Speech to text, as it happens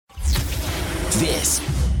This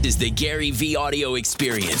is the Gary V Audio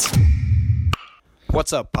Experience.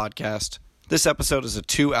 What's up, podcast? This episode is a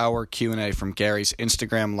 2-hour Q&A from Gary's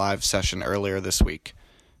Instagram live session earlier this week.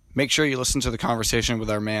 Make sure you listen to the conversation with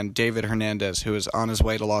our man David Hernandez, who is on his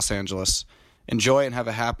way to Los Angeles. Enjoy and have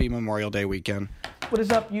a happy Memorial Day weekend. What is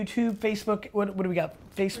up, YouTube, Facebook? What do we got?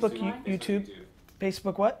 Facebook, YouTube.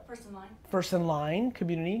 Facebook what? First in line. First in Line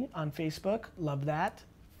community on Facebook. Love that.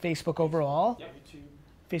 Facebook overall. Yep. YouTube.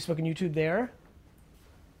 Facebook and YouTube there.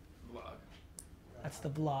 Vlog. That's the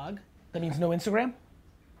vlog. That means no Instagram?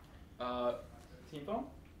 Team phone?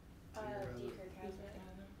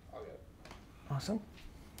 Awesome.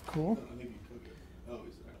 Cool.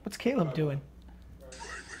 What's Caleb doing?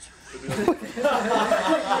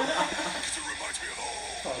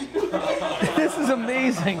 This is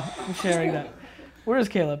amazing. I'm sharing that. Where is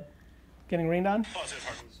Caleb? Getting rained on? Yeah,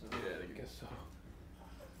 I guess so.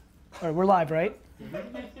 All right, we're live, right? All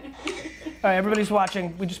right, everybody's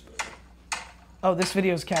watching. Oh, this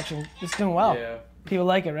video's catching. It's doing well. Yeah. People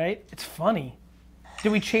like it, right? It's funny.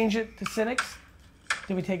 Did we change it to Cynics?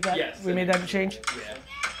 Did we take that? Yes. We made that change? Yeah.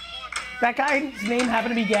 That guy's name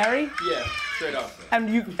happened to be Gary? Yeah, straight up. And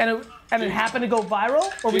it happened to go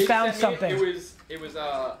viral? Or we Jake found sent me-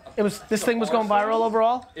 something? This thing was going viral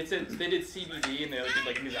overall? They did CBD and they did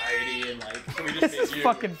like anxiety and like so we just This made is you.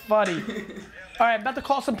 fucking funny. All right, about to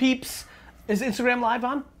call some peeps. Is Instagram live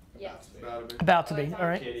on? Yes. About to be, all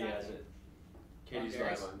right. Katie has it. Katie's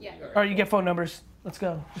live on. Yeah. All right, you get phone numbers. Let's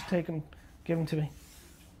go. Just take them, give them to me.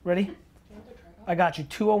 Ready? I got you.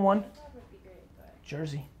 201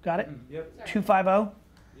 Jersey. Got it? Yep. 250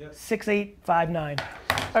 6859.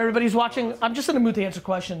 Everybody's watching. I'm just in the mood to answer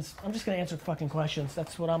questions. I'm just going to answer fucking questions.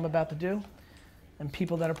 That's what I'm about to do. And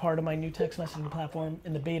people that are part of my new text messaging platform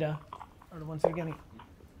in the beta are the ones that are getting it.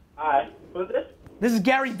 Hi, who's this? This is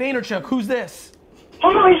Gary Vaynerchuk. Who's this?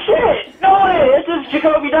 Holy shit! No way! This is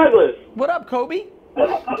Jacoby Douglas. What up, Kobe?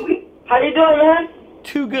 How you doing, man?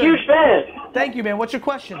 Too good. Huge fan. Thank you, man. What's your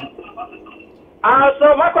question?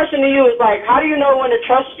 So my question to you is like, how do you know when to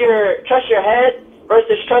trust your head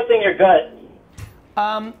versus trusting your gut?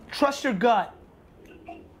 Trust your gut.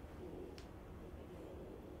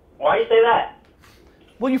 Why do you say that?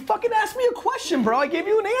 Well, you fucking asked me a question, bro. I gave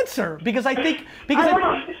you an answer because I think I don't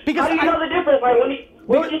know. How do you know the difference? Like,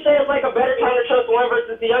 when would you say it's like a better time to trust one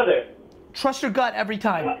versus the other? trust your gut every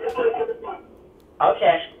time.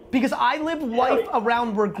 Okay. Because I live life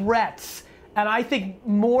around regrets, and I think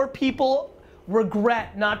more people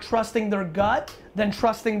regret not trusting their gut than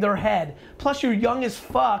trusting their head. Plus, you're young as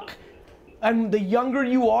fuck, and the younger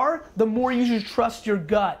you are, the more you should trust your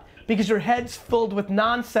gut, because your head's filled with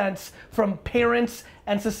nonsense from parents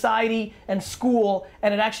and society and school,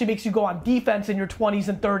 and it actually makes you go on defense in your 20s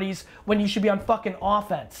and 30s when you should be on fucking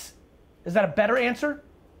offense. Is that a better answer?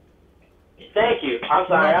 Thank you. I'm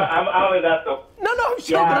sorry. I always ask them. No, I'm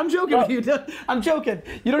joking. Yeah. I'm joking with you. I'm joking.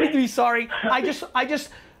 You don't need to be sorry.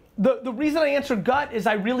 The reason I answer gut is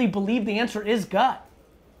I really believe the answer is gut.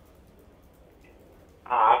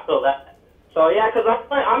 I feel that. So yeah, because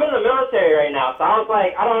I'm in the military right now, so I was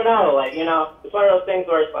like, I don't know, like, you know, it's one of those things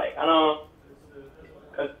where it's like, I don't know,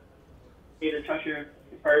 cause either trust your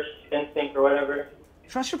first instinct or whatever.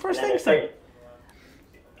 Trust your first And then instinct.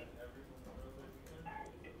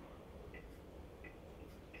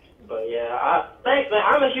 But yeah, thanks, man.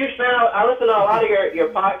 I'm a huge fan. I listen to a lot of your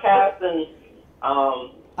podcasts and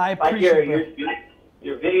I like appreciate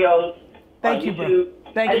your videos. Thank on you, bro.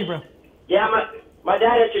 YouTube. Thank you, bro. Yeah, my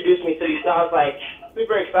dad introduced me to you, so I was like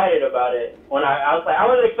super excited about it. When I was like, I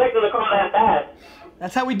wasn't expecting to call that fast.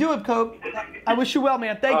 That's how we do it, Cope. I wish you well,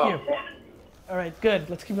 man. Thank you. Yeah. All right, good.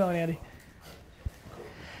 Let's keep going, Andy.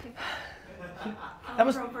 That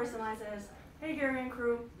was From First in Line says, hey Gary and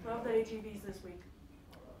crew, love the AGVs this week.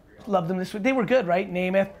 Loved them this week. They were good, right?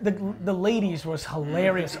 Name it. The ladies was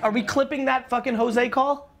hilarious. Are we clipping that fucking Jose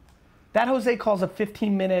call? That Jose call's a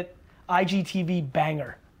 15-minute IGTV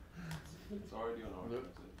banger. It's already on our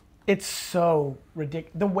It's so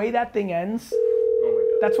ridiculous. The way that thing ends, Oh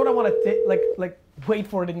my god. that's what I want to like wait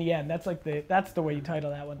for it in the end. That's like that's the way you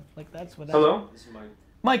title that one. Like that's what. Hello? This is Mike.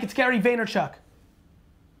 Mike, it's Gary Vaynerchuk.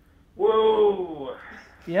 Whoa!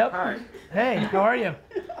 Yep. Hi. Hey, how are you?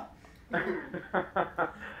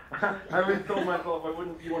 I always told myself I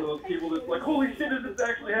wouldn't be one of those people that's like, holy shit, is this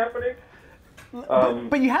actually happening?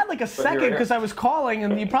 But you had like a second here I am. because I was calling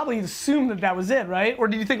and you probably assumed that was it, right? Or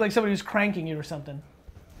did you think like somebody was cranking you or something?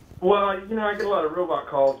 Well, you know, I get a lot of robot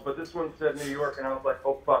calls, but this one said New York, and I was like,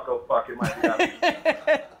 oh fuck, it might be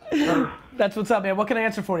happening. That's what's up, man. What can I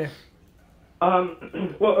answer for you?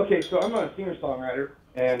 Well, okay, so I'm a singer-songwriter,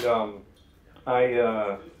 and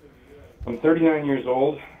I'm 39 years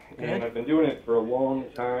old, and I've been doing it for a long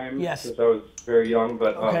time. Yes. Since I was very young,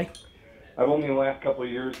 but Okay. I've only in the last couple of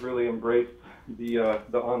years really embraced the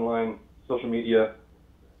online social media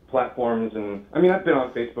platforms, and I mean I've been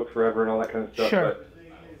on Facebook forever and all that kind of stuff. Sure.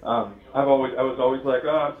 But I was always like, oh,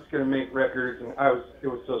 I'm just gonna make records, and it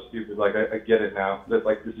was so stupid. Like I get it now that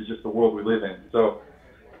like this is just the world we live in. So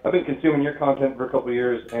I've been consuming your content for a couple of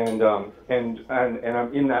years, and I'm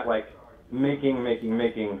in that like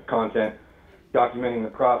making content, documenting the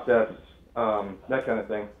process, that kind of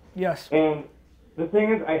thing. Yes. And the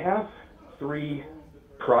thing is, I have 3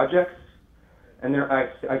 projects, and I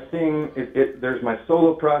sing. There's my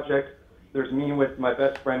solo project. There's me with my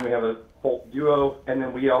best friend. We have a folk duo, and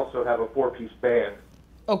then we also have a 4-piece band.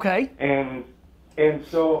 Okay. And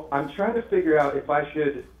so I'm trying to figure out if I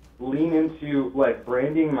should lean into like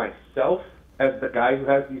branding myself as the guy who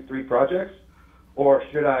has these 3 projects, or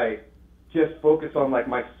should I just focus on like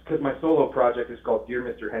because my solo project is called Dear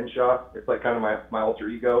Mr. Henshaw. It's like kind of my alter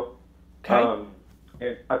ego. Okay.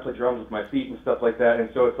 And I play drums with my feet and stuff like that, and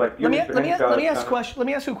so it's like Dear Mr. Henshaw. Let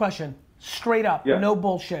me ask you a question. Straight up, Yeah. no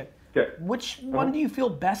bullshit. Okay. Which one do you feel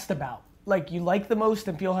best about? Like you like the most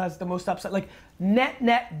and feel has the most upside? Like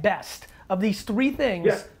net best of these 3 things.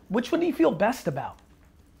 Yeah. Which one do you feel best about?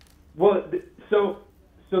 Well, so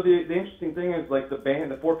the interesting thing is like the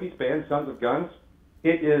 4-piece band, Sons of Guns.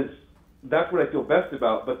 That's what I feel best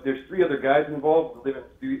about. But there's 3 other guys involved who live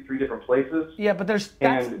in 3 different places. Yeah, but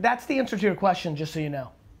that's the answer to your question, just so you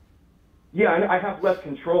know. Yeah, I have less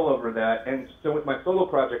control over that, and so with my solo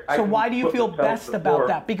project, So why do you feel best about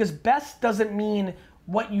that? Because best doesn't mean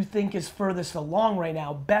what you think is furthest along right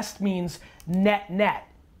now. Best means net,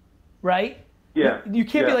 right? Yeah. You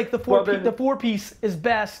can't be yeah. like the 4-piece is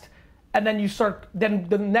best, and then then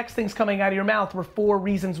the next thing's coming out of your mouth were 4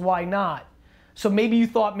 reasons why not. So maybe you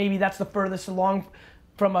thought maybe that's the furthest along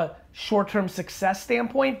from a short-term success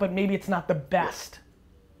standpoint, but maybe it's not the best.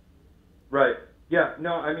 Right. Yeah.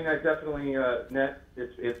 No. I mean, I definitely net.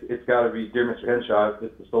 It's got to be Dear Mr. Henshaw.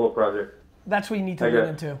 It's the solo project. That's what you need to lean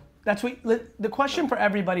into. That's what the question for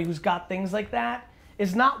everybody who's got things like that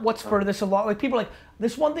is not what's furthest along. Like people are like,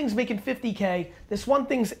 this one thing's making 50K, this one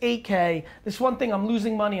thing's 8K, this one thing I'm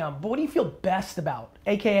losing money on. But what do you feel best about?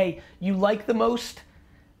 AKA you like the most,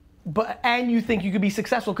 and you think you could be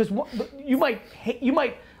successful because you might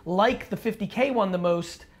like the 50K one the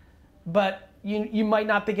most, but you might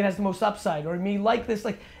not think it has the most upside, or me like this.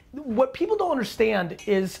 Like what people don't understand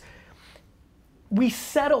is we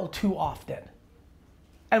settle too often.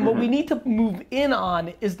 And what we need to move in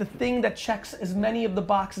on is the thing that checks as many of the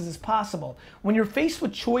boxes as possible. When you're faced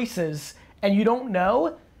with choices and you don't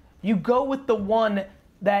know, you go with the one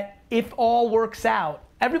that if all works out,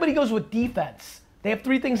 everybody goes with defense. They have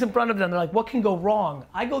 3 things in front of them. They're like, what can go wrong?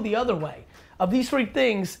 I go the other way. Of these 3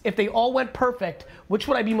 things, if they all went perfect, which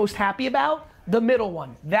would I be most happy about? The middle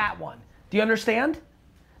one, that one. Do you understand?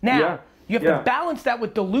 Now, you have to balance that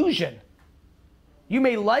with delusion. You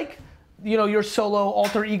may like your solo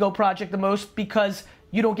alter ego project the most because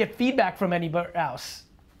you don't get feedback from anybody else.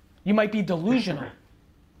 You might be delusional.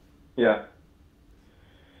 Yeah.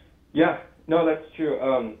 Yeah. No, that's true.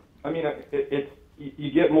 I mean,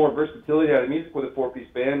 you get more versatility out of music with a 4-piece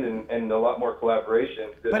band and a lot more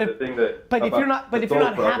collaboration. But if you're not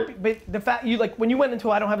happy, but the fact you like when you went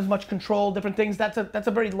into I don't have as much control, different things. That's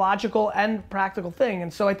a very logical and practical thing.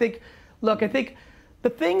 And so I think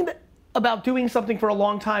the thing about doing something for a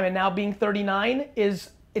long time and now being 39 is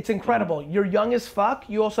it's incredible. You're young as fuck.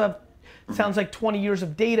 You also have sounds like 20 years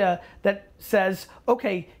of data that says,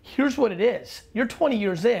 okay, here's what it is. You're 20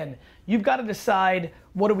 years in. You've got to decide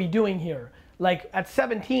what are we doing here. Like at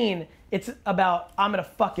 17, it's about I'm gonna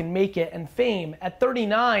fucking make it and fame. At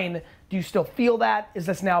 39, do you still feel that? Is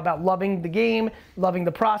this now about loving the game, loving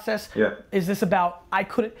the process? Yeah. Is this about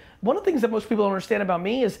one of the things that most people don't understand about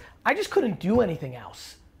me is I just couldn't do anything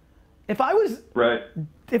else. If I was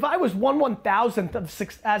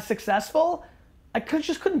 1/1000th as successful, I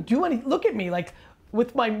just couldn't do anything. Look at me, like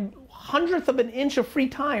with my 100th of an inch of free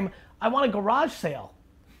time, I want a garage sale.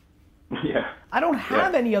 Yeah. I don't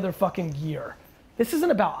have any other fucking gear. This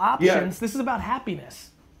isn't about options. This is about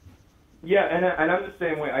happiness. Yeah, and I'm the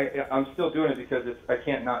same way. I'm still doing it because I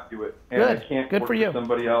can't not do it, and Good. I can't Good work for you. with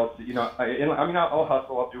somebody else. I'll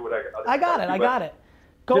hustle. I'll do what I got it.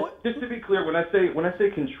 Just to be clear, when I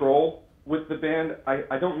say control with the band,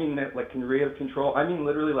 I don't mean that like creative control. I mean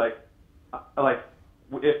literally like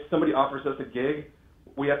if somebody offers us a gig,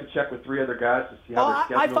 we have to check with 3 other guys to see how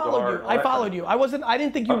their schedules are. I followed you. I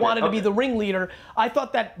didn't think you wanted to be the ringleader. I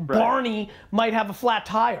thought that Barney might have a flat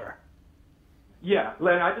tire. Yeah,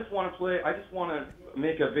 Len, I just want to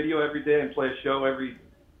make a video every day and play a show every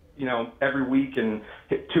every week and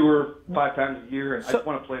tour 5 times a year, and I just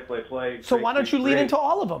want to play. So why don't you lean into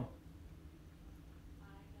all of them?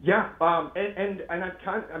 Yeah, and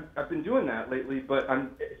I've been doing that lately, but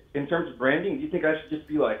in terms of branding, do you think I should just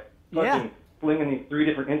be like fucking flinging these 3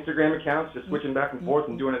 different Instagram accounts, just switching back and forth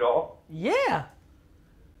and doing it all? Yeah.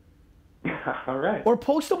 All right. Or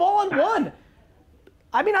post them all on one.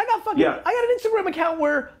 I mean, I got an Instagram account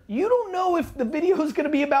where you don't know if the video is going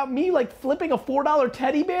to be about me like flipping a $4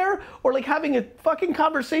 teddy bear or like having a fucking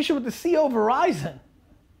conversation with the CEO of Verizon.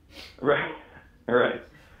 Right. All right.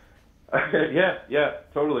 Okay. Yeah.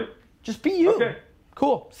 Totally. Just be you. Okay.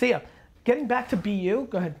 Cool. See ya. Getting back to be you.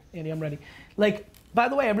 Go ahead, Andy. I'm ready. Like, by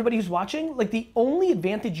the way, everybody who's watching, like the only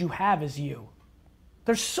advantage you have is you.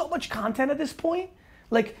 There's so much content at this point.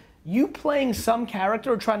 Like, you playing some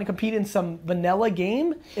character or trying to compete in some vanilla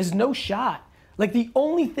game is no shot. Like, the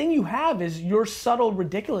only thing you have is your subtle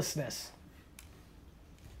ridiculousness.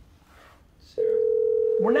 Sarah.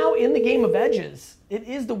 We're now in the game of edges. It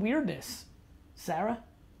is the weirdness. Sarah?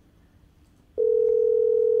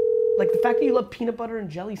 Like, the fact that you love peanut butter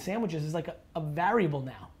and jelly sandwiches is like a variable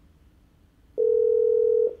now.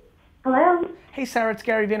 Hello? Hey, Sarah, it's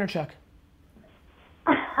Gary Vaynerchuk.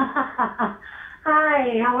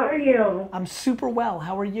 Hi, how are you? I'm super well.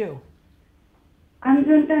 How are you? I'm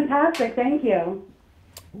doing fantastic, thank you.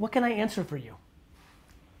 What can I answer for you?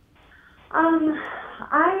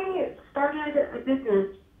 I started a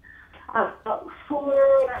business about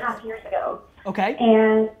 4.5 years ago. Okay.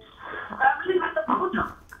 And I really got the ball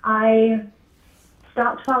drop. I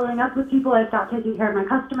stopped following up with people. I stopped taking care of my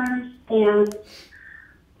customers. And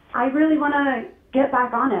I really want to get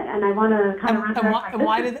back on it. And I want to kind of resurrect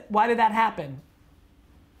my business. Why did that happen?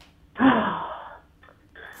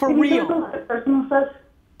 For Maybe real? there's a lot of personal stuff.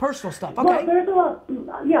 Personal stuff, okay. Well, there's a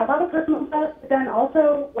lot of personal stuff, but then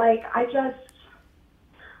also, like, I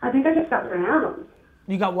think I just got burnt out.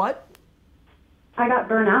 You got what? I got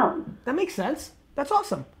burnt out. That makes sense. That's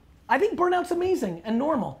awesome. I think burnout's amazing and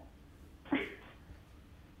normal.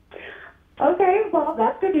 Okay, well,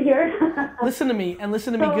 that's good to hear. Listen to me, and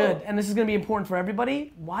listen to me good, and this is going to be important for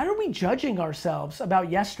everybody. Why are we judging ourselves about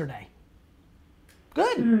yesterday?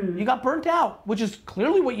 Good. You got burnt out, which is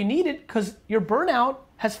clearly what you needed, because your burnout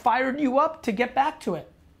has fired you up to get back to it.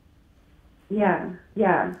 Yeah.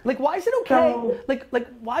 Like, why is it okay? So, like,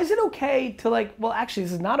 why is it okay to like? Well, actually,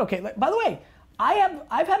 this is not okay. Like, by the way,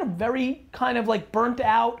 I've had a very kind of like burnt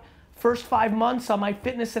out first 5 months on my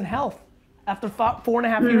fitness and health. After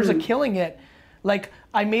 4.5 years of killing it, like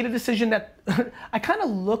I made a decision that I kind of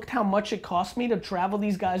looked how much it cost me to travel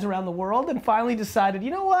these guys around the world, and finally decided, you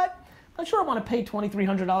know what? I'm not sure I want to pay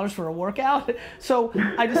 $2,300 for a workout. So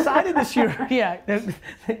I decided this year, yeah.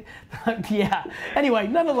 Anyway,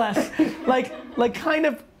 nonetheless, like kind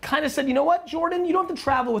of said, you know what, Jordan, you don't have to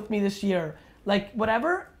travel with me this year, like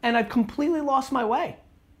whatever. And I've completely lost my way.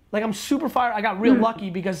 Like I'm super fired. I got real lucky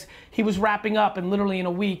because he was wrapping up, and literally in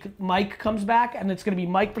a week, Mike comes back, and it's gonna be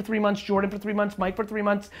Mike for 3 months, Jordan for 3 months, Mike for 3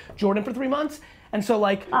 months, Jordan for 3 months. And so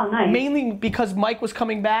like, mainly because Mike was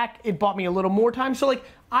coming back, it bought me a little more time. So like,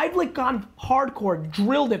 I've like gone hardcore,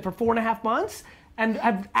 drilled it for 4.5 months, and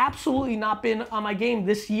I've absolutely not been on my game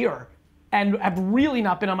this year. And I've really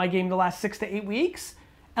not been on my game the last 6 to 8 weeks.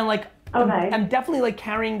 And like, I'm definitely like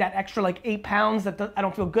carrying that extra like 8 pounds that I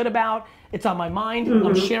don't feel good about. It's on my mind.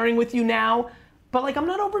 I'm sharing with you now. But like, I'm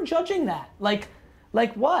not overjudging that. Like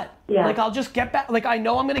what? Yeah. Like I'll just get back, like I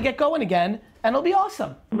know I'm gonna get going again, and it'll be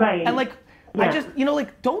awesome. Right. And like, Yeah. I just,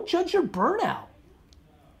 like, don't judge your burnout.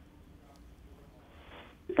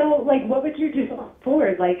 So, like, what would you do going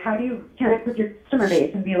forward? Like, how do you connect with your customer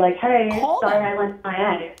base and be like, hey, sorry I went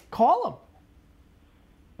my egg? Call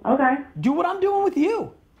them. Okay. Do what I'm doing with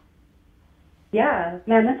you. Yeah,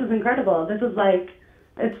 man, this is incredible. This is like,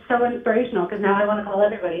 it's so inspirational because now I want to call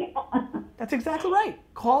everybody. That's exactly right.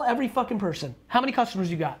 Call every fucking person. How many customers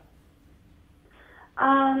you got?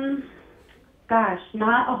 Gosh,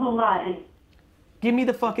 not a whole lot. And give me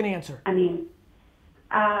the fucking answer. I mean,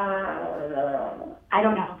 I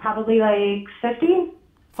don't know, probably like 50?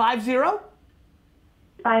 50?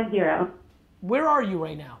 50. Where are you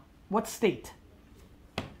right now? What state?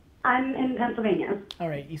 I'm in Pennsylvania. All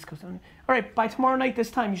right, East Coast. All right, by tomorrow night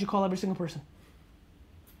this time, you should call every single person.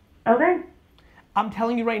 Okay. I'm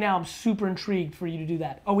telling you right now, I'm super intrigued for you to do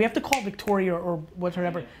that. Oh, we have to call Victoria or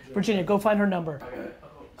whatever. Virginia, go find her number.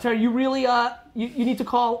 So you really, you need to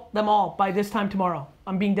call them all by this time tomorrow.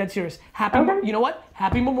 I'm being dead serious. You know what?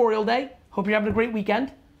 Happy Memorial Day. Hope you're having a great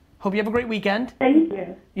weekend. Hope you have a great weekend. Thank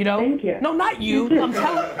you. You know? Thank you. No, not you.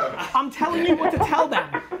 I'm telling you what to tell them.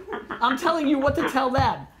 I'm telling you what to tell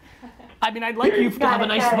them. I mean, I'd like you to have a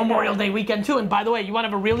nice Memorial Day weekend too. And by the way, you want to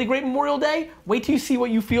have a really great Memorial Day? Wait till you see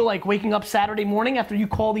what you feel like waking up Saturday morning after you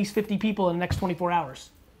call these 50 people in the next 24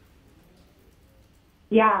 hours.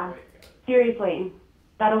 Yeah, seriously.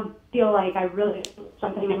 That'll feel like I really,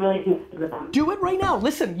 something I really connected with them. Do it right now.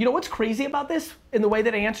 Listen, you know what's crazy about this in the way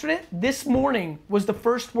that I answered it? This morning was the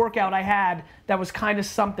first workout I had that was kind of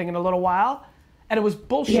something in a little while. And it was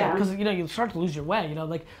bullshit because you know you start to lose your way, you know,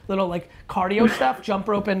 like little like cardio stuff, jump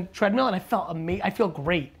rope and treadmill, and I felt amazing. I feel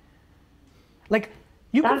great. Like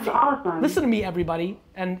you That's can awesome. Listen to me, everybody,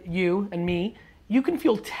 and you and me. You can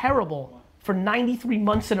feel terrible for 93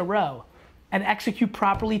 months in a row, and execute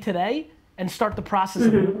properly today, and start the process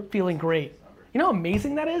of feeling great. You know how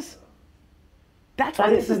amazing that is? That's why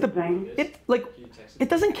this is the thing. It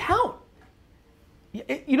doesn't count.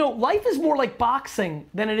 You know, life is more like boxing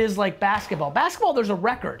than it is like basketball. Basketball, there's a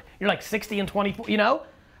record. You're like 60 and 24, you know?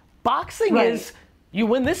 Boxing is, you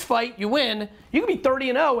win this fight, you win. You can be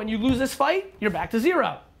 30 and 0 and you lose this fight, you're back to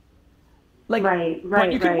 0. Like,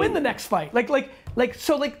 but you can win the next fight.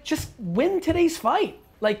 So just win today's fight.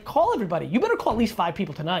 Like, call everybody. You better call at least 5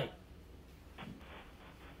 people tonight.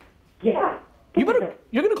 Yeah. You're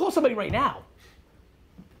gonna call somebody right now.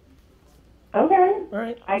 Okay. All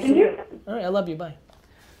right. I can do it. All right, I love you, bye.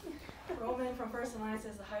 Roman from First and Line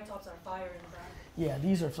says the high tops are fire in the back. Yeah,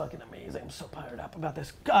 these are fucking amazing. I'm so fired up about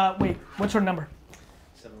this. Wait, what's her number?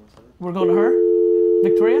 717. We're going to her?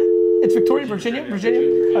 Victoria? It's Victoria, Virginia?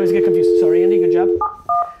 I always get confused. Sorry, Andy, good job.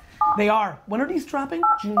 They are. When are these dropping?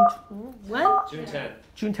 When? June 10th.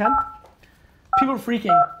 June 10th? People are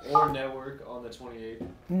freaking. Or Network on the 28th.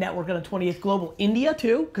 Network on the 28th. Global. India,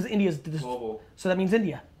 too? Because India's... Global. So that means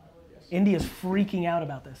India. Yes. India's freaking out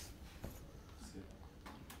about this.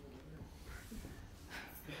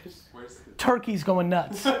 Turkey's going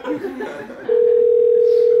nuts.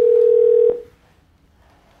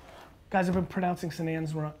 Guys, I've been pronouncing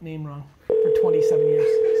Sinan's name wrong for 27 years.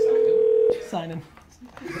 Sign-in.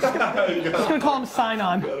 Just gonna call him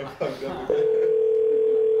Sign-On.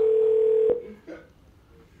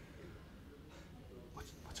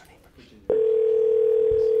 What's her name?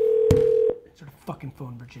 Answer the fucking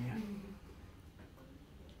phone, Virginia.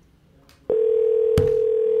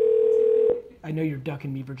 I know you're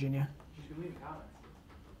ducking me, Virginia.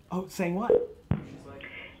 Oh, saying what?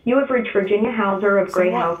 You have reached Virginia Hauser of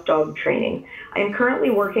Grey House Dog Training. I am currently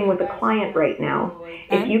working with a client right now.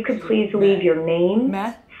 If you could please leave your name,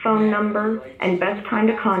 phone number, and best time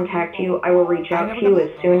to contact you, I will reach out to you as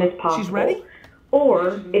soon as possible. She's ready?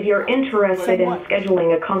 Or, if you're interested in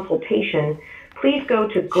scheduling a consultation, please go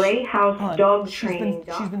to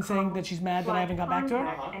greyhousedogtraining.com. She's been saying that she's mad that I haven't got back to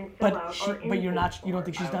her. But you're not. You don't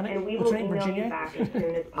think she's done it? And we What's will her name? email you Virginia? back as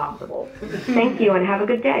soon as possible. Thank you and have a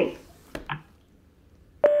good day.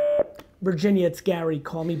 Virginia, it's Gary.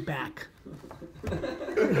 Call me back. Okay,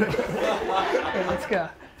 let's go.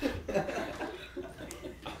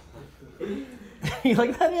 You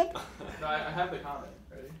like that yet? No, I have the comment.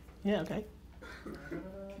 Ready? Yeah. Okay.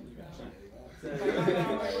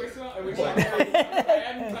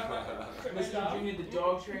 Mr. Virginia, the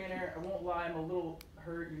dog trainer. I won't lie, I'm a little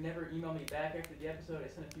hurt. You never emailed me back after the episode. I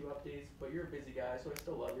sent a few updates, but you're a busy guy, so I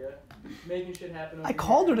still love you. Making shit happen. I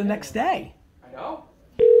called her the next day. I know.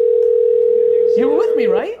 You were with me,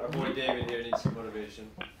 right? Our boy David here needs some motivation.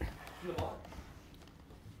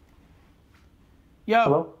 Yo.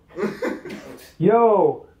 Hello?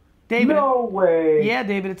 Yo. David. No way. Yeah,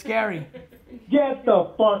 David, it's Gary. Get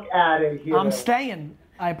the fuck out of here. I'm staying.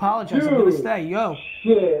 I apologize. Dude, I'm gonna stay. Yo.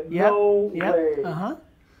 Shit. Yep. No Yep. way. Uh-huh.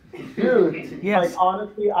 Dude. Yes. Like,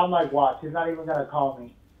 honestly, I'm like, watch. He's not even gonna call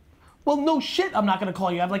me. Well, no shit. I'm not gonna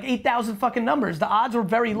call you. I have like 8,000 fucking numbers. The odds are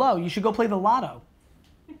very low. You should go play the lotto.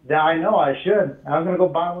 Yeah, I know. I should. I'm gonna go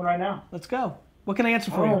buy one right now. Let's go. What can I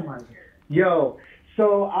answer for Oh you? my God. Yo.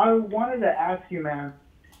 So I wanted to ask you, man.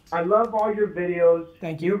 I love all your videos.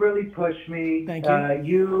 Thank you. You really push me. Thank you.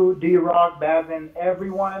 You, D-Rock, Babin,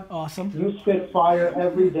 everyone. Awesome. You spit fire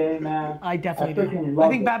every day, man. I definitely freaking do. love I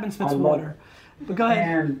think it. Babin spits I love water. But go ahead.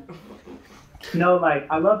 And no, like,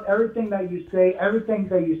 I love everything that you say. Everything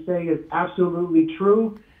that you say is absolutely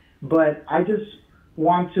true. But I just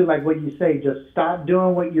want to, like what you say, just stop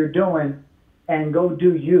doing what you're doing and go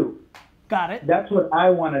do you. Got it. That's what I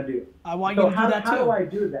want to do. I want you So to do that too. How do I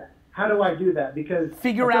do that? How do I do that? Because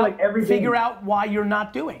Figure I feel out like every day- figure out why you're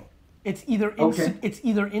not doing. It's either Okay. it's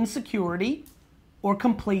either insecurity or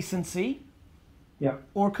complacency Yeah.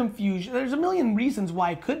 or confusion. There's a million reasons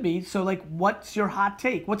why it could be. So like what's your hot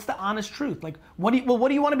take? What's the honest truth? Like what do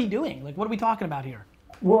you want to be doing? Like what are we talking about here?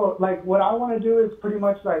 Well, like what I want to do is pretty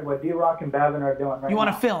much like what D-Rock and Babin are doing right now. You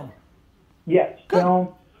want to film? Yes,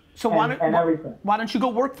 film, So and everything. Why don't you go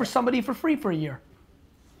work for somebody for free for a year?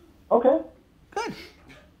 Okay. Good.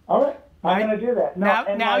 All right. I'm gonna do that.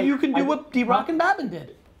 No, now you can do what D-Rock and Babin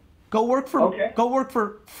did. Go work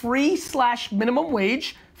for free / minimum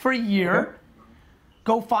wage for a year. Okay.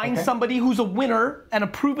 Go find somebody who's a winner and a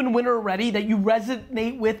proven winner already that you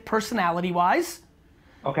resonate with personality-wise.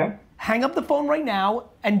 Okay. Hang up the phone right now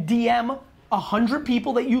and DM 100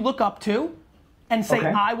 people that you look up to and say,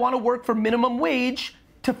 I want to work for minimum wage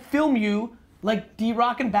to film you like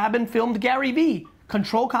D-Rock and Babin filmed Gary Vee.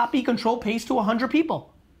 Control copy, control paste to 100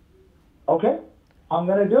 people. Okay. I'm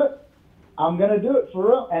going to do it. I'm going to do it for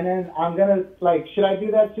real. And then I'm going to, like, should I do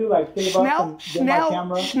that too? Like, save up and get my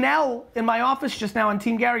camera? Schnell in my office just now on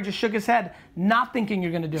Team Gary just shook his head, not thinking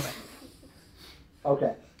you're going to do it.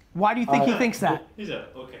 Okay. Why do you think he thinks that? He said,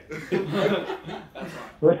 okay.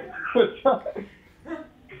 That's fine.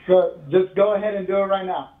 So just go ahead and do it right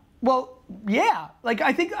now. Well, yeah. Like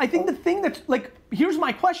I think the thing that's like, here's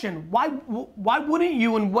my question: Why wouldn't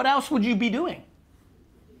you? And what else would you be doing?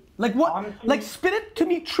 Like what? Honestly, like spit it to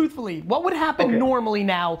me truthfully. What would happen normally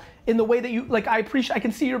now in the way that you like? I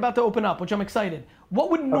can see you're about to open up, which I'm excited.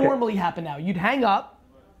 What would normally happen now? You'd hang up.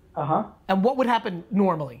 And what would happen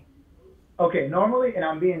normally? Okay, normally, and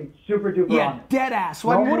I'm being super duper honest. Dead ass.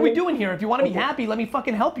 Well, what are we doing here? If you want to be happy, let me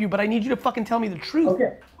fucking help you, but I need you to fucking tell me the truth.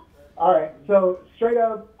 Okay. All right. So straight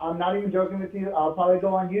up, I'm not even joking with you. I'll probably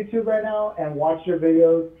go on YouTube right now and watch your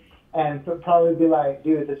videos and probably be like,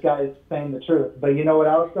 dude, this guy is saying the truth. But you know what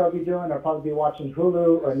else I'll be doing? I'll probably be watching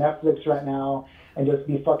Hulu or Netflix right now and just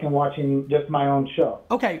be fucking watching just my own show.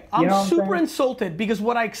 Okay, I'm super insulted because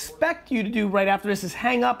what I expect you to do right after this is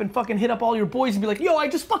hang up and fucking hit up all your boys and be like, yo, I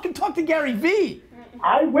just fucking talked to Gary Vee.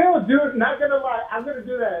 I will, dude. Not gonna lie, I'm gonna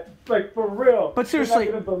do that, like for real. But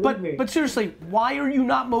seriously, but seriously, why are you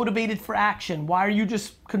not motivated for action? Why are you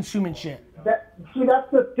just consuming shit? See,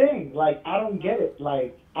 that's the thing. Like, I don't get it.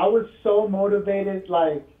 Like, I was so motivated.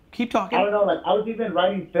 Like, keep talking. I don't know. Like, I was even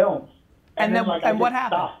writing films, and then like, and what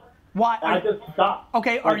happened? Stopped. Why? I just stopped.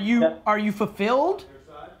 Okay, are you fulfilled?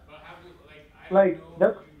 Like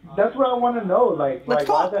that's what I want to know. Like, let's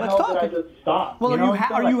talk. Why the hell did I just stop? Well,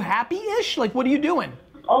 are you happy-ish? Like, what are you doing?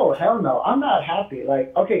 Oh hell no, I'm not happy.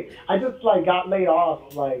 Like, okay, I just like got laid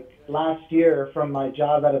off like last year from my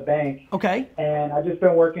job at a bank. Okay. And I just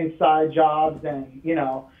been working side jobs and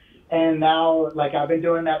and now like I've been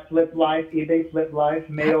doing that Flip Life, eBay Flip Life,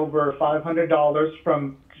 made over $500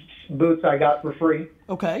 from boots I got for free.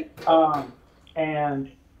 Okay.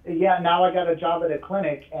 And yeah, now I got a job at a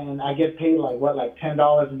clinic and I get paid like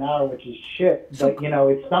 $10 an hour, which is shit, but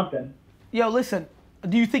it's something. Yo, listen,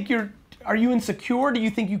 are you insecure? Do you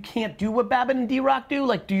think you can't do what Babin and D-Rock do?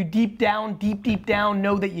 Like, do you deep down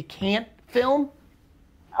know that you can't film?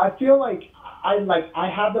 I feel like I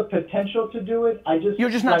have the potential to do it. You're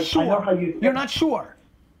just not sure. I know how you think. You're not sure.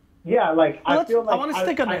 Yeah, like I feel like I want to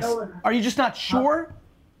stick on this. Are you just not sure?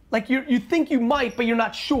 Like you think you might, but you're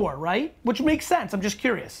not sure, right? Which makes sense. I'm just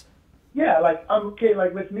curious. Yeah, like okay,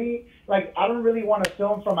 like with me, like I don't really want to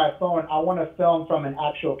film from my phone. I want to film from an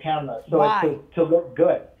actual camera, so to look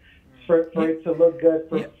good, for it to look good,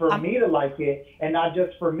 for me to like it, and not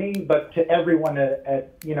just for me, but to everyone,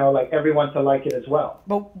 like everyone to like it as well.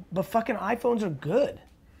 But fucking iPhones are good.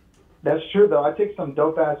 That's true though. I take some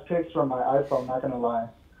dope ass pics from my iPhone. Not gonna lie.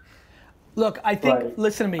 Look, I think.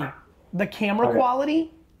 Listen to me. The camera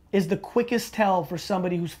quality is the quickest tell for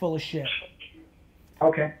somebody who's full of shit.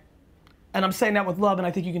 Okay. And I'm saying that with love, and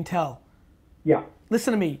I think you can tell. Yeah.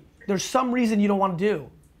 Listen to me. There's some reason you don't want to do.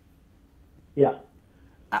 Yeah.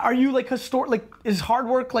 Are you like is hard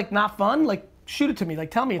work like not fun? Like shoot it to me.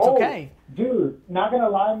 Like tell me it's okay. Dude, not gonna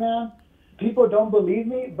lie, man. People don't believe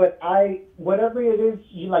me, but whatever it is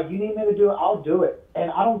you need me to do, I'll do it.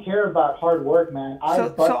 And I don't care about hard work, man.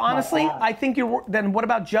 So honestly, I think then what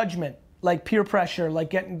about judgment? Like peer pressure,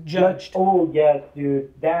 like getting judged. Oh yes,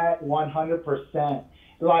 dude, that 100%.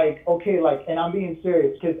 Like, okay, like, and I'm being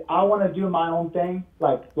serious because I want to do my own thing.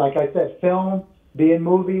 Like I said, film, be in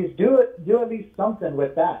movies, do at least something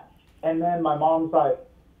with that. And then my mom's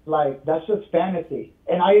like, that's just fantasy.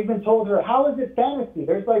 And I even told her, how is it fantasy?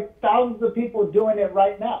 There's like thousands of people doing it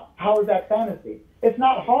right now. How is that fantasy? It's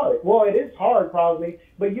not hard. Well, it is hard probably,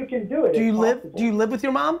 but you can do it. Do you live with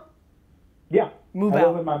your mom? Yeah. I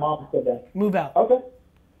live with my mom today. Move out. Okay.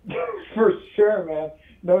 For sure, man.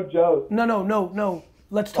 No joke. No.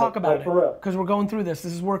 Let's talk about it. For real. Because we're going through this.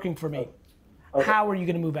 This is working for me. Okay. How are you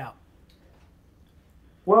going to move out?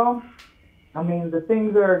 Well, I mean, the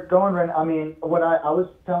things are going right now. I mean, what I was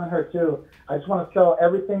telling her too, I just want to sell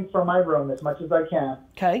everything from my room as much as I can.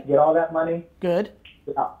 Okay. Get all that money. Good.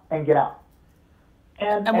 And get out.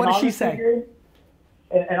 And what does she say?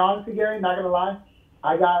 and honestly, Gary, not gonna lie,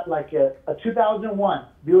 I got like a 2001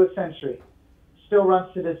 Buick Century. Still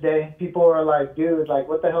runs to this day. People are like, dude, like,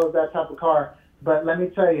 what the hell is that type of car? But let me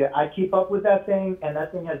tell you, I keep up with that thing, and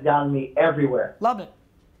that thing has gotten me everywhere. Love it.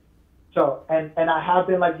 So, and I have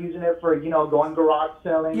been like using it for, going garage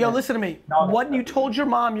selling. Yo, listen to me. When you told your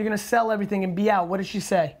mom you're gonna sell everything and be out, what did she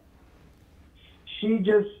say? She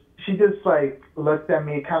just like looked at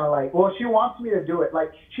me kind of like, well, she wants me to do it.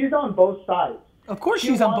 Like, she's on both sides. Of course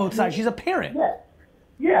she's on both sides. She's a parent. Yeah.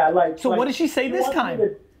 Yeah, like. So what did she say this time?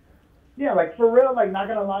 Yeah, like for real, like not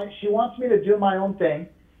gonna lie, she wants me to do my own thing.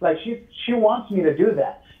 Like she wants me to do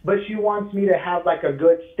that, but she wants me to have like a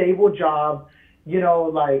good stable job,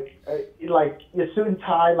 like a suit and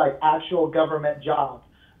tie, like actual government job.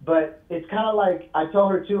 But it's kind of like I tell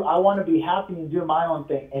her too, I want to be happy and do my own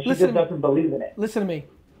thing, and she just doesn't believe in it. Listen to me.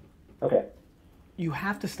 Okay. You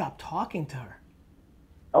have to stop talking to her.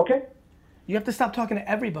 Okay. You have to stop talking to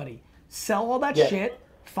everybody. Sell all that shit.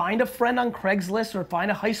 Find a friend on Craigslist or find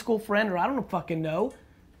a high school friend or I don't fucking know.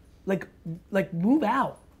 Like move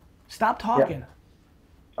out. Stop talking.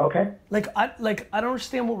 Yeah. Okay. I don't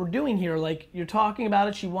understand what we're doing here. Like, you're talking about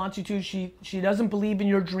it. She wants you to. She doesn't believe in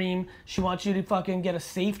your dream. She wants you to fucking get a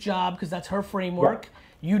safe job because that's her framework.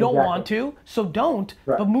 Yeah. You don't want to, so don't.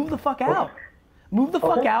 Right. But move the fuck out. Okay. Move the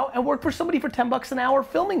fuck out and work for somebody for $10 an hour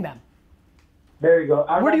filming them. There you go.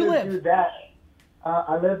 Where do you live? Do that.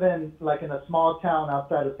 I live in a small town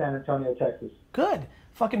outside of San Antonio, Texas. Good.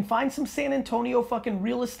 Fucking find some San Antonio fucking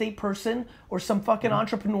real estate person or some fucking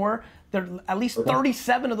entrepreneur. There, at least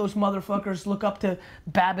 37 of those motherfuckers look up to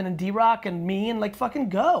Babin and D-Rock and me and like fucking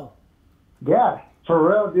go. Yeah, for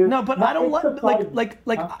real, dude. No, but I don't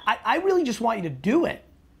I really just want you to do it.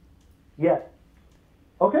 Yeah.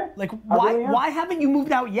 Okay. Like why haven't you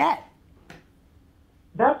moved out yet?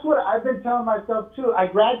 That's what I've been telling myself too. I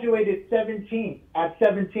graduated at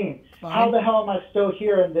 17. Fine. How the hell am I still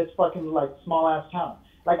here in this fucking like small ass town?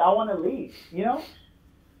 Like I want to leave,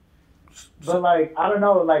 But like I don't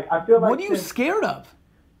know, like I feel like. What are you scared of?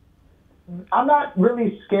 I'm not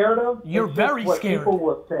really scared of. You're very scared. People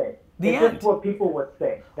would say. It's just what people would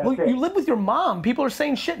say. Well, you live with your mom. People are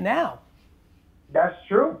saying shit now. That's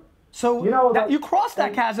true. So you crossed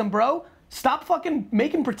that chasm, bro. Stop fucking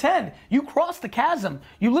making pretend. You crossed the chasm.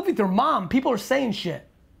 You live with your mom. People are saying shit.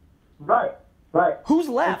 Right. Who's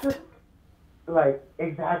left? Just, like,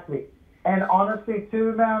 exactly. And honestly,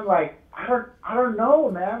 too, man, like, I don't know,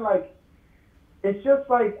 man. Like, it's just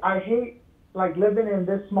like, I hate, like, living in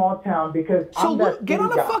this small town because I'm that get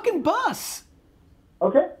on a fucking bus.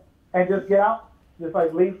 Okay. And just get out. Just,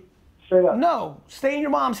 like, leave straight up. No. Stay in your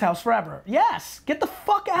mom's house forever. Yes. Get the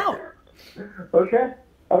fuck out.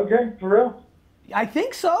 Okay, for real. I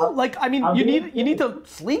think so. Like, I mean, you need to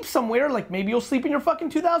sleep somewhere. Like, maybe you'll sleep in your fucking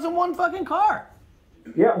 2001 fucking car.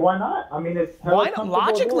 Yeah, why not? I mean, it's why not?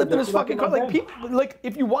 Logic lived in his fucking car. Like, people, like,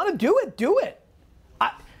 if you want to do it, do it.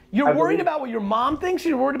 You're worried about what your mom thinks. Or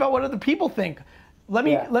you're worried about what other people think. Let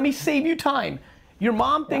me save you time. Your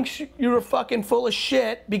mom thinks you're fucking full of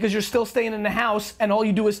shit because you're still staying in the house and all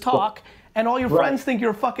you do is talk, and all your friends think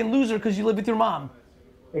you're a fucking loser because you live with your mom.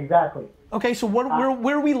 Exactly. Okay, so where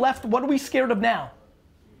are we left? What are we scared of now?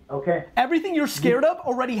 Okay. Everything you're scared of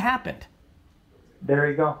already happened. There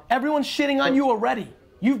you go. Everyone's shitting on you already.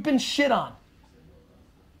 You've been shit on.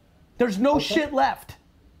 There's no shit left.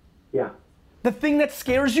 Yeah. The thing that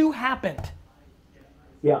scares you happened.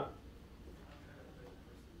 Yeah.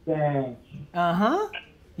 Dang. Uh-huh.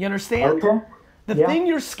 You understand? Okay. The thing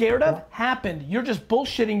you're scared of happened. You're just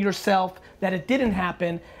bullshitting yourself that it didn't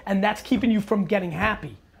happen, and that's keeping you from getting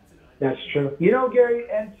happy. That's true. Gary,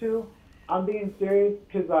 and too, I'm being serious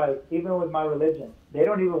because even with my religion, they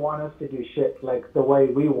don't even want us to do shit like the way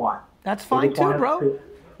we want. That's fine too, bro.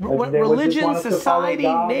 Religion,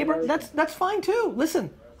 society, neighbor, that's fine too. Listen,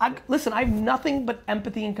 I have nothing but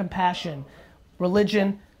empathy and compassion.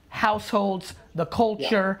 Religion, households, the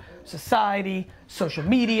culture, society, social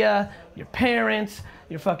media, your parents,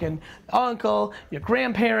 your fucking uncle, your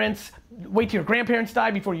grandparents. Wait till your grandparents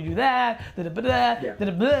die before you do that.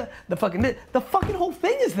 The fucking whole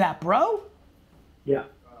thing is that, bro. Yeah.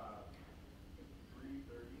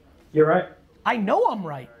 You're right. I know I'm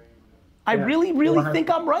right. I really think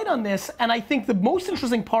I'm right on this, and I think the most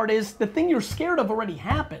interesting part is the thing you're scared of already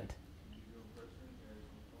happened.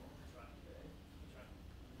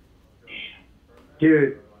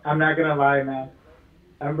 Dude, I'm not gonna lie, man.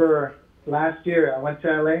 I remember last year I went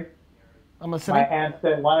to LA. I'm listening. My aunt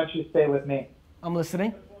said, "Why don't you stay with me?" I'm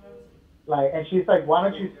listening. And she's like, "Why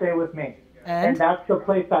don't you stay with me?" And that's the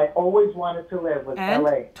place I always wanted to live, was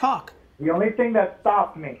LA. Talk. The only thing that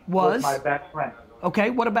stopped me was my best friend.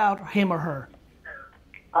 Okay, what about him or her?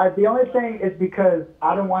 The only thing is because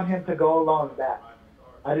I don't want him to go alone back.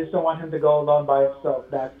 I just don't want him to go alone by himself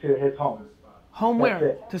back to his home. Home That's where?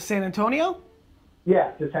 it. To San Antonio?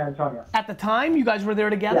 Yeah, to San Antonio. At the time, you guys were there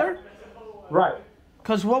together? Yeah. Right.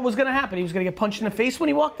 Because what was going to happen? He was going to get punched in the face when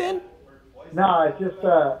he walked in? No, it's just,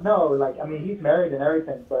 no, like, I mean, he's married and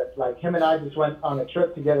everything, but, like, him and I just went on a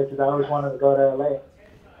trip together because I always wanted to go to LA.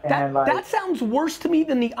 And, That sounds worse to me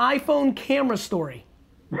than the iPhone camera story.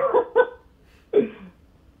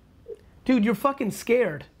 Dude, you're fucking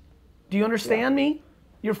scared. Do you understand me?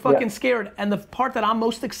 You're fucking scared. And the part that I'm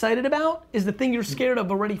most excited about is the thing you're scared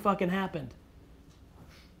of already fucking happened.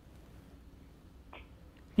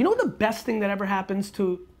 You know the best thing that ever happens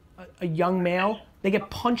to a young male? They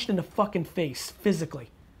get punched in the fucking face,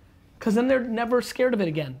 physically. Because then they're never scared of it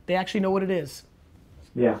again. They actually know what it is.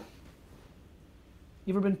 Yeah.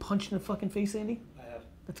 You ever been punched in the fucking face, Andy? I have.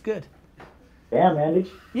 That's good. Damn,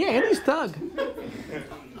 Andy. Yeah, Andy's thug.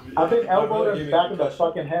 I've been elbowed in the back of the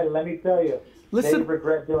fucking head, let me tell you. Listen, they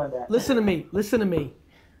regret doing that. Listen to me. Listen to me.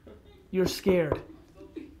 You're scared.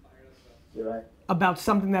 You're right. About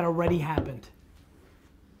something that already happened.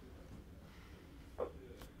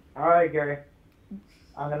 All right, Gary.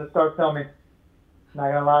 I'm going to start filming. Not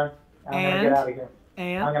going to lie. I'm going to get out of here.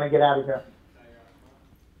 I'm going to get out of here.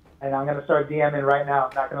 And I'm going to start DMing right now.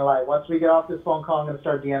 Not going to lie. Once we get off this phone call, I'm going to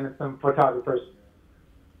start DMing some photographers.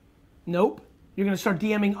 Nope. You're going to start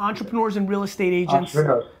DMing entrepreneurs and real estate agents.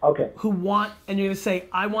 Entrepreneurs. Okay. Who want, and you're going to say,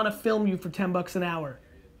 I want to film you for $10 an hour.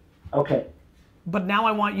 Okay. But now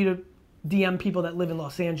I want you to DM people that live in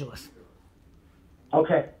Los Angeles.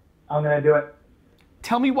 Okay. I'm going to do it.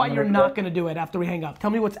 Tell me why you're not going to do it after we hang up. Tell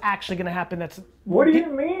me what's actually going to happen. What do you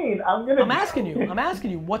mean? I'm asking you. I'm asking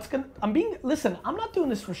you. Listen, I'm not doing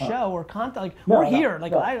this for show or content. Like, we're here.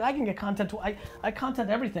 Like, I can get content. I content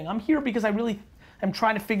everything. I'm here because I really am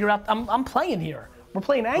trying to figure out. I'm playing here. We're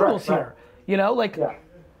playing angles here. You know, like,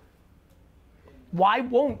 why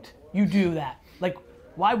won't you do that? Like,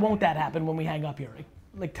 why won't that happen when we hang up here?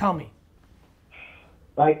 Like tell me.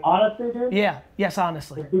 Like, honestly, dude? Yeah. Yes,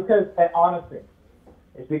 honestly. It's because, honestly.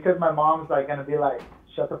 It's because my mom's like gonna be like,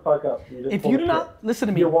 shut the fuck up. If you do not listen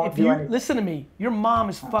to me, listen to me, your mom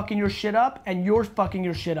is fucking your shit up and you're fucking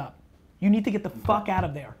your shit up. You need to get the fuck out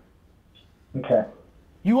of there. Okay.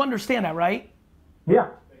 You understand that, right? Yeah.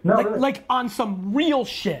 No. Like on some real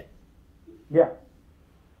shit. Yeah.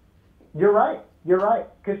 You're right. You're right.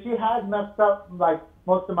 Because she has messed up like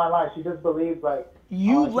most of my life. She just believes like.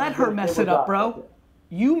 You let her mess it up, bro.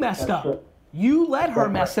 You messed up. You let her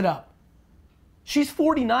mess it up. She's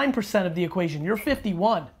 49% of the equation. You're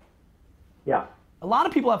 51. Yeah. A lot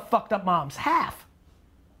of people have fucked up moms. Half.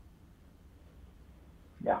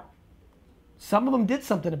 Yeah. Some of them did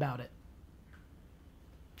something about it.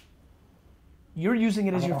 You're using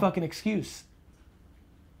it as your fucking excuse.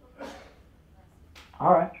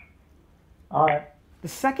 All right. All right. The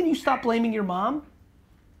second you stop blaming your mom,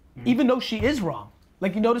 even though she is wrong,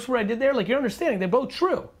 like you notice what I did there? Like you're understanding, they're both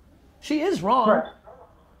true. She is wrong. Correct.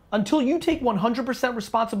 Until you take 100%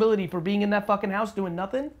 responsibility for being in that fucking house doing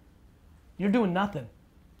nothing, you're doing nothing.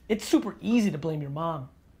 It's super easy to blame your mom.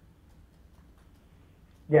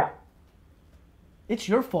 Yeah. It's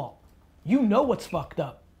your fault. You know what's fucked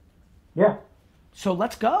up. Yeah. So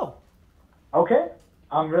let's go. Okay.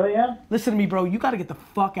 I really am. Listen to me, bro. You got to get the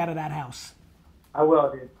fuck out of that house. I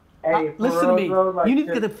will, dude. Hey, listen to me. Bro, like, you need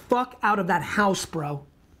to get the fuck out of that house, bro.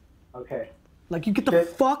 Okay. Like you get the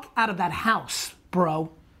fuck out of that house,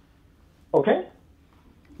 bro. Okay.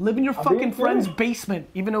 Live in your fucking friend's basement,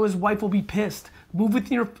 even though his wife will be pissed. Move with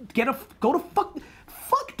your, go to fuck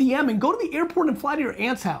DMing. Go to the airport and fly to your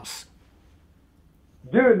aunt's house.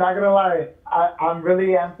 Dude, not gonna lie, I'm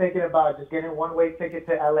really thinking about just getting a one-way ticket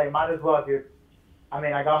to LA. Might as well, dude. I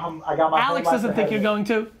mean, I got my. Alex doesn't think you're going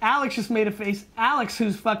to. Alex just made a face. Alex,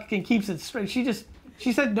 who's fucking keeps it straight. She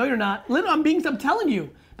said, no, you're not. I'm telling you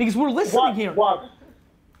because we're listening here.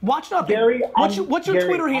 Watch nothing. Gary, what's your Gary,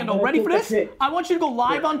 Twitter handle? Ready for this? I want you to go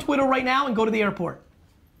live on Twitter right now and go to the airport.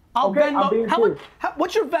 I'll Venmo.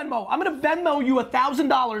 What's your Venmo? I'm gonna Venmo you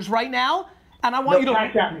 $1,000 right now, and I want you to.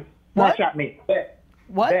 Cash at me. What? Cash at me.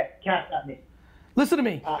 What? Cash at me. Listen to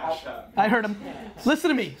me. I heard him. Listen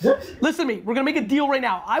to me. Listen to me. We're gonna make a deal right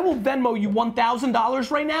now. I will Venmo you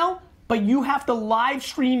 $1,000 right now, but you have to live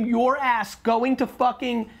stream your ass going to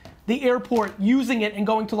fucking the airport, using it, and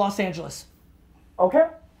going to Los Angeles. Okay.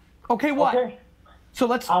 Okay, what? Okay. So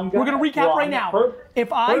we're gonna recap right now.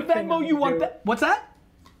 If I Venmo you what's that?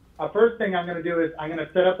 First thing I'm gonna do is I'm gonna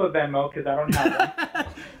set up a Venmo because I don't have one.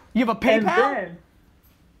 You have a PayPal?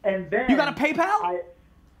 And then you got a PayPal?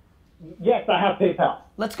 Yes, I have PayPal.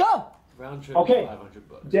 Let's go. Round trip Okay. is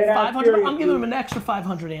 $500. Dead ass 500. serious, I'm giving him dude. an extra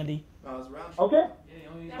 500, Andy. Okay.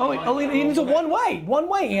 Oh, he needs a one way. One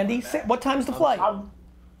way, Andy. What time's the flight? I'm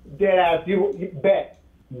dead ass. You bet.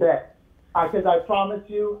 Because I promise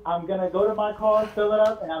you, I'm gonna go to my car, fill it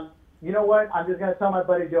up, and you know what? I'm just gonna tell my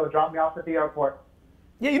buddy Joe, drop me off at the airport.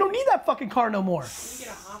 Yeah, you don't need that fucking car no more.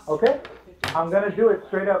 Okay? I'm gonna do it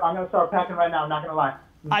straight up. I'm gonna start packing right now. I'm not gonna lie.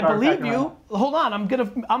 I believe you. Hold on.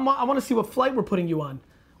 I want to see what flight we're putting you on.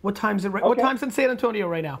 What time's it? What time's in San Antonio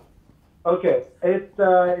right now? Okay, it's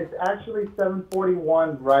actually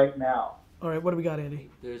 7:41 right now. All right, what do we got, Andy?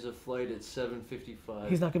 There's a flight at 7:55.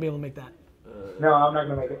 He's not gonna be able to make that. No, I'm not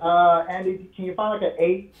gonna make it. Andy, can you find like an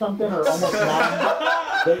 8 something or almost 9?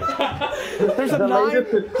 There's a 9.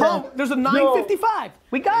 Oh, there's a 9:55.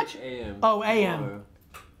 We got you. AM. Oh, AM.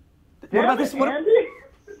 What about this?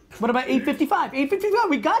 What about 8:55? 8:55.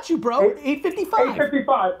 We got you, bro. 8:55.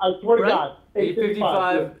 8:55. I swear to God.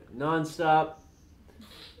 8:55 nonstop.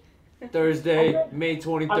 Thursday, May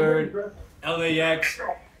 23rd. LAX.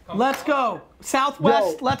 Let's go.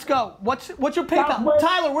 Southwest. Yo. Let's go. What's your PayPal? Southwest.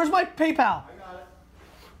 Tyler, where's my PayPal? I got it.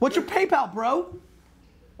 What's your PayPal, bro?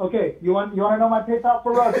 Okay, you want to know my PayPal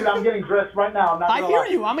for real? Dude, I'm getting dressed right now. I'm not I gonna hear lie.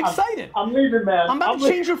 you. I'm excited. I'm leaving, man. I'm about to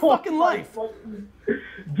change your fucking life. Dude,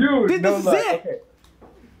 Dude, no this is lie. it. Okay.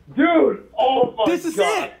 Dude, oh my God. This is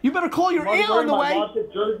it. You better call your aunt on the I'm way. wearing my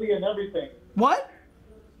Logic jersey and everything. What?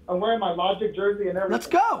 I'm wearing my Logic jersey and everything. Let's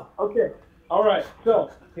go. Okay. All right.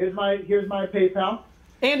 So here's my PayPal.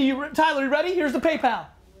 Andy, Tyler, you ready? Here's the PayPal.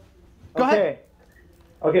 Go ahead.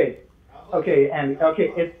 Okay, Andy.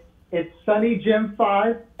 Okay, it's Sunny Jim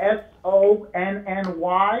 5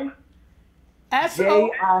 SONNY.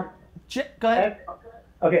 S-O. Go ahead.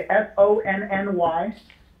 Okay, SONNY.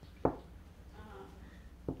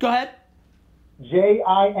 Go ahead.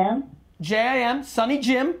 JIM. JIM. Sunny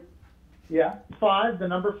Jim. Yeah. 5. The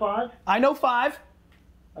number 5. I know 5.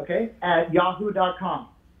 Okay. At yahoo.com.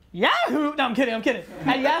 Yahoo! No, I'm kidding.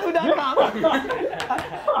 At yahoo.com.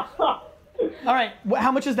 All right.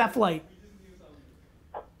 How much is that flight?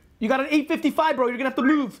 You got an 8:55, bro. You're gonna have to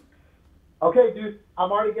move. Okay, dude.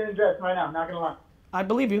 I'm already getting dressed right now. I'm not gonna lie. I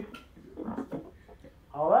believe you.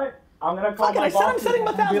 All right. I'm gonna call Fuck it, my I said I'm boss sending him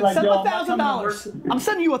and be like, send "Yo, him I'm not coming to $1,000. I'm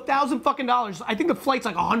sending you $1,000. I think the flight's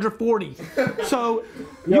like 140. So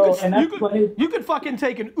Yo, and that's funny. you could fucking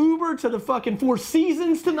take an Uber to the fucking Four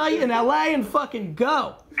Seasons tonight in LA and fucking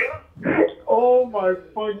go. Oh my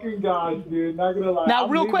fucking God, dude. Not gonna lie. Now,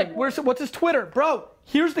 I'm real leaving. quick, what's his Twitter? Bro,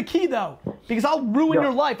 here's the key though, because I'll ruin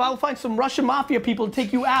your life. I'll find some Russian mafia people to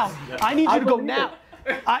take you out. I need you to go now.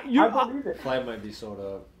 I believe it. Flight might be sold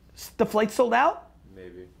out. The flight's sold out?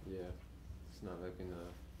 Maybe. Yeah. It's not looking.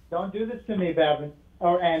 Don't do this to me, Babin.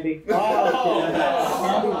 Or Andy. Oh,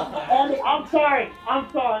 Andy, I'm sorry. I'm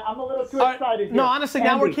a little too excited here. No, honestly,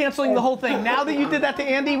 now we're canceling the whole thing. Now that you did that to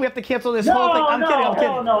Andy, we have to cancel this whole thing. I'm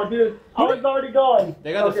kidding. No, dude. I was already going.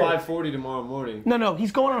 They got the 5:40 tomorrow morning. No,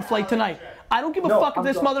 he's going on a flight tonight. I don't give a fuck if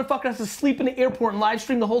this motherfucker has to sleep in the airport and live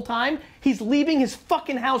stream the whole time. He's leaving his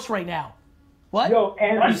fucking house right now. What? Yo,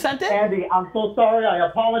 Andy, you sent it? Andy, I'm so sorry. I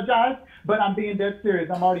apologize, but I'm being dead serious.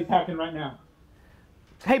 I'm already packing right now.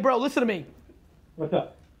 Hey, bro, listen to me. What's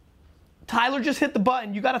up? Tyler just hit the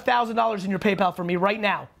button. You got $1,000 in your PayPal for me right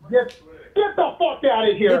now. Get the fuck out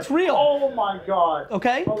of here. It's real. Oh my God.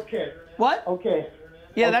 Okay? Okay. What? Okay.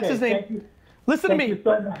 Yeah, that's Okay, his name. thank you. Listen to me. Thank you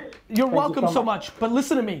so much. You're Thank you welcome so much, but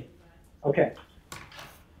listen to me. Okay.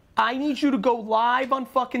 I need you to go live on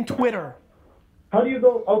fucking Twitter. How do you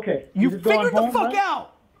go? Okay. You just go on figured the home, fuck right? out.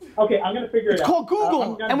 Okay, I'm gonna figure it out. It's called Google.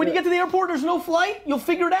 I'm gonna And when do you get to the airport, there's no flight, you'll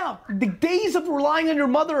figure it out. The days of relying on your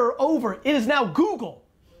mother are over. It is now Google.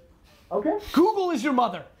 Okay. Google is your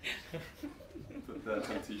mother. Put that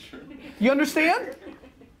on a t-shirt. You understand?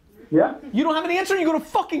 Yeah. You don't have an answer, you go to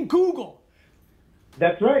fucking Google.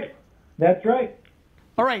 That's right. That's right.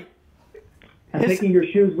 All right. I'm taking your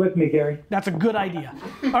shoes with me, Gary. That's a good idea.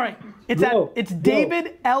 All right. It's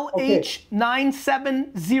David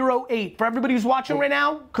LH9708. For everybody who's watching right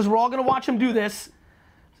now, because we're all going to watch him do this.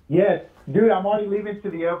 Yes. Dude, I'm already leaving to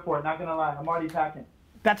the airport. Not going to lie. I'm already packing.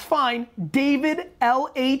 That's fine. David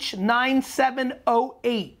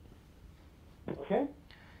LH9708. Okay.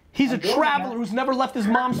 He's a traveler who's never left his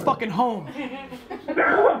mom's fucking home.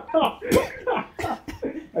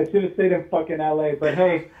 I should have stayed in fucking LA, but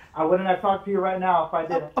hey, I wouldn't have talked to you right now if I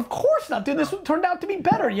didn't. Of course not, dude. This turned out to be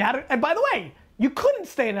better. You had to, and by the way, you couldn't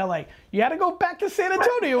stay in LA. You had to go back to San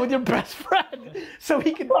Antonio with your best friend, so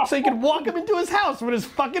you could walk him into his house with his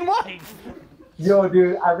fucking wife. Yo,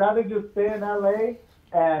 dude, I'd rather just stay in LA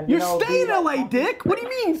and You're staying in LA, Dick. What do you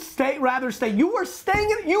mean rather stay? You are staying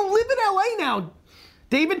in. You live in LA now,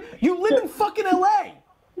 David. You live in fucking LA.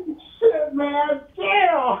 shit, man.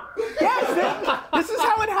 Chill. Yes, this is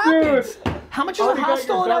how it happens. Dude. How much is a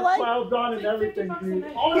hostel in LA? Clouds on and everything, dude.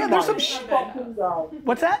 Yeah, there's some fucking God.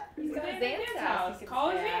 What's that? He's going to his aunt's house. Call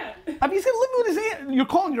his aunt. I mean, he's gonna live with his aunt. You're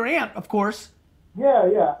calling your aunt, of course.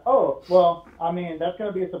 Yeah. Oh, well, I mean, that's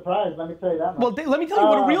going to be a surprise. Let me tell you that much. Well, let me tell you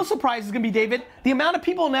what a real surprise is going to be, David. The amount of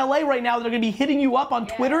people in LA right now that are going to be hitting you up on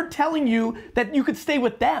Twitter telling you that you could stay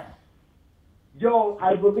with them. Yo,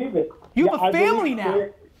 I believe it. You have a family now.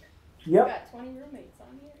 Yep. He's got 20 roommates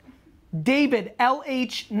on here. David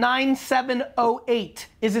LH9708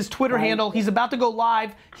 is his Twitter handle. He's about to go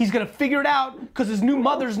live. He's going to figure it out because his new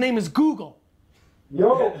mother's name is Google.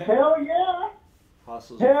 Yo, hell yeah.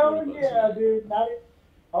 Hostels Hell yeah, dude.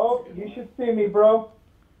 Oh, you should see me, bro.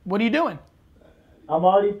 What are you doing? I'm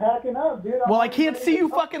already packing up, dude. Well, I can't see you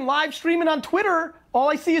fucking live streaming on Twitter. All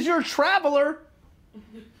I see is you're a traveler.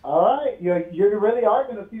 All right, you really are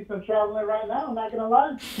going to see some traveling right now. I'm not going to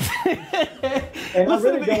lie. And I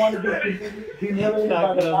really don't want to be humiliated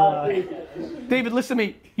by the last. David, listen to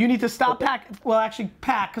me. You need to stop well, actually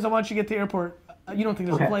pack, because I want you to get to the airport. You don't think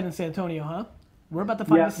there's a flight in San Antonio, huh? We're about to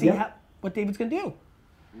find see what David's going to do.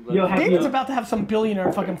 David's about to have some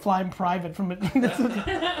billionaire fucking flying private from it.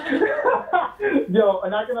 Yo,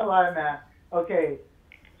 I'm not going to lie, man. Okay.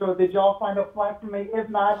 So did y'all find a flight for me? If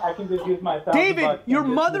not, I can just use my $1,000. David, your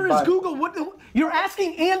mother is Google. You're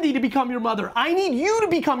asking Andy to become your mother. I need you to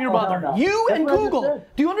become your mother. No. You That's and what I Google. just said.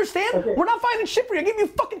 Do you understand? Okay. We're not finding shit for you. I give you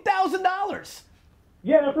fucking $1,000.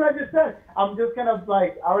 Yeah, that's what I just said. I'm just gonna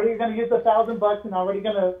already gonna use the $1,000 and already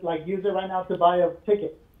gonna use it right now to buy a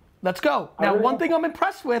ticket. Let's go. Now, one thing I'm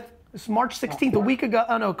impressed with is March 16th,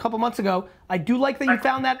 a couple months ago. I do like that you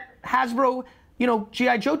found that Hasbro,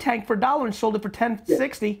 G.I. Joe tank for $1 and sold it for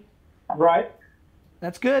 $10.60. Right.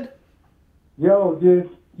 That's good. Yo,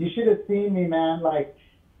 dude, you should have seen me, man. Like,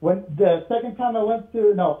 when the first time I went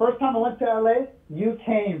to LA, you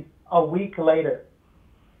came a week later.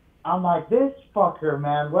 I'm like, this fucker,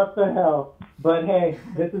 man, what the hell? But hey,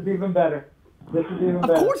 this is even better. Of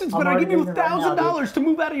course it's better. I give you $1,000 to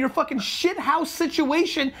move out of your fucking shit house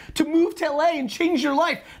situation to move to LA and change your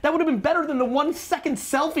life. That would have been better than the 1-second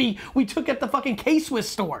selfie we took at the fucking K-Swiss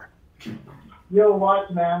store. Yo, watch,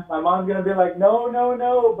 man. My mom's gonna be like,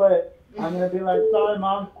 no, but I'm gonna be like, sorry,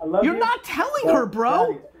 Mom, I love you. You're not telling her,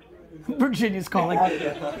 bro. Virginia's calling.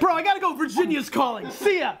 Bro, I gotta go. Virginia's calling.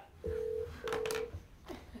 See ya.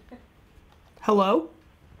 Hello?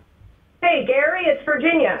 Hey, Gary, it's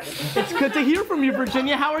Virginia. It's good to hear from you,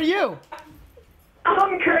 Virginia. How are you?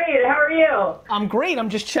 I'm great. How are you? I'm great. I'm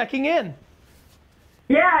just checking in.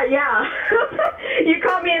 Yeah. You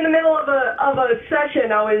caught me in the middle of a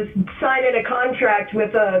session. I was signing a contract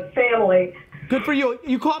with a family. Good for you.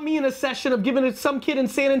 You caught me in a session of giving some kid in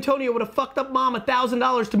San Antonio with a fucked up mom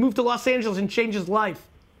 $1,000 to move to Los Angeles and change his life.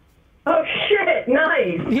 Oh, shit.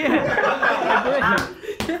 Nice. Yeah.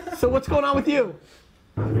 So what's going on with you?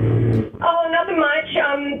 Oh, nothing much.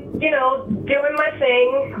 I'm, doing my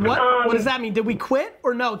thing. What does that mean? Did we quit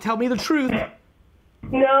or no? Tell me the truth.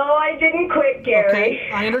 No, I didn't quit, Gary.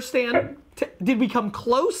 Okay, I understand. Did we come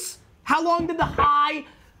close? How long did the high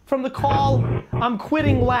from the call, I'm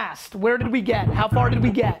quitting, last? Where did we get? How far did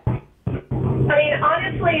we get? I mean,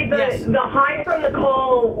 honestly, the high from the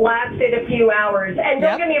call lasted a few hours. And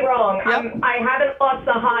don't get me wrong, I haven't lost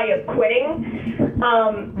the high of quitting.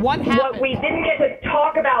 What happened? What we didn't get to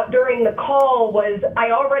talk about during the call was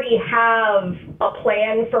I already have a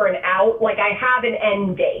plan for an out. Like, I have an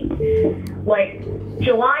end date. Like,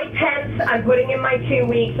 July 10th, I'm putting in my 2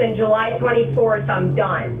 weeks, and July 24th, I'm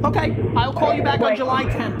done. Okay, I'll call you back on July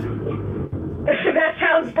 10th. That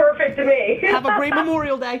sounds perfect to me. Have a great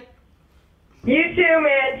Memorial Day. You too,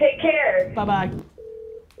 man. Take care. Bye-bye.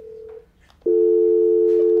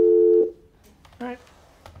 All right.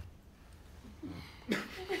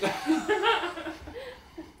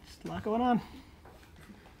 Just a lot going on.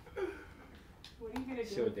 What are you going to do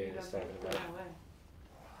See what if he Dana's doesn't talking go to about. LA?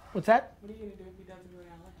 What's that? What are you going to do if he doesn't go to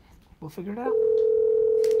LA? We'll figure it out.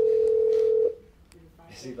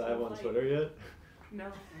 Is he live on Twitter yet?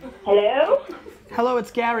 No. Hello? Hello,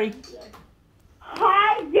 it's Gary.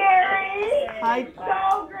 Hi, Gary. Hi.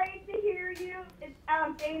 So great to hear you. It's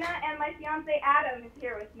Dana, and my fiance Adam is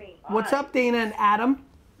here with me. What's up, Dana and Adam?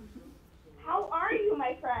 How are you,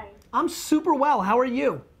 my friend? I'm super well. How are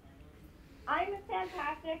you? I'm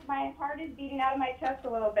fantastic. My heart is beating out of my chest a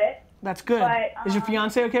little bit. That's good. But, Is your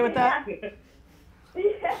fiance okay with that?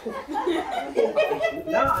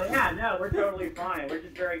 No, we're totally fine. We're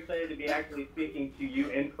just very excited to be actually speaking to you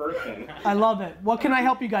in person. I love it. What can I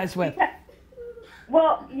help you guys with?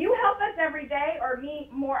 Well, you help us every day, or me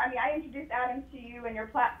more. I mean, I introduced Adam to you, and your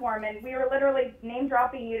platform. And we were literally name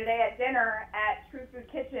dropping you today at dinner at True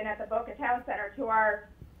Food Kitchen at the Boca Town Center to our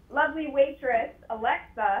lovely waitress,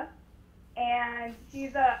 Alexa. And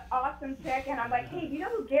she's an awesome chick. And I'm like, hey, do you know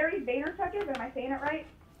who Gary Vaynerchuk is? Am I saying it right?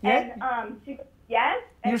 Yeah. And she goes, yes.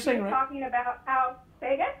 And You're she saying was right. talking about how,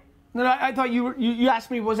 say again? No, I thought you asked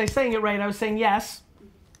me, was I saying it right? I was saying yes.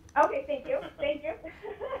 Okay, thank you. Thank you.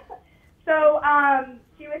 So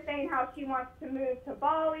she was saying how she wants to move to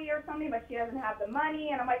Bali or something, but she doesn't have the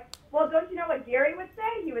money. And I'm like, well, don't you know what Gary would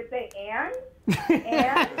say? He would say, and?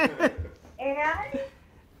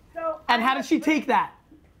 So. And how did she take that?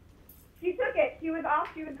 She took it. She was off.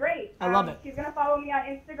 She was great. I love it. She's going to follow me on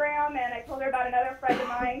Instagram, and I told her about another friend of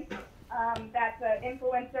mine that's an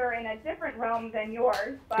influencer in a different realm than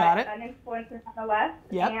yours, but Got it. an influencer nonetheless.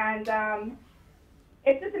 Yep. And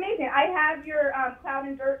it's just amazing. I have your Cloud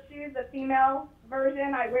and Dirt shoes, the female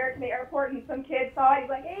version. I wear it to the airport, and some kid saw it. He's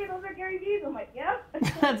like, hey, those are Gary V's. I'm like, yep.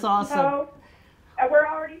 That's awesome. So we're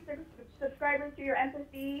already subscribers to your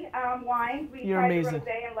Empathy wine. We You're tried amazing. the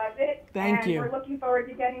rosé and loved it. Thank you. And we're looking forward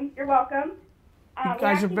to getting. You're welcome. You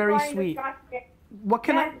guys are very sweet. What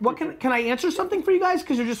can I answer something for you guys?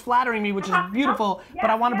 Because you're just flattering me, which is beautiful. But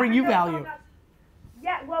I want to bring you value.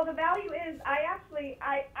 Yeah, well, the value is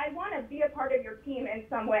I want to be a part of your team in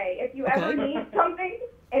some way. If you ever need something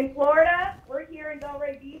in Florida, we're here in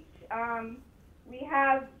Delray Beach. We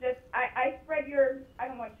have just I spread your, I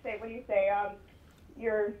don't want to say, what do you say?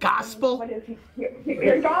 Your gospel. What is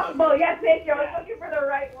your gospel? Yes, thank you. I was looking for the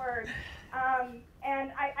right word.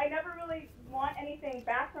 And I never really want anything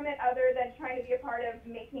back from it other than trying to be a part of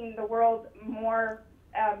making the world more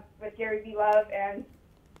with Gary V Love and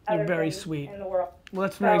You're other very things sweet. in the world. Well,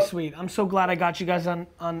 that's very sweet. I'm so glad I got you guys on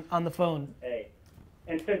the phone. Hey,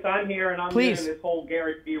 and since I'm here and I'm Please. in this whole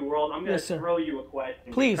Gary V world, I'm going Yes, to sir. throw you a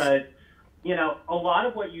question. Please. Because, you know, a lot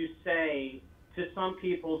of what you say to some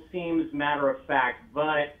people seems matter of fact,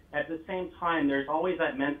 but at the same time, there's always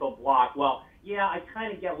that mental block. Well, yeah, I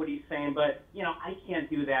kind of get what he's saying, but, you know, I can't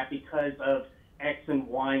do that because of X and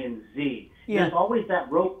Y and Z. Yeah. There's always that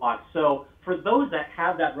roadblock. So for those that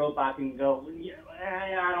have that roadblock and go, yeah,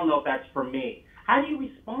 I don't know if that's for me, how do you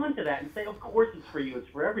respond to that and say, of course it's for you, it's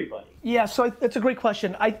for everybody? Yeah, so that's a great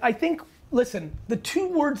question. I think, listen, the two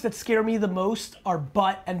words that scare me the most are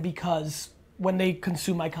but and because when they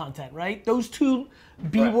consume my content, right? Those two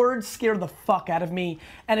B words scare the fuck out of me.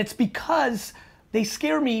 And it's because they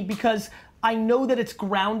scare me because I know that it's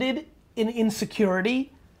grounded in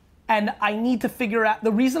insecurity and I need to figure out,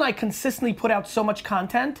 the reason I consistently put out so much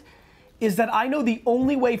content is that I know the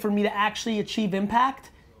only way for me to actually achieve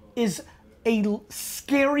impact is a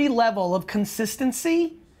scary level of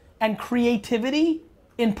consistency and creativity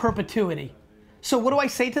in perpetuity. So what do I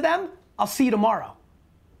say to them? I'll see you tomorrow.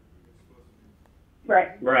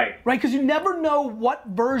 Right. Right. Right, because you never know what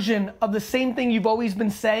version of the same thing you've always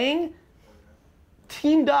been saying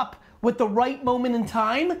teamed up with the right moment in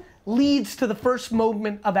time leads to the first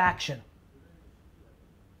moment of action.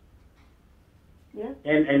 Yeah.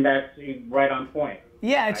 And that's right on point.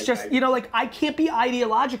 Yeah, it's just, you know, like I can't be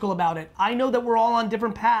ideological about it. I know that we're all on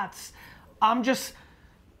different paths. I'm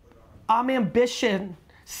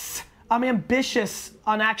ambitious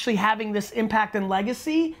on actually having this impact and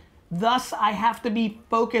legacy. Thus, I have to be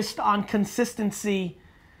focused on consistency.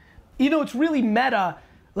 You know, it's really meta.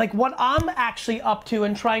 Like what I'm actually up to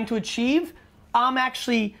and trying to achieve, I'm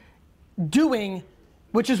actually doing,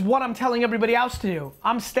 which is what I'm telling everybody else to do.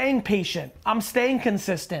 I'm staying patient. I'm staying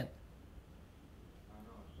consistent.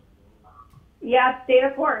 Yeah, stay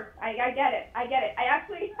the course. I get it. I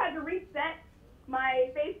actually had to reset my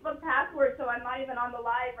Facebook password, so I'm not even on the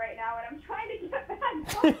live right now, and I'm trying to get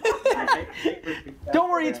back. Don't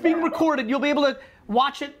worry, it's being recorded. You'll be able to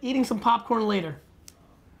watch it eating some popcorn later.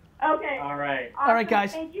 Okay. All right. Awesome. All right,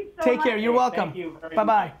 guys. Thank you so Take much. care. You're welcome. Thank you very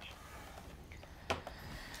Bye-bye. A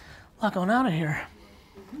lot going on in here.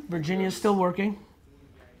 Virginia's still working.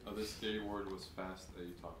 Other scary word was fast that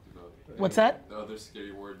you talked about. What's that? The other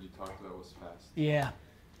scary word you talked about was fast. Yeah.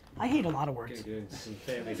 I hate a lot of words. Getting into some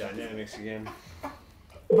family dynamics again.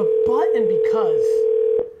 But and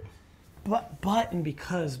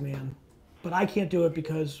because, man. But I can't do it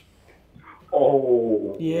because.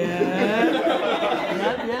 Oh. Yeah.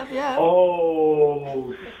 Yep.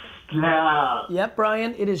 Oh, snap. Yep,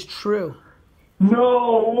 Brian, it is true.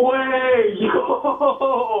 No way.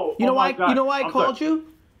 Yo. You know Oh why? my God. You know why I I'm called sorry. you?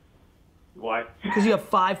 Why? Because you have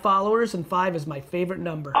 5 followers, and 5 is my favorite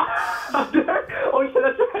number. Oh, yeah,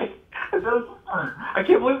 that's right. I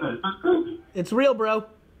can't believe this. That's crazy. It's real, bro.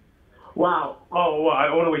 Wow. Oh, well, I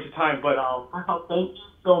don't want to waste your time, but thank you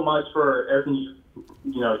so much for everything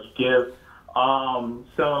you give.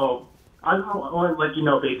 So I want to let you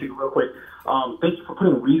know, basically, real quick. Thank you for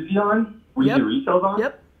putting Reezy on, Reezy Resells on.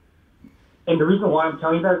 Yep. And the reason why I'm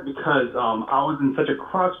telling you that is because I was in such a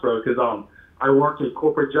crossroad because I worked a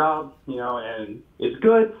corporate job, and it's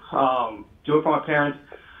good. Do it for my parents,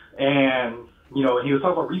 and he was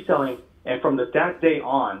talking about reselling, and from that day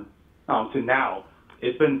on to now,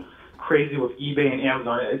 it's been crazy with eBay and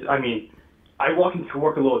Amazon. I walk into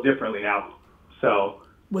work a little differently now, so.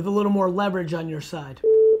 With a little more leverage on your side.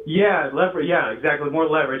 Yeah, leverage. Yeah, exactly. More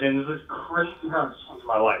leverage, and it's just crazy how it's changed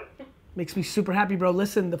my life. Makes me super happy, bro.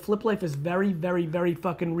 Listen, the flip life is very, very, very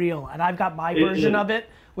fucking real, and I've got my version of it,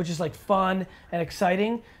 which is like fun and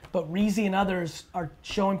exciting. But Reezy and others are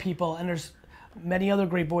showing people, and there's many other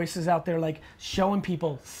great voices out there like showing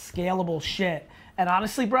people scalable shit. And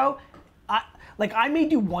honestly, bro, I may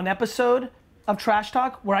do one episode of Trash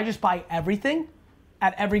Talk where I just buy everything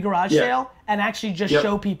at every garage sale and actually just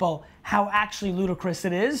show people how actually ludicrous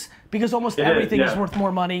it is, because almost everything is worth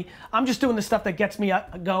more money. I'm just doing the stuff that gets me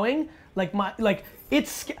going.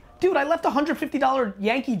 Dude, I left a $150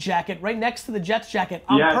 Yankee jacket right next to the Jets jacket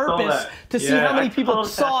on purpose to see how many people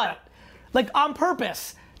saw it. Like, on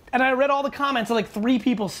purpose. And I read all the comments and like 3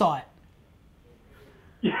 people saw it.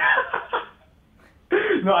 Yeah.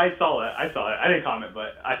 No, I saw it. I didn't comment,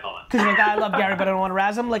 but I saw it. Because you're like, I love Gary, but I don't want to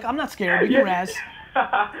razz him. Like, I'm not scared. You can razz.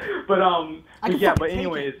 But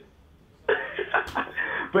anyways.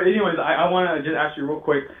 I want to just ask you real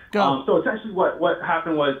quick. Go. So essentially what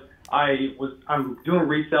happened was I'm doing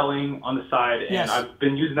reselling on the side, and I've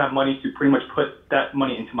been using that money to pretty much put that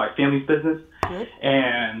money into my family's business. Good.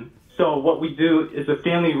 And so what we do is a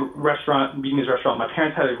family restaurant, Vietnamese restaurant. My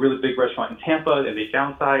parents had a really big restaurant in Tampa, and they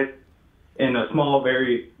downsized in a small,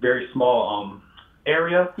 very, very small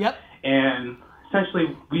area. Yep. And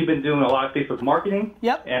essentially, we've been doing a lot of Facebook marketing.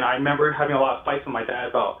 Yep. And I remember having a lot of fights with my dad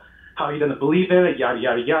about how he doesn't believe in it, yada,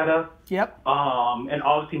 yada, yada. Yep. And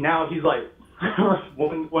obviously now he's like,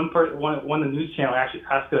 one of the news channel actually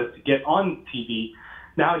asked us to get on TV.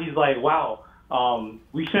 Now he's like, wow,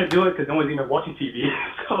 we shouldn't do it because no one's even watching TV.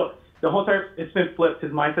 So the whole time it's been flipped.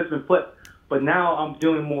 His mindset's been flipped. But now I'm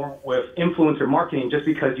doing more with influencer marketing just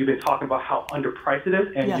because you've been talking about how underpriced it is,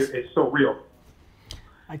 and it's so real.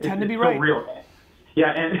 I tend to be right. It's so real.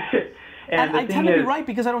 Yeah, and I tend to be right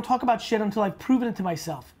because I don't talk about shit until I've proven it to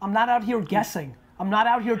myself. I'm not out here guessing. I'm not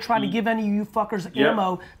out here trying to give any of you fuckers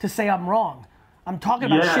ammo to say I'm wrong. I'm talking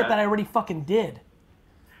about shit that I already fucking did.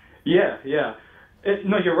 Yeah.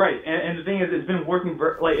 No, you're right. And the thing is, it's been working.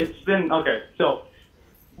 Okay. So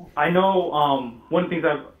I know one of the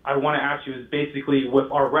things I want to ask you is basically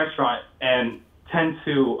with our restaurant and tend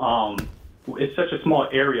to it's such a small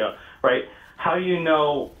area, right? How do you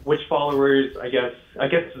know which followers? I guess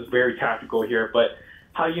this is very tactical here, but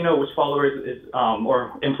how do you know which followers is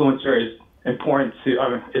or influencer is important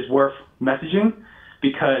to is worth messaging?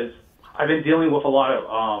 Because I've been dealing with a lot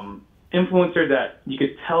of influencers that you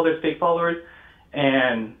could tell they're fake followers,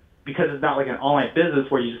 and because it's not like an online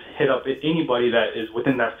business where you just hit up anybody that is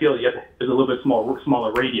within that field, you have to, there's a little bit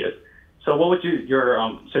smaller radius. So what would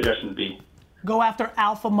your suggestions be? Go after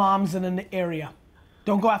alpha moms in an area.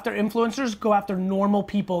 Don't go after influencers, go after normal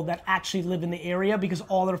people that actually live in the area because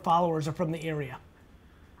all their followers are from the area.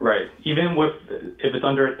 Right. Even if it's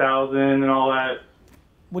under 1,000 and all that.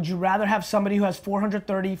 Would you rather have somebody who has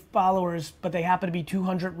 430 followers, but they happen to be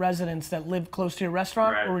 200 residents that live close to your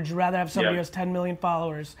restaurant? Right. Or would you rather have somebody who has 10 million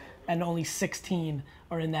followers and only 16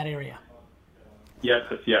 are in that area? Yes,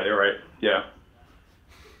 you're right. Yeah.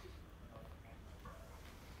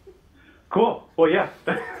 Cool. Well, yeah.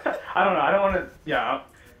 I don't know. I don't want to,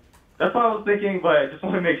 that's what I was thinking, but I just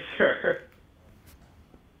want to make sure.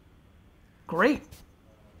 Great.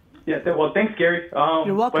 Yeah, well, thanks, Gary.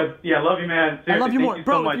 You're welcome. But, I love you, man. Seriously, I love you more. You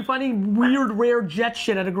Bro, so much. if you're finding weird, rare jet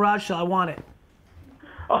shit at a garage sale, I want it.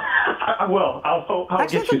 I will. I'll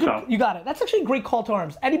get you some. You got it. That's actually a great call to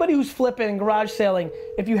arms. Anybody who's flipping and garage selling,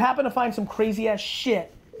 if you happen to find some crazy-ass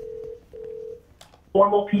shit.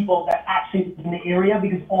 Normal people that actually live in the area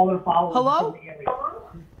because all their followers are from the area.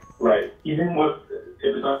 Right. Even if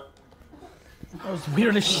it's not. That was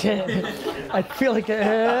weird as shit. I feel like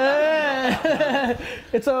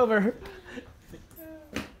it's over.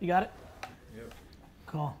 You got it? Yep.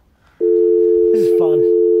 Cool. This is fun.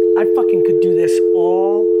 I fucking could do this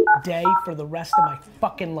all day for the rest of my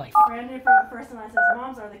fucking life. Brandon for the person that says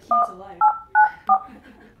moms are the key to life.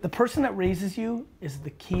 The person that raises you is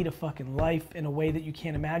the key to fucking life in a way that you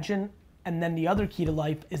can't imagine. And then the other key to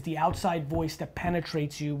life is the outside voice that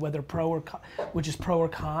penetrates you, whether pro or which is pro or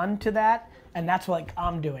con to that. And that's what like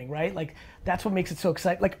I'm doing, right? Like that's what makes it so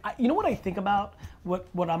exciting. Like you know what I think about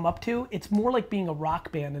what I'm up to? It's more like being a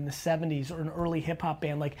rock band in the 70s or an early hip hop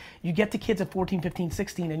band. Like you get to kids at 14, 15,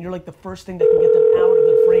 16 and you're like the first thing that can get them out of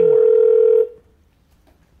the framework.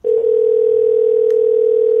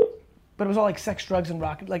 But it was all like sex, drugs, and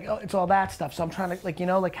rock. Like it's all that stuff. So I'm trying to like, you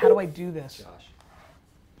know, like how do I do this?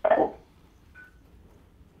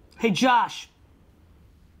 Hey Josh.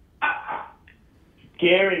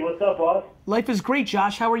 Gary, what's up, boss? Life is great,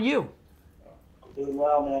 Josh. How are you? Doing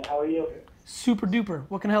well, man. How are you? Super duper.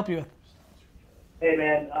 What can I help you with? Hey,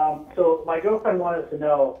 man. So my girlfriend wanted to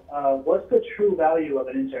know what's the true value of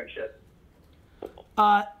an internship?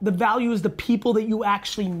 The value is the people that you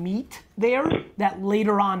actually meet there that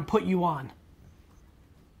later on put you on.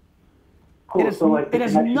 Cool. It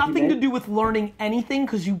has nothing to do with learning anything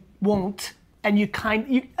because you won't. And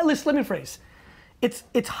listen, let me rephrase.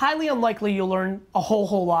 It's highly unlikely you'll learn a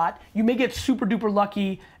whole lot. You may get super duper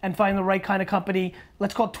lucky and find the right kind of company.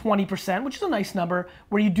 Let's call it 20%, which is a nice number,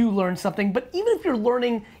 where you do learn something. But even if you're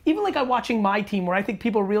learning, even like I'm watching my team where I think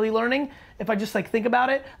people are really learning, if I just like think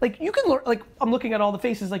about it, like you can learn, like I'm looking at all the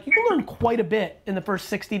faces, like you can learn quite a bit in the first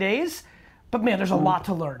 60 days, but man, there's a lot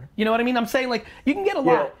to learn. You know what I mean? I'm saying like you can get a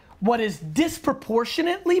lot. What is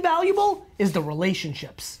disproportionately valuable is the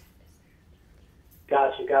relationships.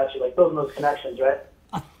 Got you. Like building those connections, right?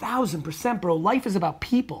 1,000%, bro. Life is about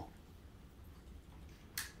people.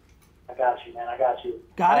 I got you, man. I got you.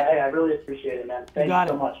 Got it? I really appreciate it, man. Thank you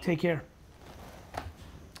so much. Take care.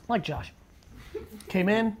 Like Josh. Came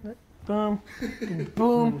in, boom,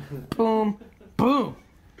 boom, boom, boom.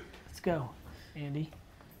 Let's go, Andy.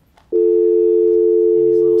 Andy's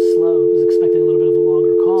a little slow. I was expecting a little bit of a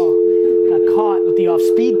longer call. Got caught with the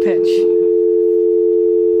off-speed pitch.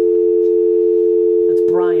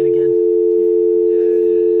 Brian again.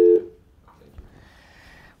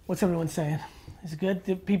 What's everyone saying? Is it good?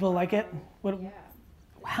 Do people like it?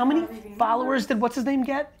 How many followers did what's his name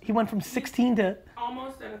get? He went from 16 to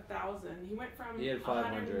almost at 1,000. He went from. He had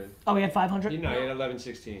 500. Oh, he had 500. No, he had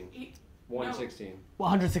 1116. 116. Well,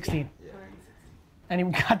 116. Yeah. And he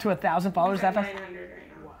got to 1,000 followers that fast. 900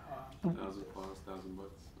 right now. 1,000 followers, $1,000.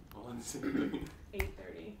 All in the same thing.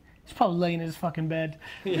 830. He's probably laying in his fucking bed.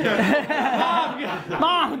 Mom,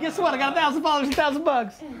 guess what? I got 1,000 followers,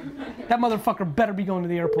 $1,000. That motherfucker better be going to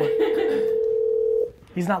the airport.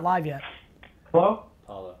 He's not live yet. Hello?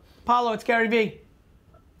 Paulo, it's Gary V.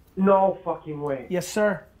 No fucking way. Yes,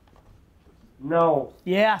 sir. No.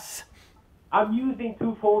 Yes. I'm using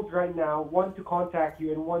two phones right now, one to contact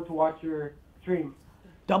you and one to watch your stream.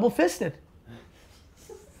 Double-fisted.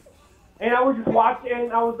 And I was just watching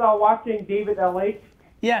David LH.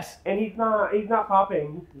 Yes. And he's not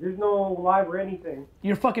popping. There's no live or anything.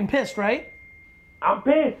 You're fucking pissed, right? I'm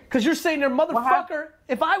pissed. Because you're saying there, motherfucker,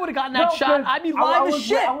 if I would have gotten that shot, I'd be live as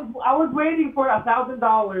shit. I was waiting for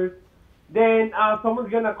 $1,000. Then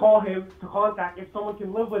someone's going to call him to contact if someone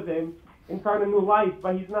can live with him and start a new life,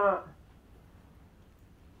 but he's not.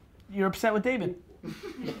 You're upset with David?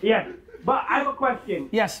 Yes. But I have a question.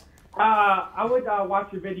 Yes. I would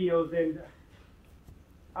watch your videos, and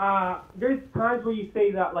there's times where you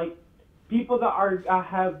say that like people that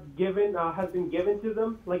have been given to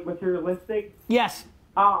them, like materialistic. Yes.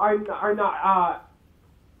 Are not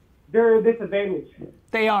they're disadvantaged.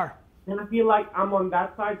 They are. And I feel like I'm on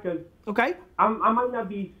that side because I might not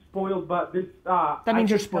be spoiled, but this that means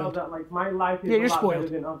you're spoiled. That like my life is you're a lot spoiled. better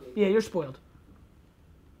than others. Yeah, you're spoiled.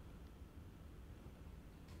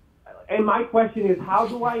 And my question is, how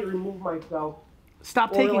do I remove myself?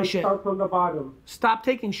 Stop taking shit. Start from the bottom. Stop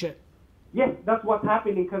taking shit. Yes, that's what's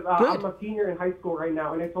happening because I'm a senior in high school right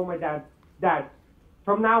now, and I told my Dad,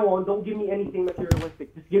 from now on, don't give me anything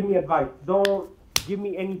materialistic. Just give me advice. Don't give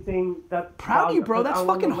me anything that's proud of you, bro. That's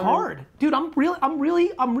fucking hard, dude. I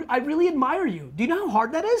really admire you. Do you know how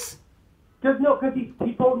hard that is? Because he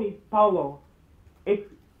told me, Paulo, it's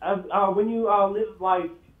when you live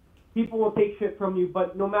life, people will take shit from you,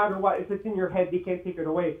 but no matter what, if it's in your head, they can't take it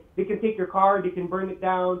away. They can take your car, they can burn it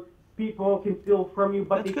down. People can steal from you,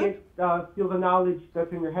 but they can't steal the knowledge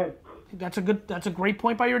that's in your head. That's a great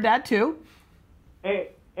point by your dad too. And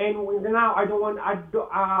now I don't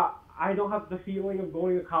have the feeling of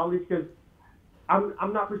going to college because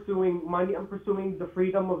I'm not pursuing money. I'm pursuing the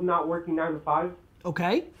freedom of not working 9 to 5.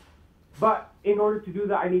 Okay. But in order to do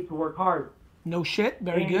that, I need to work hard. No shit.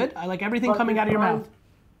 Very good. I like everything coming out of your mouth.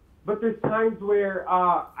 But there's times where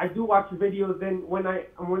I do watch your videos, and when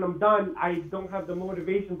I'm done, I don't have the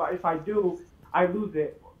motivation. But if I do, I lose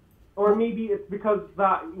it. Or maybe it's because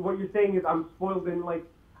what you're saying is I'm spoiled, and like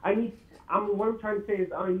I what I'm trying to say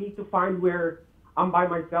is I need to find where I'm by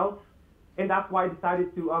myself, and that's why I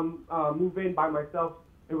decided to move in by myself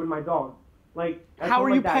and with my dog. Like, how are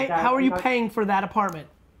you paying for that apartment?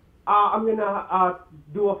 I'm gonna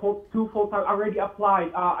do two full-time. I already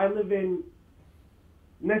applied. I live in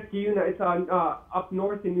Niskayuna. It's up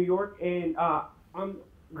north in New York, and I'm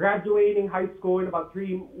graduating high school in about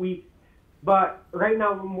 3 weeks. But right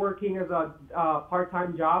now I'm working as a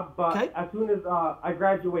part-time job. But as soon as I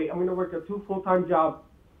graduate, I'm gonna work 2 full-time jobs.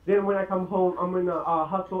 Then when I come home, I'm gonna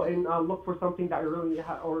hustle and look for something that I really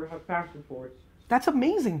have passion for. That's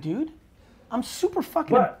amazing, dude. I'm super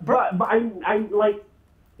fucking. But I'm like,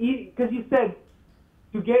 because you said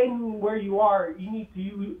to get in where you are, you need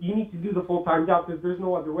to do the full-time job because there's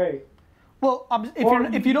no other way. Well,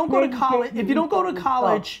 if you don't go to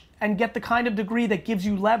college and get the kind of degree that gives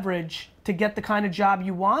you leverage to get the kind of job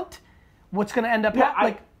you want, what's going to end up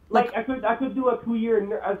I could do a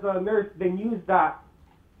 2-year as a nurse, then use that.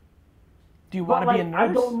 Do you want to be a nurse?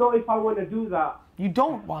 I don't know if I want to do that. You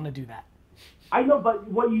don't want to do that. I know, but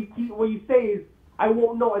what you say is I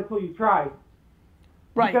won't know until you try.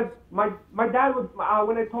 Right. Because my dad was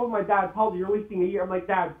when I told my dad, Paul, you're wasting a year. I'm like,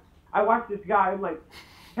 Dad, I watched this guy. I'm like,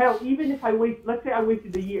 hell, even if let's say I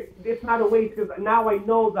wasted a year, it's not a waste because now I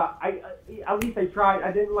know that at least I tried.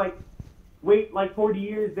 I didn't wait 40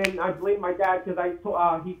 years. Then I blame my dad because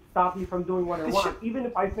he stopped me from doing what I want. Even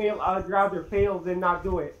if I fail, I'd rather fail than not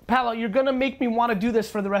do it. Paolo, you're gonna make me want to do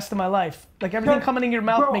this for the rest of my life. Like everything coming in your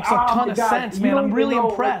mouth makes a ton of sense, man. I'm really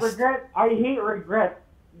impressed. I hate regrets,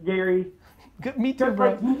 Gary. Me too,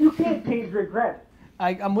 bro. You can't change regrets.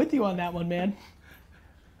 I'm with you on that one, man.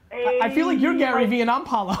 I feel like you're Gary Vee and I'm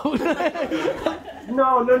Paolo.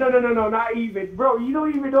 No, not even. Bro, you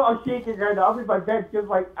don't even know I'm shaking right now. I'm in my bed because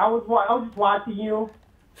I was just watching you.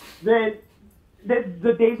 Then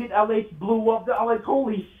the David LH blew up. I'm like,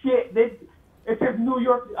 holy shit. Then it says New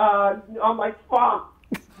York. I'm like, fuck.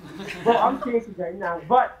 Bro, I'm shaking right now.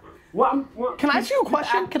 But Can I ask you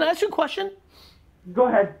a question? Go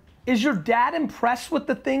ahead. Is your dad impressed with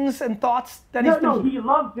the things and thoughts that he's No, he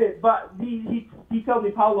loves it, but he tells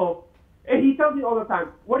me, Paolo, and he tells me all the time,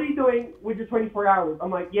 what are you doing with your 24 hours?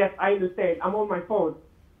 I'm like, yes, I understand. I'm on my phone.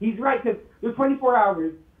 He's right, because there's 24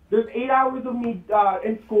 hours. There's 8 hours of me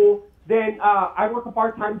in school. Then I work a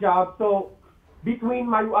part-time job. So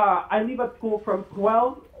between I leave at school from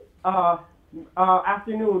 12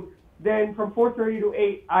 afternoon. Then from 4:30 to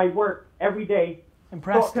 8, I work every day.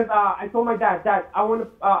 Impressed. Because I told my dad, I want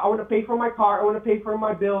to pay for my car, I want to pay for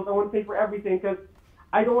my bills, I want to pay for everything, because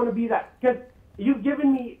I don't want to be that. Because you've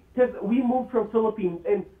given me, because we moved from Philippines,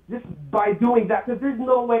 and just by doing that, because there's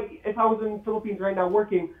no way, if I was in the Philippines right now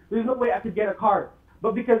working, there's no way I could get a car.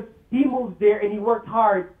 But because he moved there and he worked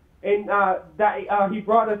hard, and he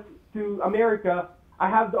brought us to America, I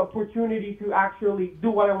have the opportunity to actually do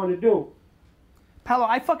what I want to do. Paolo,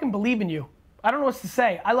 I fucking believe in you. I don't know what to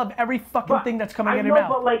say. I love every fucking thing that's coming out of your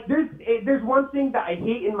mouth. But there's one thing that I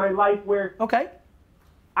hate in my life where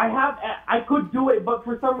I could do it, but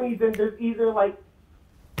for some reason there's either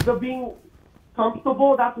the being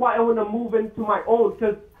comfortable. That's why I want to move into my own.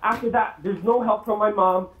 Because after that, there's no help from my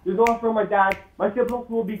mom. There's no help from my dad. My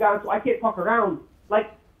siblings will be gone, so I can't fuck around. I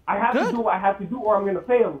have to do what I have to do, or I'm gonna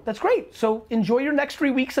fail. That's great. So enjoy your next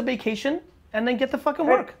 3 weeks of vacation. And then get the fucking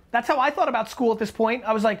work. That's how I thought about school at this point.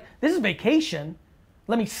 I was like, this is vacation.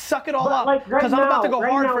 Let me suck it all up. Because I'm about to go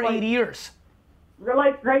hard for 8 years.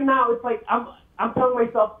 Right now, it's I'm telling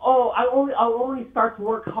myself, I'll only start to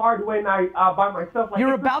work hard when I by myself.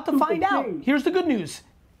 You're about to find out. Here's the good news.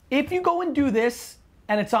 If you go and do this,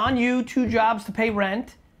 and it's on you, 2 jobs to pay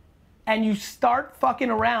rent, and you start fucking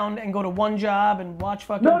around and go to 1 job and watch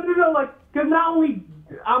fucking... No, because not only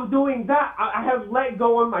I'm doing that, I have let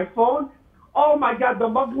go on my phone. Oh my God, the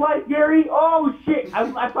Mug Life, Gary! Oh shit!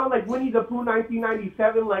 I found Winnie the Pooh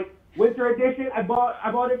 1997 winter edition. I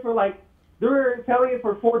bought it for they were selling it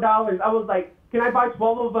for $4. I was like, can I buy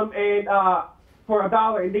 12 of them and for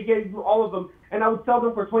 $1? And they gave me all of them, and I would sell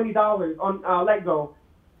them for $20 on Letgo.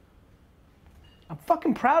 I'm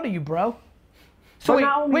fucking proud of you, bro. So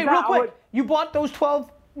wait, real quick. You bought those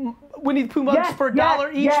 12 Winnie the Pooh mugs for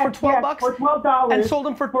 $1 each for $12? For $12. And sold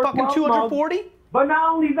them for fucking $240? But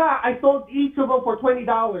not only that, I sold each of them for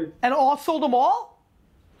 $20. And sold them all?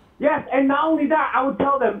 Yes, and not only that, I would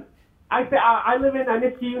tell them, I said, I live in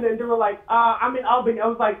Niskayuna, and they were like, I'm in Albany. I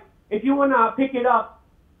was like, if you want to pick it up,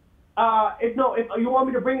 if you want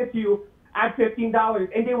me to bring it to you, add $15.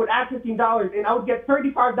 And they would add $15, and I would get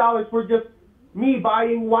 $35 for just me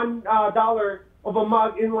buying $1 of a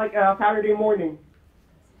mug in a Saturday morning.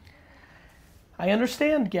 I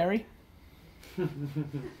understand, Gary.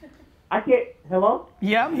 I can't. Hello?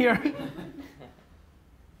 Yeah, I'm here.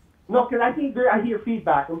 No, because I hear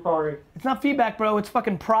feedback. I'm sorry. It's not feedback, bro. It's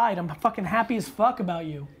fucking pride. I'm fucking happy as fuck about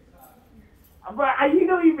you. But you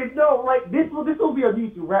don't even know. Like this will be on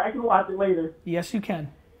YouTube, right? I can watch it later. Yes, you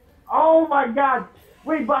can. Oh my God!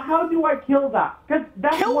 Wait, but how do I kill that? Because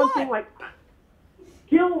that's Kill one what? thing. Like,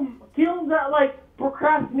 kill that like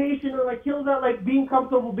procrastination or like kill that like being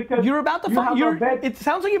comfortable because You're about to you find. have a bed. It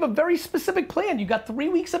sounds like you have a very specific plan. You got 3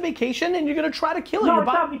 weeks of vacation, and you're gonna try to kill it. No, You're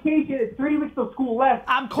it's not vacation. It's 3 weeks of school left.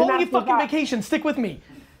 I'm calling Then it after fucking that- vacation. Stick with me.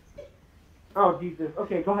 Oh Jesus.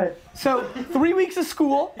 Okay, go ahead. So 3 weeks of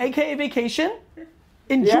school, aka vacation.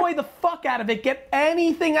 Enjoy Yeah. the fuck out of it. Get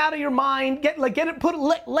anything out of your mind. Get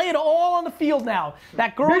it. Lay it all on the field now.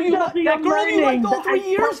 That girl There's you nothing liked I'm all learning. 3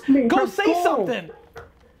 years. Trust me, Go from say school. something.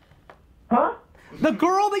 Huh? The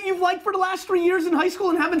girl that you've liked for the last 3 years in high school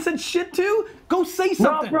and haven't said shit to. Go say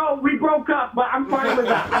something. No, bro, we broke up, but I'm fine with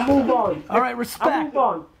that. I move on. All right, I respect. move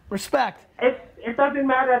on. Respect. It doesn't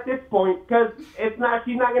matter at this point because it's not.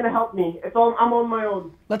 She's not gonna help me. I'm on my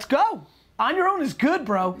own. Let's go. On your own is good,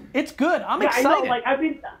 bro. It's good. I'm Yeah, excited. I know. Like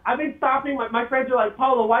I've been stopping. My friends are like,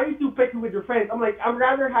 Paulo, why are you too picky with your friends? I'm like, I'd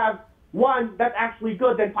rather have one that's actually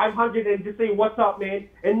good than 500 and just say what's up, man,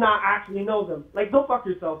 and not actually know them. Like, go fuck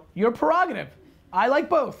yourself. Your prerogative. I like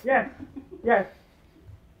both. Yes, yes.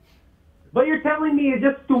 But you're telling me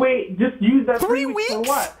just to wait, just use that 3 weeks for weeks?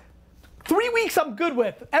 what? 3 weeks I'm good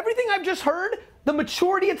with. Everything I've just heard, the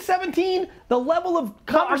maturity at 17, the level of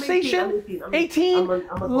conversation, 18,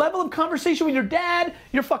 level of conversation with your dad,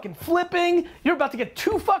 you're fucking flipping, you're about to get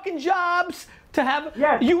 2 fucking jobs to have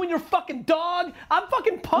you and your fucking dog. I'm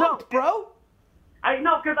fucking pumped, bro. I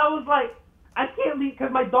know, because I was like, I can't leave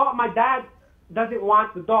because my dad doesn't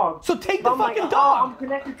want the dog. So take So the I'm like, fucking oh, dog. I'm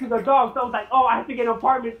connected to the dog. So I was like, oh, I have to get an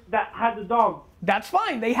apartment that has a dog. That's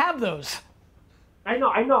fine. They have those. I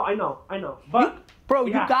know. But bro,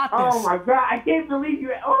 you got this. Oh my God, I can't believe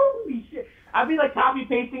you. Holy shit! I've been like copy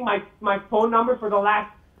pasting my phone number for the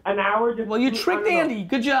last an hour. Just Well, you tricked Andy.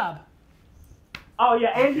 Good job. Oh yeah,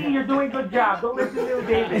 Andy, you're doing a good job. Don't listen to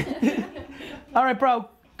David. All right, bro.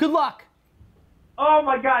 Good luck. Oh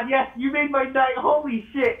my God, yes, you made my night. Holy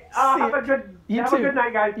shit! Have a good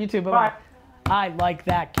night, guys. You too. Bye. I like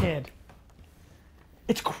that kid.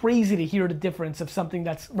 It's crazy to hear the difference of something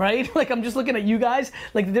that's, right? Like, I'm just looking at you guys,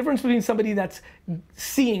 like the difference between somebody that's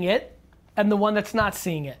seeing it and the one that's not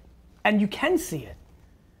seeing it. And you can see it.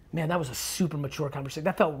 Man, that was a super mature conversation.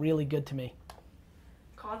 That felt really good to me.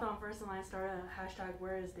 Cawthon first and I started a hashtag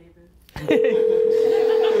where is David?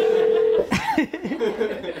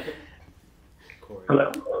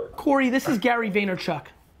 Hello. Corey, this is Gary Vaynerchuk.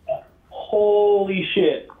 Holy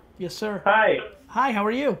shit. Yes, sir. Hi. Hi, how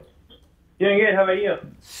are you? Doing good. How about you?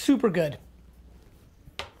 Super good.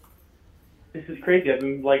 This is crazy. I've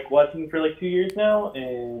been like watching for like 2 years now,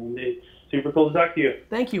 and it's super cool to talk to you.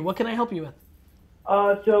 Thank you. What can I help you with?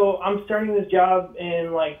 So I'm starting this job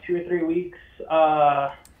in like 2 or 3 weeks,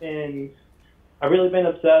 and I've really been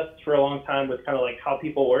obsessed for a long time with kind of like how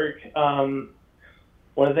people work.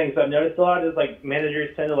 One of the things I've noticed a lot is like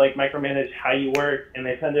managers tend to like micromanage how you work, and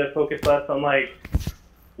they tend to focus less on like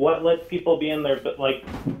what lets people be in their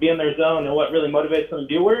zone and what really motivates them to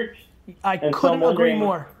do work. I couldn't agree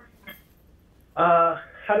more. How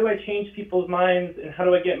do I change people's minds, and how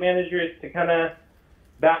do I get managers to kind of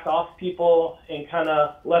back off people and kind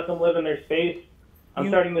of let them live in their space? I'm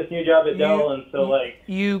starting this new job at Dell, and so like...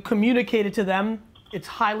 You communicated to them. It's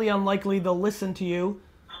highly unlikely they'll listen to you,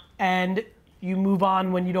 and you move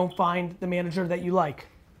on when you don't find the manager that you like.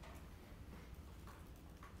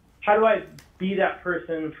 How do I be that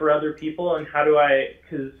person for other people, and how do I...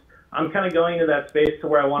 Because I'm kind of going into that space to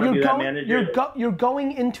where I want to be that manager. You're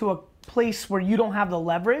going into a place where you don't have the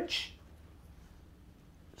leverage,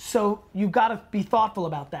 so you've got to be thoughtful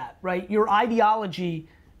about that, right? Your ideology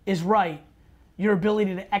is right. Your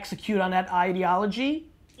ability to execute on that ideology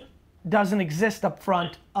doesn't exist up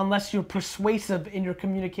front unless you're persuasive in your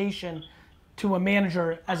communication to a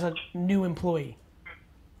manager as a new employee.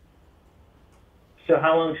 So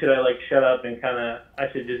how long should I like shut up and kind of,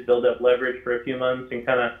 I should just build up leverage for a few months and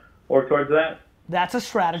kind of work towards that? That's a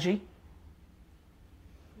strategy.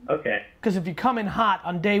 Okay. Because if you come in hot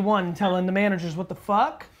on day one telling the managers what the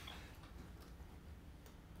fuck.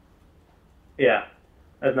 Yeah,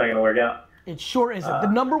 that's not going to work out. It sure isn't. The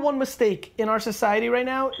number one mistake in our society right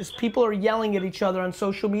now is people are yelling at each other on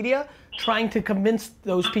social media, trying to convince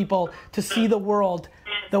those people to see the world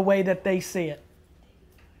the way that they see it.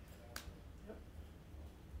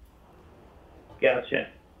 Gotcha.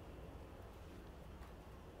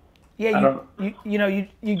 Yeah,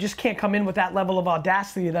 you just can't come in with that level of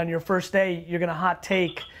audacity that on your first day you're gonna hot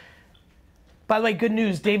take By the way, good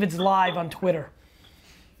news, David's live on Twitter.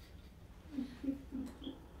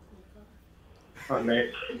 Oh,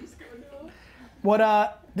 nice. What,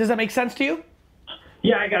 does that make sense to you?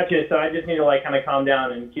 Yeah, I got you. So I just need to like kind of calm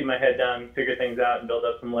down and keep my head down, figure things out, and build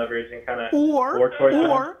up some leverage and kind of work towards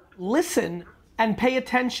Or listen and pay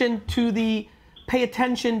attention to the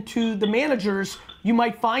managers. You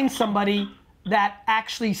might find somebody that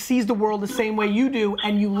actually sees the world the same way you do,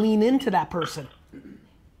 and you lean into that person.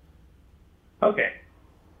 Okay,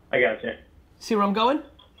 I got you. See where I'm going?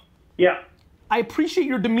 Yeah. I appreciate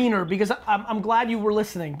your demeanor because I'm glad you were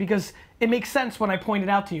listening because it makes sense when I pointed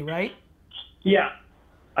out to you, right? Yeah.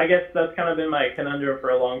 I guess that's kind of been my conundrum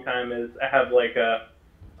for a long time is I have like a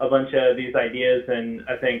bunch of these ideas, and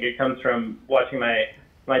I think it comes from watching my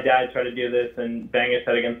dad try to do this and bang his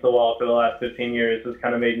head against the wall for the last 15 years has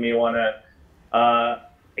kind of made me want to,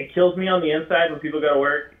 it kills me on the inside when people go to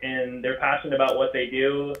work and they're passionate about what they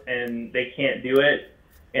do and they can't do it.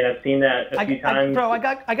 And I've seen that a few times. Bro,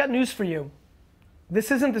 I got news for you. This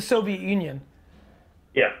isn't the Soviet Union.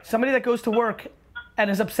 Yeah. Somebody that goes to work and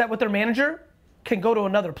is upset with their manager can go to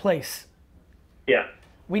another place. Yeah.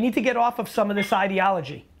 We need to get off of some of this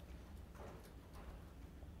ideology.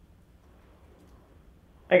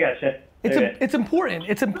 I gotcha. It's important.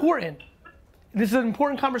 It's important. This is an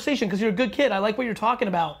important conversation because you're a good kid. I like what you're talking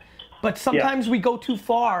about. But sometimes we go too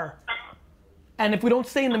far. And if we don't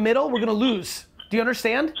stay in the middle, we're going to lose. Do you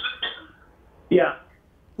understand? Yeah.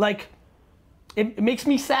 Like, it makes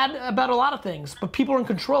me sad about a lot of things, but people are in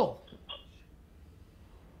control.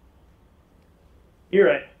 You're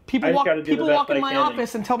right. People walk in my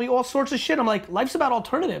office and tell me all sorts of shit. I'm like, life's about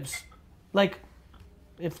alternatives. Like,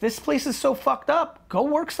 if this place is so fucked up, go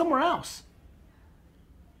work somewhere else.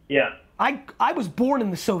 Yeah. I was born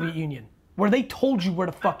in the Soviet Union, where they told you where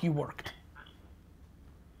the fuck you worked.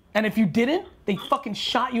 And if you didn't, they fucking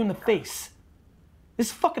shot you in the face. This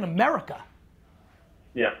is fucking America.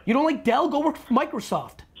 Yeah. You don't like Dell? Go work for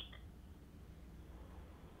Microsoft.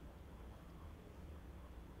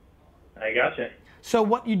 I gotcha. So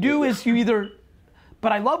what you do is you either,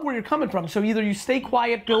 but I love where you're coming from. So either you stay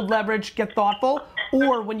quiet, build leverage, get thoughtful,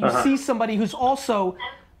 or when you see somebody who's also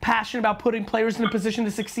passionate about putting players in a position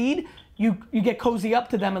to succeed, you get cozy up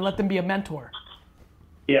to them and let them be a mentor.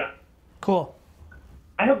 Yeah. Cool.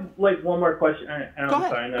 I have like one more question. Go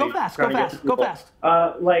ahead. Go fast. Go fast. Go fast.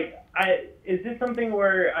 Is this something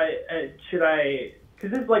where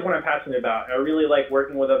because this is like what I'm passionate about. I really like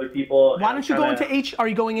working with other people. Why don't you go into HR? Are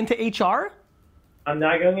you going into HR? I'm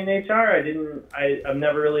not going in HR. I've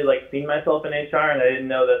never really like seen myself in HR, and I didn't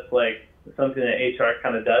know that's like something that HR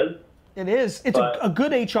kind of does. It is. It's a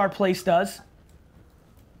good HR place does.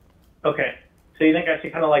 Okay. So you think I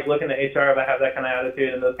should kind of like look into HR if I have that kind of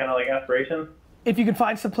attitude and those kind of like aspirations? If you can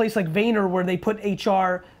find some place like Vayner where they put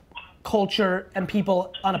HR, culture, and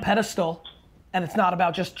people on a pedestal, and it's not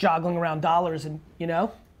about just joggling around dollars and, you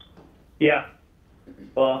know? Yeah.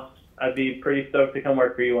 Well, I'd be pretty stoked to come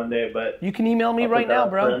work for you one day, but... You can email me right now,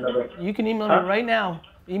 bro. You can email me right now.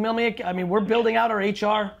 Email me. I mean, we're building out our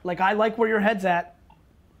HR. Like, I like where your head's at.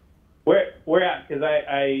 Where at? Because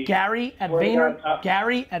I Gary at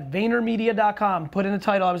VaynerMedia.com. Put in the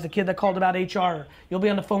title. I was the kid that called about HR. You'll be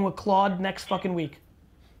on the phone with Claude next fucking week.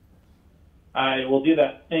 I will do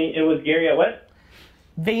that. And it was Gary at what?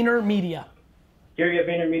 VaynerMedia. Gary at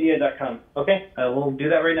VaynerMedia.com. Okay, I will do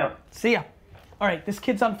that right now. See ya. All right, this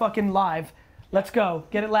kid's on fucking live. Let's go.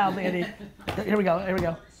 Get it loud, Andy. Here we go. Here we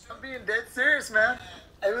go. I'm being dead serious, man.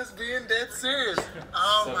 I was being dead serious.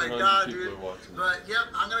 Oh my God, dude. But yep,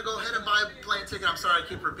 I'm gonna go ahead and buy a plane ticket. I'm sorry I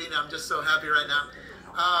keep repeating it. I'm just so happy right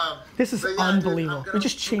now. This is unbelievable. We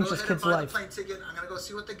just changed this kid's life. Plane ticket. I'm gonna go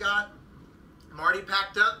see what they got. I'm already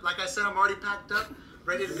packed up. Like I said, I'm already packed up,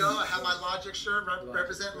 ready to go. I have my Logic shirt.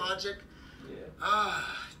 Represent Logic.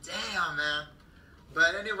 Damn, man.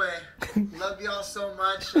 But anyway, love y'all so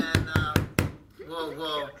much, and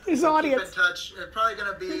we'll His keep audience. in touch. It's probably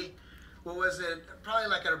gonna be. What was it? Probably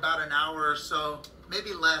like at about an hour or so,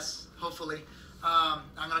 maybe less, hopefully. I'm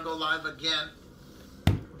gonna go live again.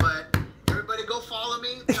 But everybody go follow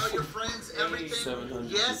me, tell your friends, everything.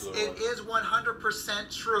 Yes, it is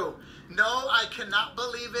 100% true. No, I cannot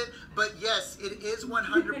believe it, but yes, it is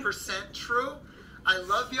 100% true. I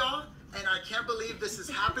love y'all, and I can't believe this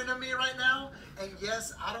is happening to me right now. And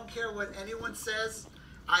yes, I don't care what anyone says.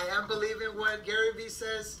 I am believing what Gary Vee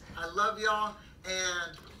says. I love y'all,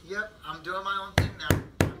 and yep, I'm doing my own thing now.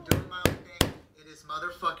 I'm doing my own thing. It is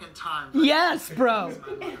motherfucking time. Yes, bro.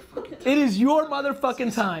 It is your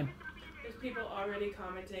motherfucking time. There's people already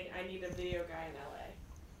commenting, I need a video guy in LA.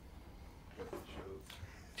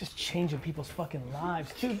 Just changing people's fucking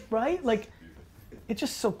lives, dude, right? Like, it's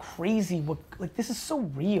just so crazy. Like this is so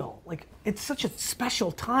real. Like it's such a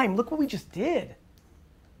special time. Look what we just did.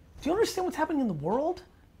 Do you understand what's happening in the world?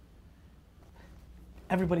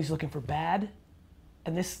 Everybody's looking for bad,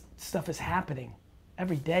 and this stuff is happening.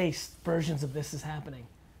 Every day, versions of this is happening.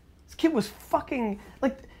 This kid was fucking,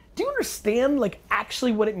 like, do you understand, like,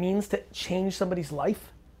 actually what it means to change somebody's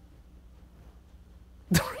life?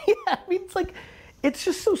 Yeah, I mean, it's like, it's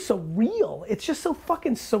just so surreal. It's just so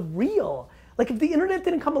fucking surreal. Like, if the internet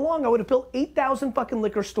didn't come along, I would have built 8,000 fucking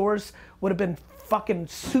liquor stores, would have been fucking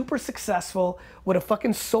super successful, would have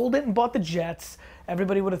fucking sold it and bought the jets.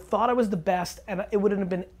 Everybody would have thought I was the best, and it wouldn't have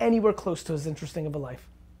been anywhere close to as interesting of a life.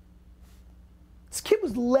 This kid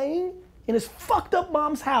was laying in his fucked up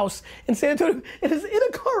mom's house in San Antonio, and is in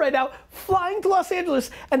a car right now, flying to Los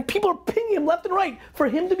Angeles, and people are pinging him left and right for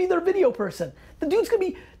him to be their video person. The dude's gonna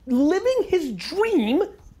be living his dream.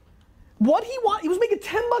 What he was making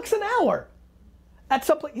 $10 an hour at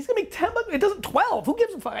some place. He's gonna make $10. It doesn't 12. Who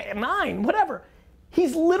gives a fuck? 9, whatever.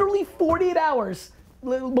 He's literally 48 hours,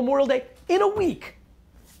 Memorial Day, in a week.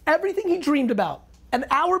 Everything he dreamed about, an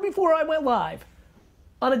hour before I went live,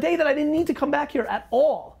 on a day that I didn't need to come back here at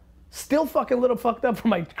all. Still fucking a little fucked up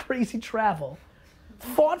from my crazy travel.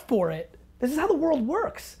 Fought for it. This is how the world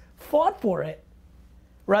works. Fought for it,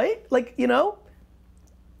 right? Like, you know?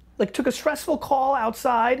 Like took a stressful call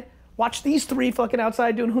outside, watched these 3 fucking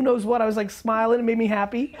outside doing who knows what. I was like smiling, it made me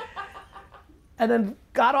happy. And then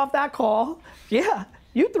got off that call. Yeah,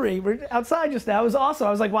 you 3 were outside just now. It was awesome.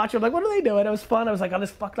 I was like watching, I'm like, what are they doing? It was fun. I was like on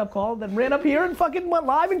this fucked up call. Then ran up here and fucking went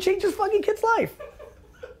live and changed this fucking kid's life.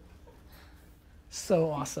 So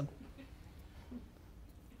awesome.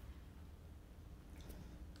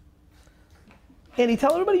 Andy,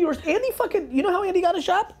 tell everybody yours. Andy fucking, you know how Andy got his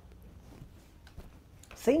job?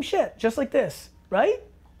 Same shit, just like this, right?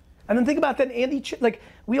 And then think about that, Andy, like,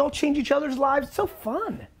 we all change each other's lives. It's so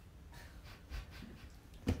fun.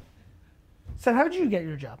 So how did you get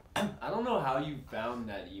your job? I don't know how you found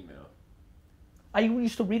that email. I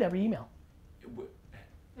used to read every email.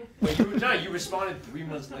 Wait, you responded 3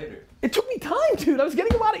 months later. It took me time, dude. I was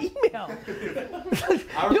getting a lot of email.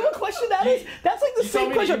 You know what question that is? That's like the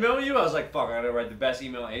same question. You told me to email you. I was like, fuck, I gotta write the best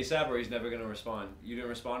email ASAP or he's never gonna respond. You didn't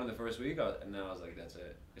respond in the first week, and then I was like, that's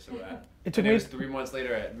it. It's a wrap. It took me. It was 3 months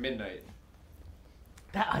later at midnight.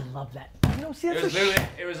 I love that. You know, see, that's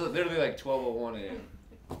it was literally like 12:01 a.m.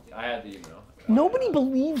 I had the email. Nobody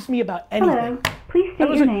believes me about anything. Hello. Please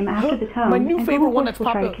state your name after the tone. My new and favorite Google one Voice that's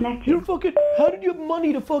will try to popular. connect you. You're fucking, how did you have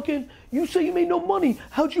money to fucking, you say you made no money.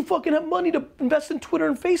 How'd you fucking have money to invest in Twitter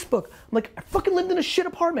and Facebook? I'm like, I fucking lived in a shit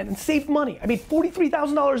apartment and saved money. I made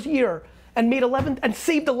 $43,000 a year and made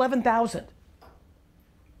saved 11,000.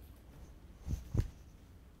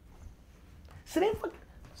 Sinan?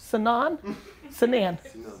 Sinan.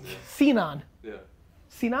 Yeah.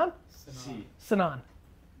 Sinan? Sinan.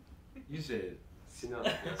 You say it. Sinan.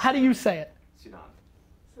 How do you say it? Sinan.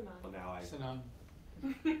 Well, now Sinan.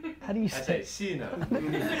 How do you say it? Sinan.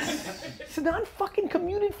 Sinan fucking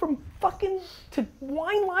commuted from fucking to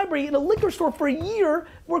Wine Library in a liquor store for a year,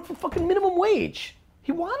 worked for fucking minimum wage.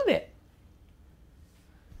 He wanted it.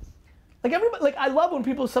 Like everybody, like I love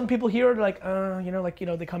when some people hear like,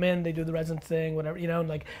 they come in, they do the resident thing, whatever, and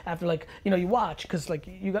like after like, you watch, cause like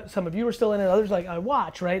you got some of you are still in it, others like I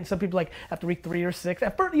watch, right? And some people like after week 3 or 6,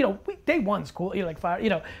 at first, day 1's cool,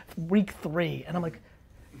 week 3, and I'm like,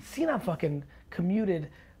 Sinan fucking commuted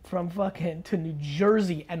from fucking to New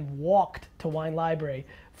Jersey and walked to Wine Library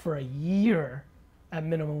for a year at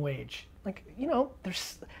minimum wage. Like,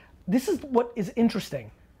 this is what is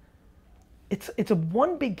interesting. It's a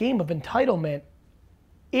one big game of entitlement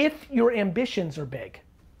if your ambitions are big.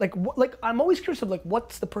 Like I'm always curious of like,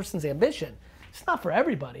 what's the person's ambition? It's not for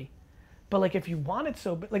everybody, but like if you want it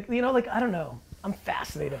so, like, I don't know. I'm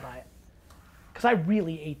fascinated by it. Cause I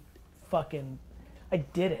really I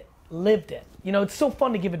did it, lived it. It's so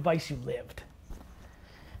fun to give advice you lived.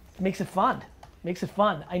 It makes it fun.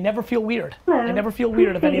 I never feel weird. Hello. I never feel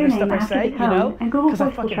weird of any of the stuff I say, and Google cause I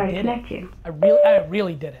Voice will fucking try to did connect it. you. I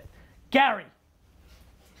really did it. Gary.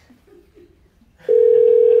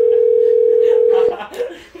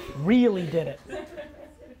 Really did it.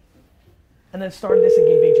 And then started this and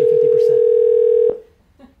gave AJ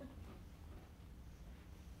 50%.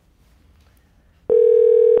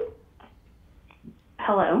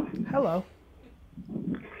 Hello. Hello.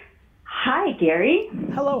 Hi, Gary.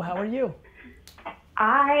 Hello, how are you?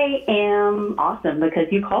 I am awesome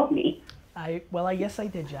because you called me. Yes, I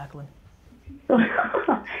did, Jacqueline.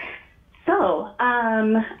 So,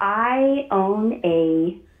 I own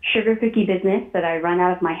a sugar cookie business that I run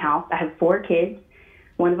out of my house. I have 4 kids.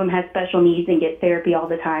 One of them has special needs and gets therapy all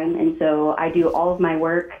the time, and so I do all of my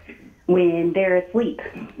work when they're asleep.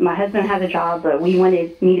 My husband has a job, but we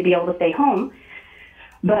wanted me to be able to stay home.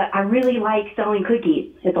 But I really like selling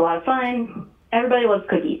cookies. It's a lot of fun. Everybody loves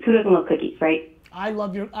cookies. Who doesn't love cookies, right? I'm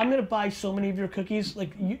gonna buy so many of your cookies.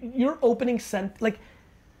 Like your opening like,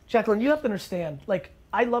 Jacqueline, you have to understand. Like,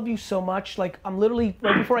 I love you so much. Like, I'm literally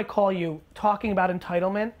right before I call you talking about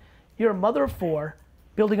entitlement. You're a mother of 4,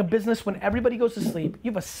 building a business when everybody goes to sleep.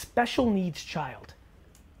 You have a special needs child,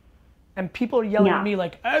 and people are yelling at me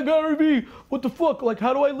like, "Hey, Gary V, what the fuck? Like,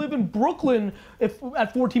 how do I live in Brooklyn at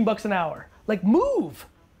 $14 an hour? Like, move,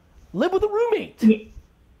 live with a roommate.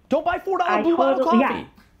 Don't buy $4 Blue Bottle coffee."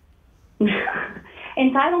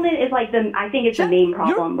 Entitlement is like I think it's the main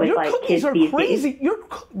problem with like kids these crazy. days.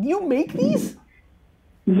 You make these?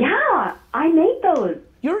 Yeah, I make those.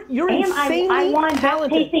 You're and insanely I want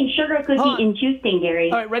talented. tasting sugar cookie in Houston, Gary.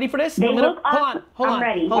 All right, ready for this? They look hold on. I'm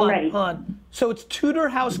ready. Hold on. So it's Tudor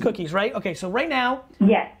House Cookies, right? Okay, so right now,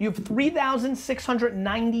 yes, you have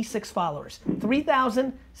 3,696 followers.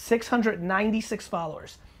 3,696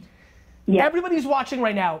 followers. Yes. Everybody's watching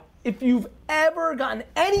right now. If you've ever gotten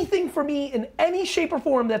anything from me in any shape or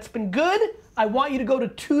form that's been good, I want you to go to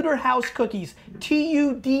Tudor House Cookies.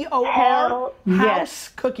 Tudor House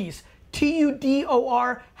Cookies.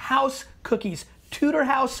 Tudor House Cookies. Tudor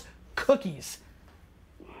House Cookies.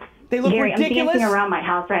 They look Gary, ridiculous. I'm dancing around my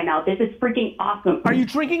house right now. This is freaking awesome. Are you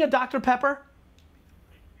drinking a Dr. Pepper?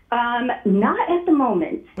 Not at the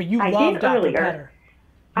moment. But you I love did Dr. earlier. Pepper.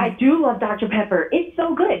 I do love Dr. Pepper. It's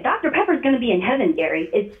so good. Dr. Pepper's gonna be in heaven, Gary.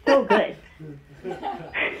 It's so good.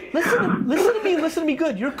 Listen to me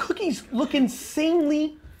good. Your cookies look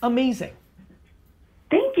insanely amazing.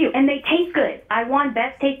 Thank you, and they taste good. I won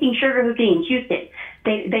best tasting sugar cookie in Houston.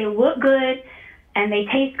 They look good, and they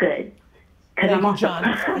taste good. Thank you, John.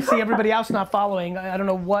 I see everybody else not following. I don't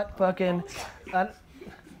know what fucking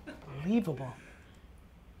unbelievable.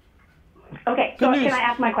 Okay, so can I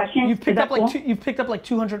ask my question? You've picked up you've picked up like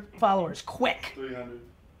 200 followers. Quick. 300.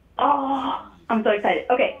 Oh, I'm so excited.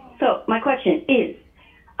 Okay, so my question is,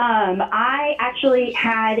 I actually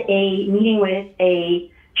had a meeting with a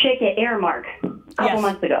chick at Airmark a couple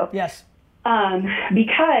months ago. Yes.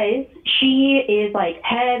 Because she is like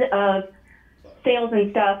head of sales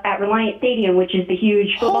and stuff at Reliant Stadium, which is the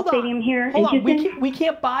huge football stadium here in Houston. We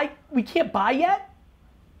can't buy yet?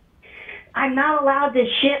 I'm not allowed to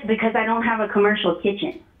ship because I don't have a commercial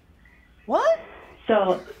kitchen. What?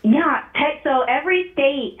 So, yeah, so every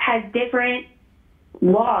state has different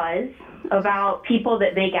laws about people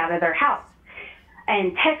that bake out of their house.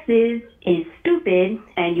 And Texas is stupid,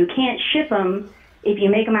 and you can't ship them if you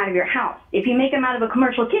make them out of your house. If you make them out of a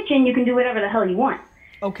commercial kitchen, you can do whatever the hell you want.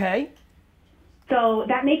 Okay. So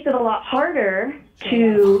that makes it a lot harder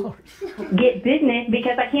to get business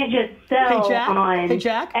because I can't just sell on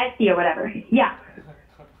Etsy or whatever. Yeah.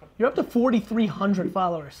 You're up to 4,300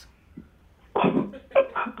 followers.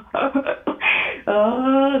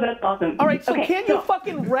 Oh, that's awesome. All right, so can't you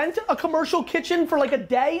fucking rent a commercial kitchen for like a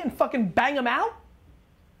day and fucking bang them out?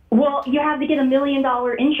 Well, you have to get $1 million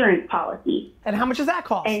insurance policy. And how much does that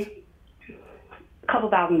cost? A couple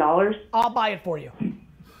 $1,000. I'll buy it for you.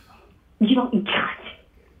 You don't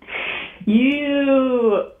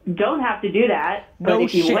have to do that, but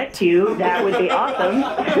if you want to, that would be awesome.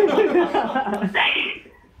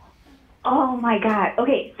 Oh my God.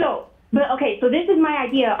 Okay, so this is my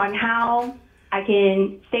idea on how I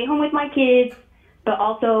can stay home with my kids, but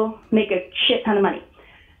also make a shit ton of money.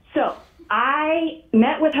 So I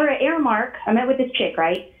met with her at Airmark. I met with this chick,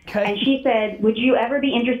 right? Okay. And she said, would you ever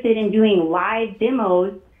be interested in doing live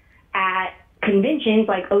demos at conventions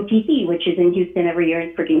like OTC, which is in Houston every year?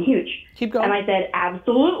 It's freaking huge. Keep going. And I said,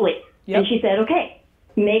 absolutely. Yep. And she said, okay,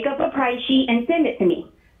 make up a price sheet and send it to me.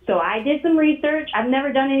 So I did some research. I've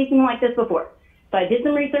never done anything like this before. So I did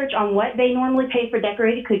some research on what they normally pay for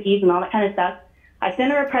decorated cookies and all that kind of stuff. I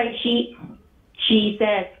sent her a price sheet. She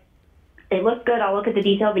said, it looks good. I'll look at the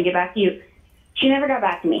details and get back to you. She never got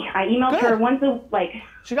back to me. I emailed her one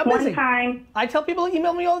time. I tell people to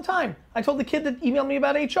email me all the time. I told the kid that emailed me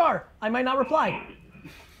about HR. I might not reply.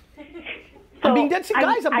 I'm being dead serious.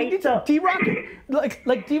 Guys, I'm being dead serious. D-Rock,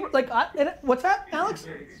 what's that, Alex?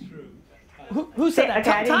 Who said that?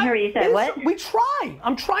 Okay, I didn't hear you said what? We try.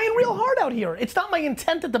 I'm trying real hard out here. It's not my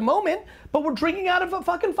intent at the moment, but we're drinking out of a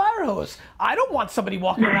fucking fire hose. I don't want somebody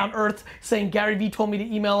walking around Earth saying Gary Vee told me to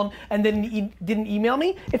email him and then he didn't email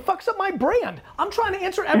me. It fucks up my brand. I'm trying to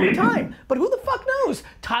answer every time, but who the fuck knows?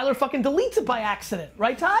 Tyler fucking deletes it by accident,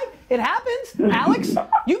 right, Ty? It happens. Alex,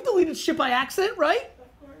 you've deleted shit by accident, right?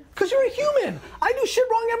 Because you're a human. I do shit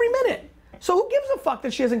wrong every minute. So who gives a fuck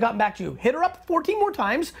that she hasn't gotten back to you? Hit her up 14 more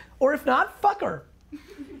times, or if not, fuck her.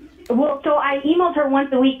 Well, so I emailed her once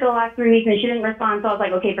a week the last 3 weeks, and she didn't respond, so I was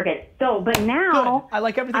like, okay, forget it. So, but now... Good. I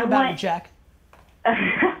like everything about you, Jack.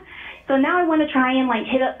 So now I want to try and, like,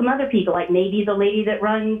 hit up some other people, like maybe the lady that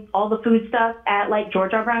runs all the food stuff at, like,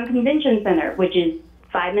 George R. Brown Convention Center, which is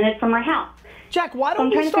 5 minutes from my house. Jack, why don't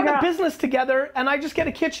we start a business together, and I just get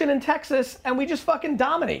a kitchen in Texas, and we just fucking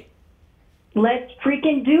dominate? Let's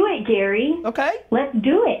freaking do it, Gary. Okay. Let's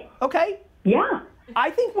do it. Okay. Yeah. I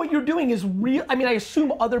think what you're doing is real. I mean, I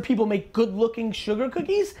assume other people make good-looking sugar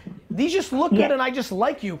cookies. These just look good, and I just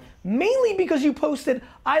like you. Mainly because you posted,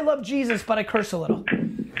 I love Jesus, but I curse a little.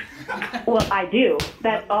 Well, I do.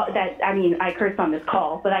 I mean, I curse on this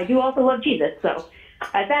call, but I do also love Jesus, so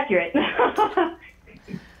that's accurate.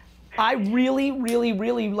 I really, really,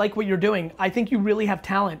 really like what you're doing. I think you really have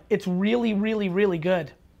talent. It's really, really, really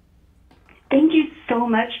good. Thank you so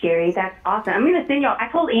much, Gary. That's awesome. I'm going to send y'all, I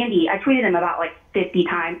told Andy, I tweeted him about like 50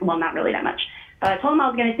 times, well, not really that much. I told him I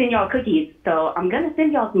was going to send y'all cookies, so I'm going to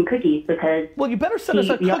send y'all some cookies because... Well, you better send us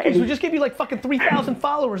our cookies. We just gave you like fucking 3,000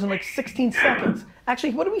 followers in like 16 seconds.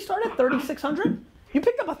 Actually, what did we start at, 3,600? You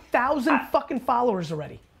picked up 1,000 fucking followers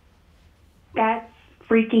already. That's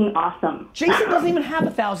freaking awesome. Jason doesn't even have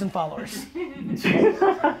 1,000 followers.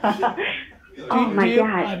 Oh my God.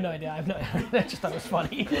 I have no idea. I just thought it was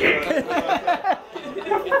funny.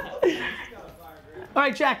 All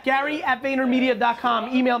right, Jack, Gary at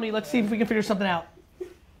VaynerMedia.com. Email me. Let's see if we can figure something out.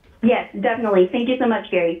 Yes, definitely. Thank you so much,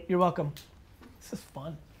 Gary. You're welcome. This is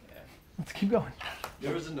fun. Let's keep going.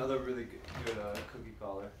 There was another really good cookie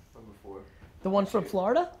caller from before. The one from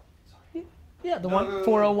Florida? Yeah, the one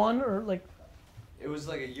 401 or like... It was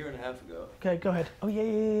like a year and a half ago. Okay, go ahead. Oh,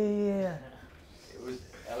 yeah. It was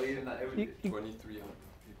Elliot and I. It was 2,300 people.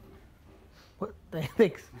 What?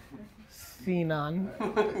 Thanks. Sinan.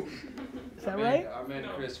 Is that right? Our man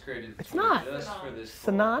Chris created It's not. just for this.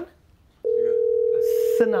 Sinan?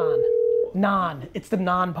 Sinan. Non. It's the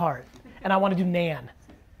non part. And I want to do nan.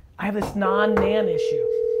 I have this non-nan issue.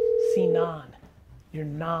 Sinan. You're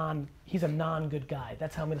non. He's a non-good guy.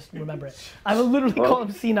 That's how I'm going to remember it. I will literally call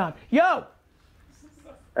him Sinan. Yo!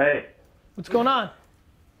 Hey. What's going on?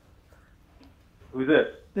 Who's this?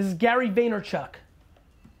 This is Gary Vaynerchuk.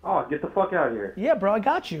 Oh, get the fuck out of here. Yeah, bro, I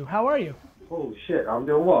got you. How are you? Holy shit, I'm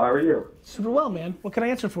doing well. How are you? Super well, man. What can I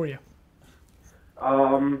answer for you?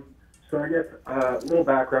 So I guess a little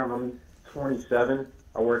background. I'm 27.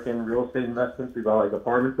 I work in real estate investments. We buy like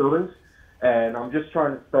apartment buildings, and I'm just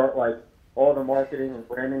trying to start like all the marketing and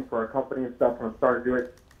branding for our company and stuff. And I'm starting to do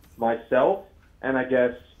it myself. And I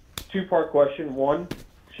guess two-part question. One,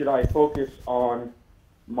 should I focus on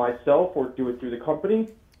myself or do it through the company?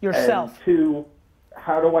 Yourself. And two,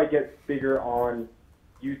 how do I get bigger on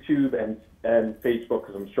YouTube and Facebook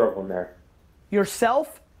because I'm struggling there?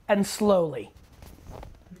 Yourself and slowly.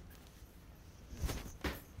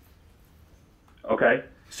 Okay.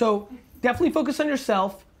 So definitely focus on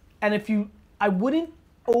yourself. And I wouldn't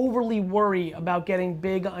overly worry about getting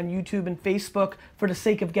big on YouTube and Facebook for the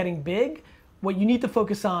sake of getting big. What you need to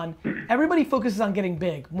focus on, everybody focuses on getting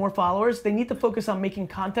big, more followers. They need to focus on making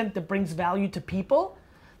content that brings value to people.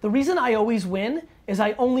 The reason I always win is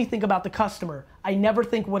I only think about the customer. I never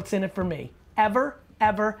think what's in it for me. Ever,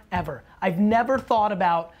 ever, ever. I've never thought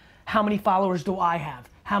about how many followers do I have?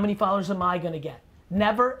 How many followers am I gonna get?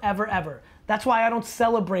 Never, ever, ever. That's why I don't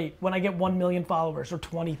celebrate when I get 1 million followers or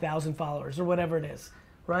 20,000 followers or whatever it is,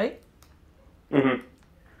 right? Mm-hmm.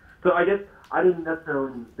 So I guess I didn't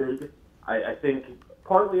necessarily mean big. I think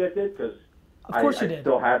partly I did because I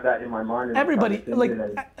still have that in my mind. And everybody, like,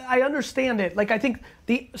 I understand it. Like, I think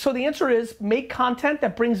so the answer is make content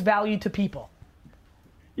that brings value to people.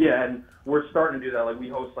 Yeah, and we're starting to do that. Like, we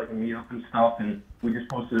host like a meetup and stuff, and we just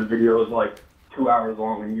posted a video that's like 2 hours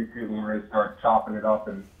long on YouTube, and we're going to start chopping it up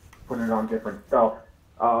and putting it on different stuff.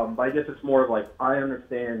 But I guess it's more of like, I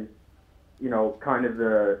understand, you know, kind of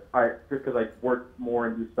just because I work more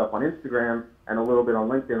and do stuff on Instagram and a little bit on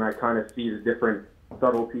LinkedIn, I kind of see the different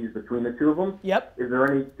subtleties between the two of them. Yep. Is there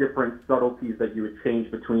any different subtleties that you would change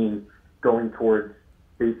between going towards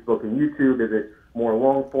Facebook and YouTube? Is it more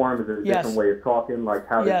long form? Is it a different way of talking? Like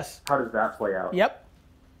how does that play out? Yep.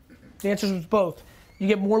 The answer is both. You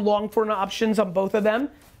get more long form options on both of them,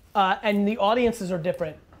 and the audiences are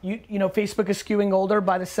different. You know, Facebook is skewing older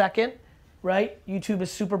by the second, right? YouTube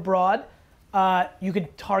is super broad. You can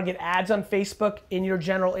target ads on Facebook in your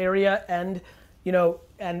general area and, you know,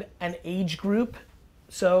 and an age group.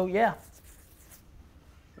 So yeah.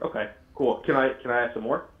 Okay, cool. Can I ask some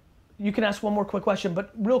more? You can ask one more quick question,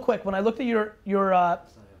 but real quick, when I looked at your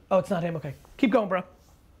oh, it's not him. Okay, keep going, bro.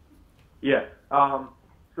 Yeah.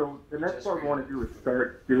 So So the next part we want to do is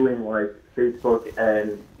start doing like Facebook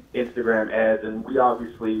and Instagram ads, and we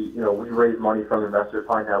obviously, we raise money from investors,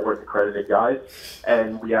 high net worth accredited guys,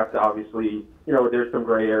 and we have to obviously, there's some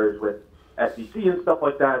gray areas with SEC and stuff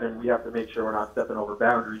like that, and we have to make sure we're not stepping over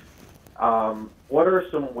boundaries. What are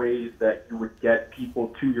some ways that you would get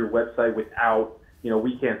people to your website without,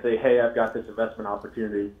 we can't say, hey, I've got this investment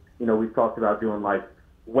opportunity. We've talked about doing like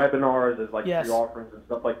webinars as like Yes. free offerings and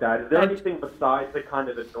stuff like that. Is there anything besides the kind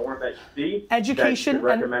of the norm that you see Education that you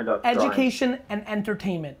recommend us trying? education and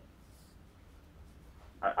entertainment.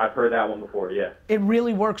 I've heard that one before, yeah. It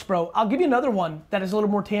really works, bro. I'll give you another one that is a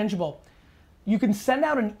little more tangible. You can send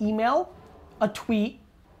out an email, a tweet,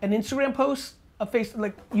 an Instagram post, a Facebook,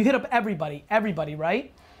 like you hit up everybody,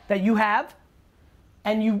 right? That you have,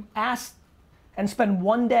 and you ask and spend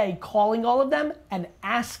one day calling all of them and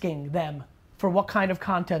asking them for what kind of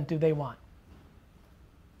content do they want.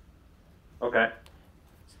 Okay.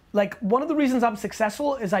 Like one of the reasons I'm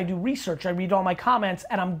successful is I do research, I read all my comments,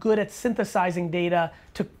 and I'm good at synthesizing data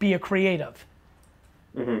to be a creative.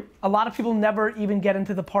 Mm-hmm. A lot of people never even get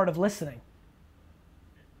into the part of listening.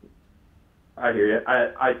 I hear you.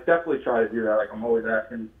 I definitely try to do that. Like I'm always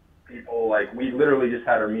asking people, like we literally just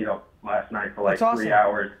had our meetup last night for like That's awesome. 3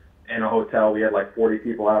 hours in a hotel. We had like 40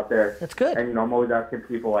 people out there. That's good. And I'm always asking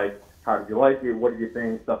people like, how did you like it? What did you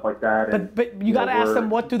think? Stuff like that. And, But you got to ask them,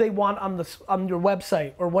 what do they want on your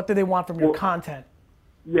website, or what do they want from your content?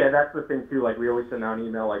 Yeah, that's the thing too. Like we always send out an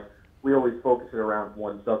email. Like we always focus it around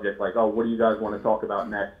one subject. Like, oh, what do you guys want to talk about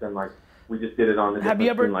next? And like we just did it on the. Have you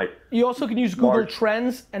ever? Like You also can use Google March.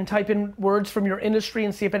 Trends and type in words from your industry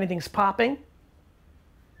and see if anything's popping.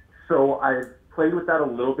 So I played with that a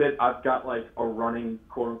little bit. I've got like a running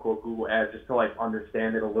quote unquote Google ad just to like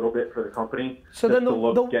understand it a little bit for the company. So then just to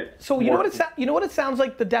look, get you know more- what it sounds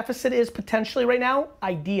like the deficit is potentially right now?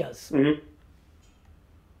 Ideas. Mhm.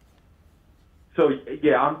 So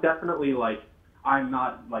yeah, I'm definitely like, I'm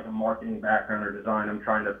not like a marketing background or design. I'm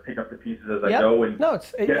trying to pick up the pieces as I Yep. go and No,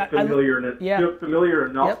 it's- get familiar, yeah. get familiar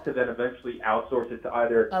enough Yep. to then eventually outsource it to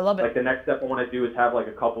either. I love it. Like the next step I want to do is have like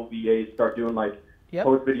a couple VAs start doing like Yep.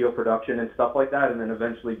 post video production and stuff like that, and then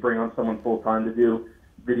eventually bring on someone full time to do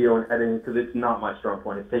video and editing, because it's not my strong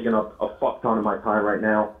point. It's taking up a fuck ton of my time right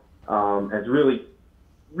now, and it's really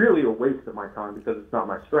a waste of my time because it's not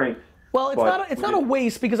my strength. Well, it's But not. It's we not a just-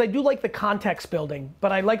 waste because I do like the context building,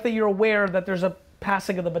 but I like that you're aware that there's a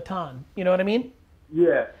passing of the baton. You know what I mean?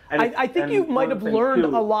 Yeah. And I think and you one might of have the things, learned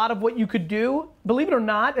too- a lot of what you could do. Believe it or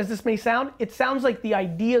not, as this may sound, it sounds like the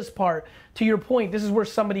ideas part. To your point, this is where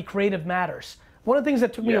somebody creative matters. One of the things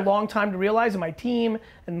that took me a long time to realize in my team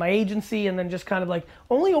and my agency, and then just kind of like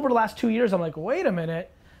only over the last 2 years, I'm like, wait a minute,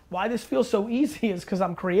 why this feels so easy is because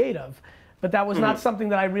I'm creative. But that was not something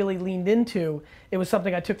that I really leaned into. It was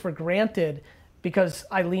something I took for granted because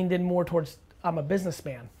I leaned in more towards I'm a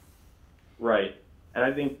businessman. Right. And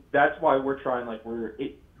I think that's why we're trying, like we're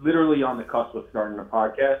literally on the cusp of starting a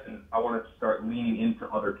podcast, and I want to start leaning into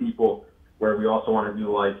other people where we also want to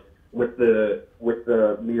do like with the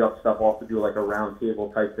meetup stuff, also do like a round table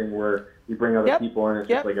type thing where you bring other people in. It's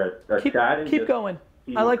just like a chat and keep just going.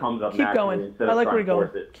 see I what like comes up keep naturally going. instead I of like where trying you're to going.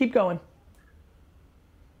 force it. Keep going.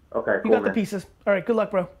 Okay, You cool, got the man. pieces. All right, good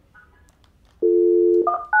luck, bro.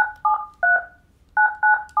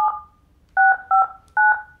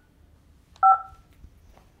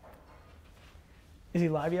 Is he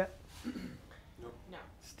live yet? No.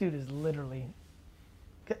 This dude is literally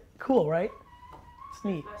cool, right? It's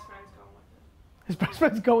neat. His best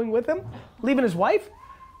friend's going with him? Leaving his wife?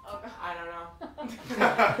 I don't know.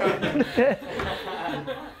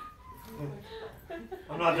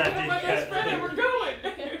 I'm not that deep. My best friend and we're going.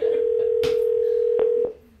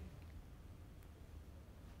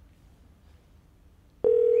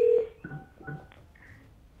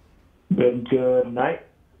 Good night.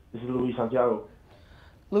 This is Luis Santiago.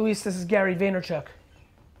 Luis, this is Gary Vaynerchuk.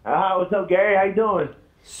 What's up, Gary? How you doing?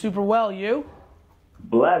 Super well, you?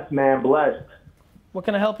 Blessed, man, blessed. What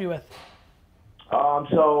can I help you with?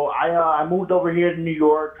 So I moved over here to New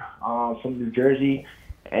York from New Jersey,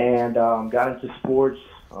 and got into sports.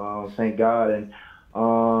 Thank God, and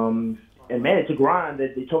man, it's a grind.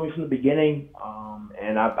 They told me from the beginning,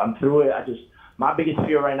 and I'm through it. My biggest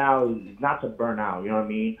fear right now is not to burn out. You know what I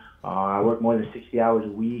mean? I work more than 60 hours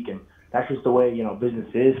a week, and that's just the way business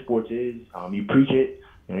is, sports is. You preach it.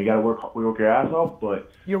 You got to work your ass off, but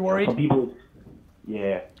you're worried. Some people,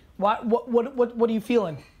 yeah. What are you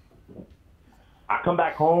feeling? I come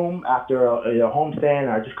back home after a homestand.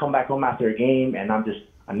 I just come back home after a game, and I'm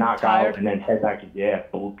knocked out, and then head back to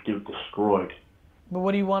dude, destroyed. But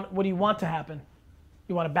what do you want? What do you want to happen?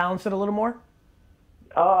 You want to balance it a little more?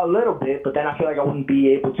 A little bit, but then I feel like I wouldn't be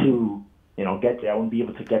able to, get there. I wouldn't be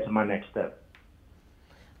able to get to my next step.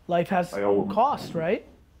 Life has cost, right?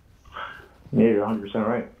 Yeah, you're 100%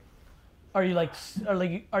 right.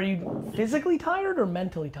 Are you physically tired or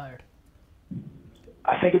mentally tired?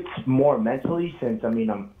 I think it's more mentally, since I'm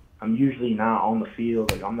usually not on the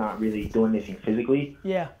field. Like, I'm not really doing anything physically.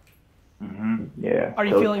 Yeah. Yeah. Are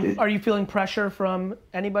you feeling pressure from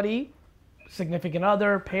anybody? Significant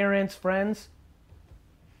other, parents, friends?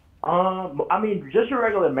 Just your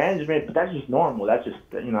regular management, but that's just normal. That's just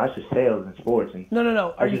sales and sports. And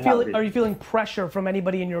No. Are you feeling pressure from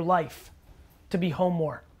anybody in your life to be home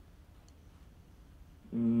more?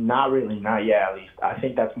 Not really, not yet. At least I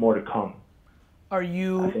think that's more to come. Are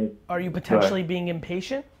you potentially being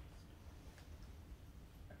impatient?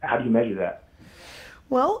 How do you measure that?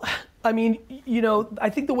 Well, I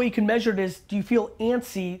think the way you can measure it is, do you feel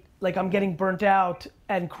antsy, like I'm getting burnt out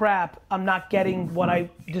and crap, I'm not getting what I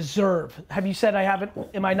deserve? Have you said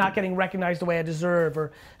am I not getting recognized the way I deserve,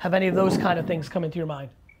 or have any of those kind of things come into your mind?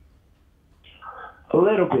 A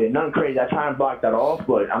little bit, nothing crazy. I try and block that off,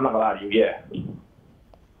 but I'm not gonna lie to you, yeah.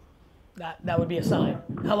 That would be a sign.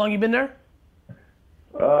 How long you been there?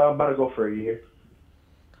 I'm about to go for a year.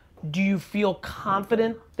 Do you feel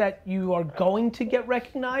confident that you are going to get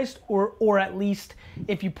recognized, or at least,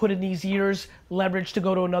 if you put in these years, leverage to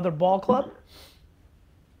go to another ball club?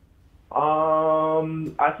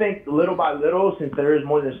 I think little by little, since there is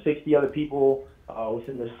more than 60 other people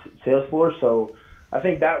within the sales force, so I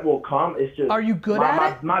think that will come. It's just, are you good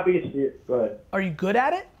at it? My biggest fear. Go ahead. Are you good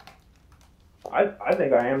at it? I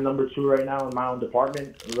think I am number 2 right now in my own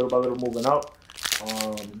department, little by little moving up.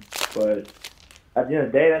 But at the end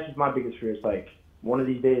of the day, that's just my biggest fear. It's like, one of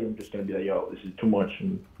these days I'm just gonna be like, yo, this is too much,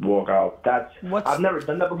 and walk out. I've never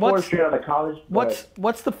done that before, straight out of college.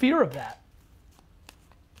 What's the fear of that?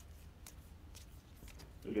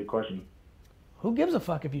 That's a good question. Who gives a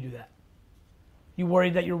fuck if you do that? You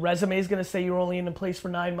worried that your resume is gonna say you're only in a place for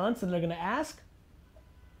 9 months and they're gonna ask?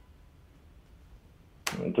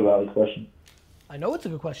 That's a valid question. I know it's a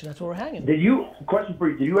good question. That's where we're hanging. Question for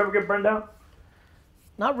you, did you ever get burned out?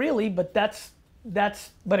 Not really, but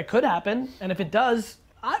but it could happen. And if it does,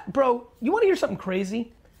 bro, you want to hear something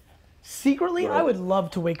crazy? Secretly, I would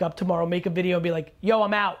love to wake up tomorrow, make a video, and be like, yo,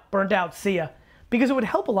 I'm out, burnt out, see ya. Because it would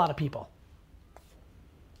help a lot of people.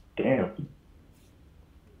 Damn.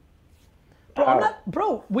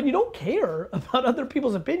 Bro, when you don't care about other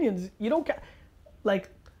people's opinions, you don't care. Like,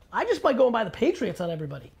 I just might go and buy the Patriots on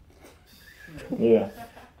everybody. Yeah.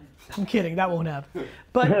 I'm kidding, that won't happen.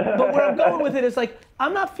 But where I'm going with it is, like, I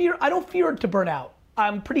don't fear to burn out.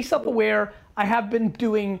 I'm pretty self-aware. I have been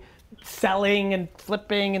doing selling and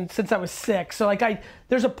flipping and since I was 6. So like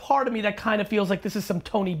there's a part of me that kind of feels like this is some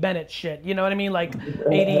Tony Bennett shit. You know what I mean? Like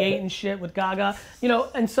 88 and shit with Gaga. You know,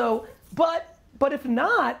 and so, but if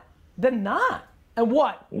not, then not. And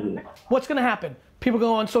what? What's gonna happen? People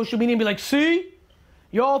go on social media and be like, see?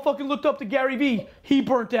 Y'all fucking looked up to Gary Vee. He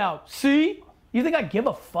burnt out. See? You think I give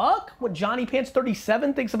a fuck what Johnny Pants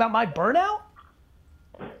 37 thinks about my burnout?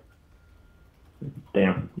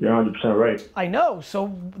 Damn, you're 100% right. I know.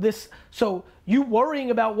 So you worrying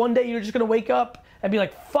about one day you're just gonna wake up and be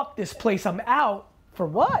like, fuck this place, I'm out. For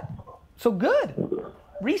what? So good.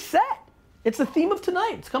 Reset. It's the theme of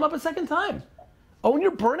tonight. It's come up a second time. Own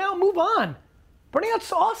your burnout, move on. Burning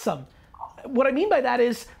out's awesome. What I mean by that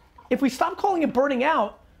is, if we stop calling it burning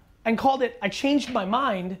out and called it, I changed my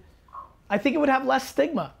mind, I think it would have less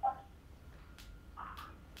stigma.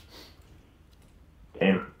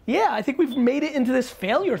 Damn. Yeah, I think we've made it into this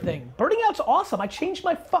failure thing. Burning out's awesome. I changed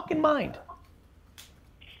my fucking mind.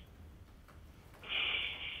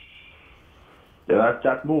 Yeah,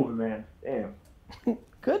 that's moving, man. Damn.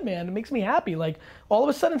 Good, man. It makes me happy. Like, all of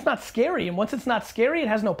a sudden it's not scary, and once it's not scary, it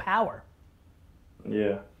has no power.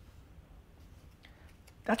 Yeah.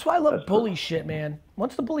 That's why I love bully shit, man.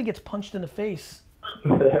 Once the bully gets punched in the face,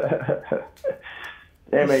 Hey,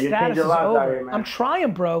 man, you're changing lives out here, man. I'm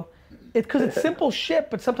trying, bro. Because it's simple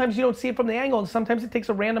shit, but sometimes you don't see it from the angle, and sometimes it takes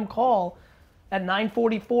a random call at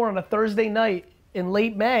 9:44 on a Thursday night in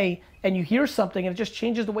late May, and you hear something, and it just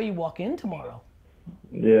changes the way you walk in tomorrow.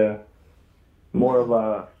 Yeah. More of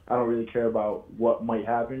a, I don't really care about what might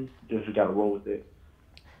happen, just gotta roll with it.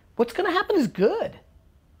 What's gonna happen is good.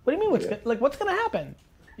 What do you mean what's gonna happen?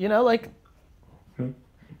 You know, like, you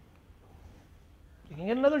can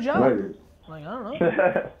get another job. Right. Like, I don't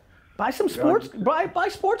know. Buy some sports, buy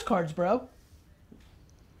sports cards, bro.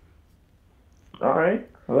 All right,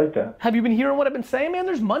 I like that. Have you been hearing what I've been saying, man?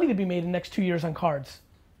 There's money to be made in the next 2 years on cards.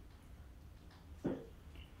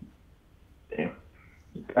 Damn.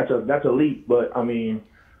 That's a leap, but I mean,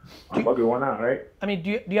 Fuck it, why not, right? I mean,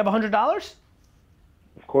 do you have $100?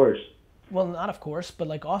 Of course. Well, not of course, but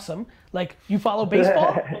like awesome. Like, you follow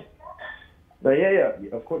baseball? No, yeah,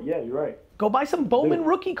 of course, yeah, you're right. Go buy some Bowman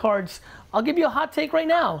rookie cards. I'll give you a hot take right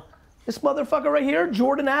now. This motherfucker right here,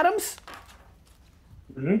 Jordan Adams.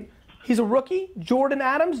 Mm-hmm. He's a rookie. Jordan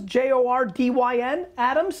Adams, Jordyn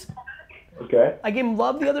Adams. Okay. I gave him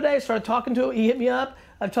love the other day. I started talking to him. He hit me up.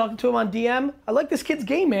 I'm talking to him on DM. I like this kid's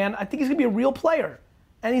game, man. I think he's gonna be a real player.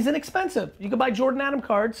 And he's inexpensive. You can buy Jordan Adams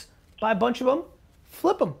cards, buy a bunch of them,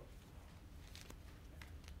 flip them.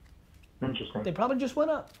 Interesting. They probably just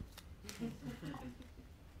went up.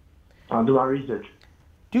 I'll do my research.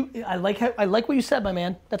 I like what you said, my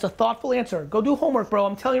man. That's a thoughtful answer. Go do homework, bro.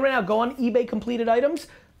 I'm telling you right now, go on eBay completed items.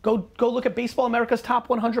 Go look at Baseball America's top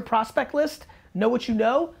 100 prospect list. Know what you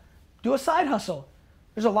know. Do a side hustle.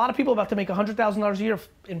 There's a lot of people about to make $100,000 a year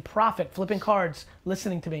in profit flipping cards,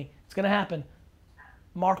 listening to me. It's gonna happen.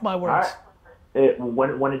 Mark my words. All right.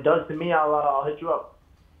 When it does to me, I'll hit you up.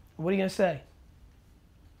 What are you gonna say?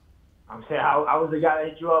 I'm saying I was the guy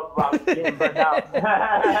that hit you up about getting burnt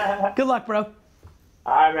out. Good luck, bro.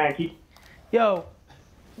 All right, man. Yo,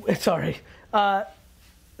 sorry.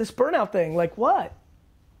 This burnout thing, like what?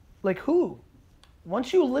 Like who?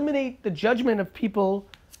 Once you eliminate the judgment of people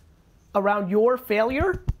around your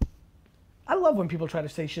failure, I love when people try to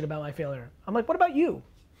say shit about my failure. I'm like, what about you?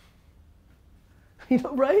 You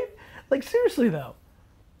know, right? Like seriously though,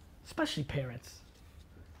 especially parents,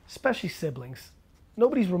 especially siblings.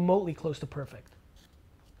 Nobody's remotely close to perfect.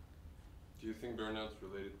 Do you think burnout's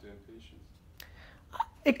related to impatience?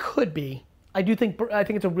 It could be. I think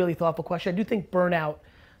it's a really thoughtful question. I do think burnout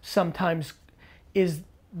sometimes is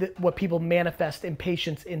what people manifest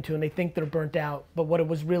impatience into, and they think they're burnt out, but what it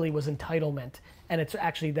was really was entitlement, and it's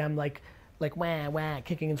actually them like wah,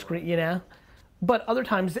 kicking and screaming, you know? But other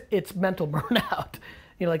times it's mental burnout.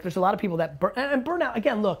 You know, like there's a lot of people that burnout,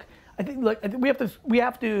 again, look, I think we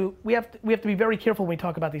have to be very careful when we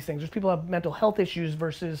talk about these things. There's people who have mental health issues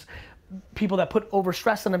versus people that put over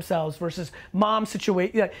stress on themselves versus mom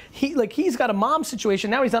situation. He's got a mom situation.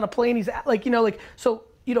 Now he's on a plane. He's so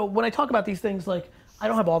when I talk about these things, like I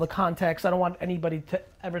don't have all the context. I don't want anybody to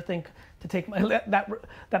ever think to take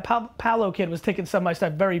that Paolo kid was taking some of my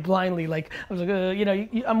stuff very blindly. Like I was like,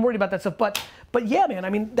 I'm worried about that stuff. But yeah, man. I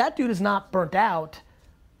mean, that dude is not burnt out.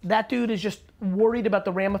 That dude is just worried about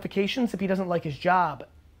the ramifications if he doesn't like his job.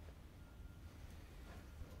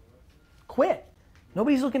 Quit.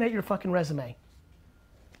 Nobody's looking at your fucking resume.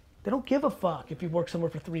 They don't give a fuck if you work somewhere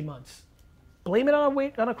for 3 months. Blame it on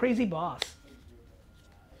a crazy boss.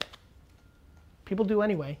 People do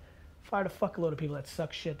anyway. Fired a fuckload of people that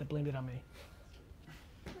suck shit that blamed it on me.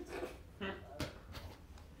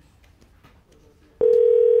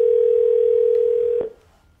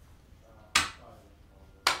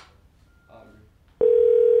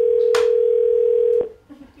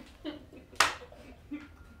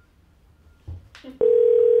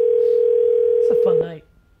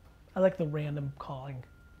 I like the random calling.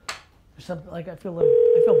 There's something like I feel better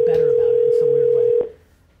about it in some weird way.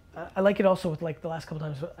 I like it also with like the last couple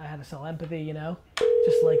times I had to sell empathy, you know,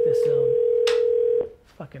 just like this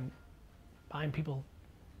fucking buying people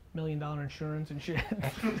 $1 million insurance and shit.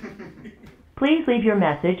 Please leave your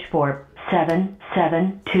message for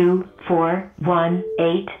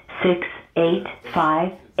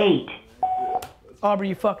 77241868858. Aubrey,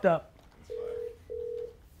 you fucked up.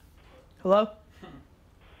 Hello?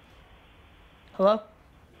 Hello?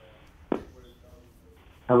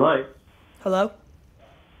 Hello? Hello?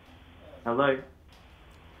 Hello?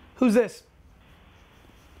 Who's this?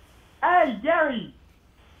 Hey, Gary!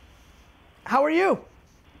 How are you?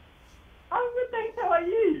 I'm good, thanks. How are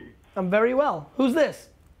you? I'm very well. Who's this?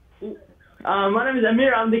 My name is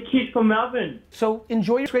Amir. I'm the kid from Melbourne. So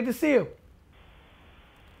enjoy. It's great to see you.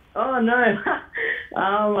 Oh, no.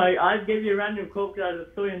 I gave you a random call because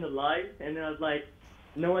I saw you in the live, and then I was like,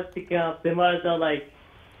 no one's picking up. They might as well, like,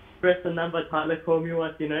 press the number Tyler called me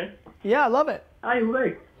once, you know? Yeah, I love it. Oh, it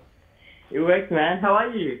worked. It worked, man. How are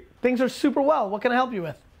you? Things are super well. What can I help you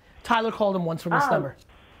with? Tyler called him once from this number.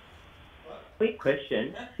 Quick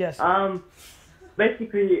question. Yes.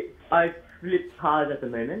 Basically, I flip cars at the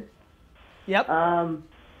moment. Yep.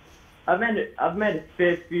 I've made a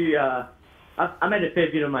fair few. I made a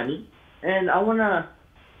fair bit of money, and I wanna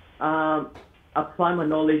apply my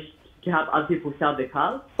knowledge to help other people sell their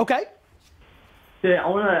cars. Okay. So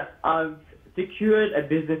I've secured a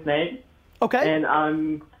business name. Okay. And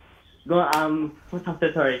I'm going. I'm a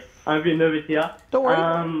bit nervous here. Don't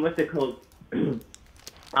worry. What's it called?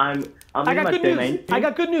 I got good news. I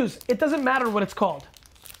got good news. It doesn't matter what it's called.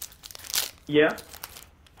 Yeah.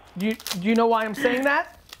 Do you know why I'm saying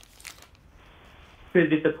that?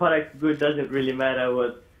 Because if the product's good, doesn't really matter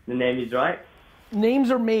what the name is, right? Names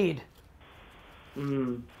are made.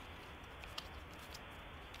 Mm.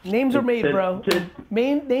 Names are made, bro.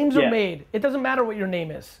 Names are Yeah. made. It doesn't matter what your name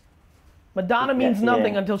is. Madonna means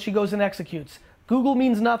nothing until she goes and executes. Google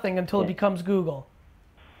means nothing until it becomes Google.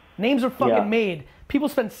 Names are fucking Yeah. made. People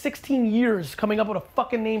spend 16 years coming up with a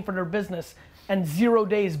fucking name for their business and 0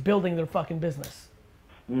 days building their fucking business.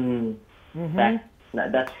 Mm. Mhm. Fact. No,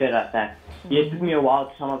 that's fair, that's fact. Yeah, it took me a while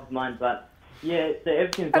to come up with mine, but yeah, so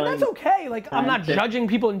everything's And going... that's okay. Like, I'm not judging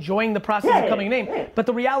people enjoying the process Yeah, of becoming a name. yeah. But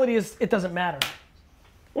the reality is, it doesn't matter.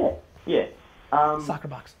 Yeah. Soccer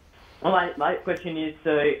box. Well, my question is,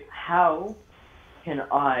 so how can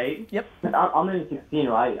I... Yep. I'm only 16,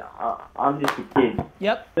 right? I'm just a kid.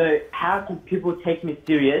 Yep. So how can people take me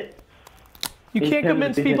serious? You in can't terms of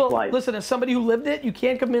convince people. business-wise? Listen, as somebody who lived it, you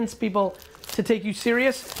can't convince people to take you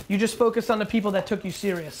serious. You just focus on the people that took you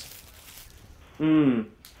serious. Mm.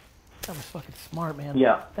 That was fucking smart, man.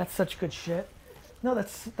 Yeah. That's such good shit. No,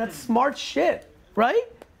 that's smart shit, right?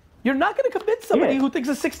 You're not gonna convince somebody who thinks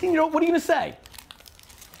a 16-year-old. What are you gonna say?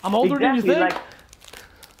 I'm older than you think.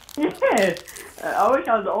 Yeah. I wish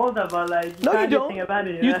I was older, but like No, you can't do don't. anything about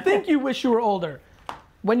it. You know? think you wish you were older.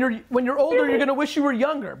 When you're older, you're gonna wish you were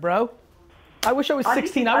younger, bro. I wish I was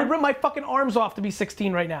 16. I would rip my fucking arms off to be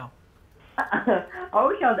 16 right now. I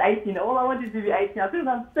wish I was 18. All I wanted to be 18. I could have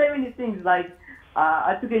done so many things. Like,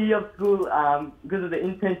 I took a year of school because of the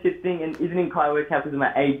internship thing, and it didn't quite work out because of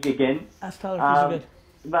my age again. Ask Tyler if he's good.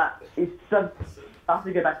 But it's just, I have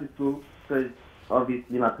to go back to school because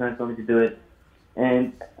obviously my parents want me to do it.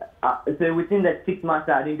 And so within that 6 months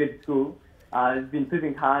that I didn't go to school, I've been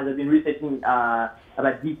flipping cars. I've been researching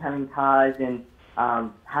about detailing cars and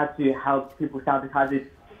how to help people start the cars.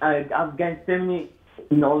 I've gained so many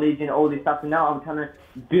knowledge and all this stuff, and now I'm trying to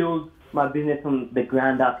build my business from the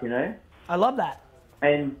ground up, you know? I love that.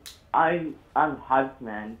 And I'm hyped,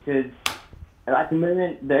 man, because at the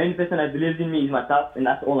moment, the only person that believes in me is myself, and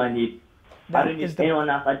that's all I need. I don't need anyone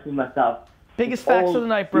else, I just need myself. Biggest facts of the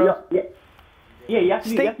night, bro. Yeah, you have to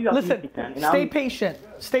be Listen, optimistic, man. And stay patient.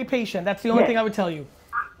 Stay patient. That's the only thing I would tell you.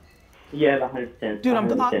 Yeah, 100%. Dude,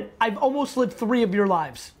 100%. I've almost lived 3 of your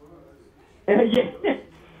lives. Yeah.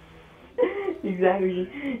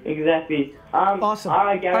 Exactly. Awesome. All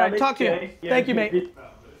right, Gary. All right, talk to you. Yeah, Thank you, mate.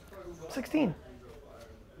 16.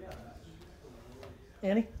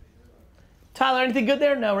 Annie? Tyler, anything good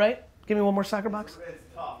there? No, right? Give me one more soccer box. It's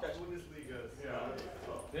tough. That's Bundesliga.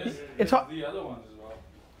 Yeah. It's hard. The other ones as well.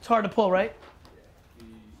 It's hard to pull, right?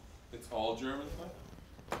 It's all German stuff.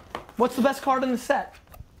 What's the best card in the set?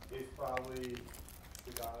 It's probably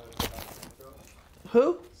the guy Sancho.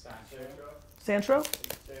 Who? Sancho. Santro?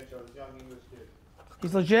 Sancho, the young English kid.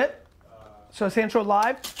 He's legit? So Santro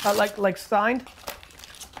live? Like signed?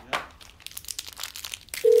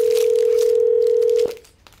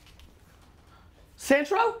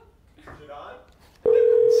 Santro?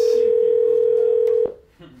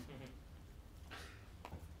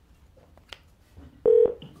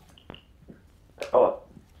 Hello.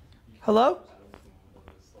 Hello?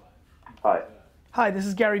 Hi. Hi, this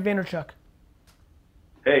is Gary Vaynerchuk.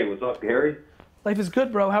 Hey, what's up, Gary? Life is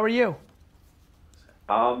good, bro. How are you?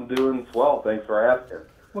 I'm doing swell. Thanks for asking.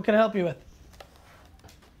 What can I help you with?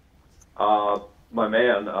 My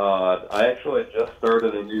man, I actually just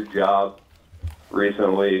started a new job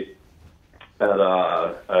recently at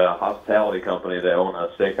a hospitality company. They own a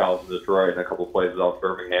steakhouse in Detroit and a couple places out in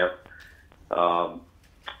Birmingham.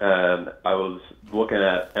 And I was looking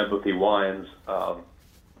at Empathy Wines. I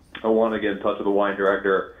wanted to get in touch with the wine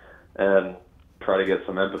director and try to get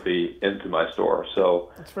some empathy into my store.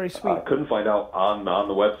 So That's very sweet. I couldn't find out on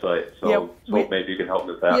the website. So, maybe you can help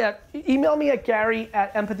me with that. Yeah, email me at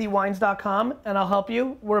gary@empathywines.com and I'll help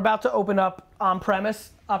you. We're about to open up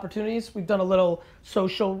on-premise opportunities. We've done a little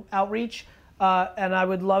social outreach and I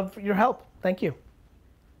would love your help. Thank you.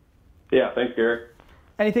 Yeah, thanks, Gary.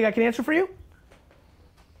 Anything I can answer for you?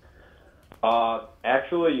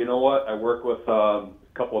 Actually, you know what? I work with a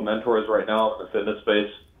couple of mentors right now in the fitness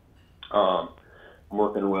space. I'm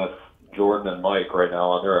working with Jordan and Mike right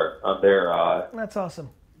now on their That's awesome.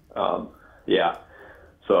 yeah.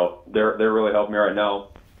 So they're really helping me right now.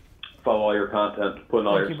 Follow all your content, putting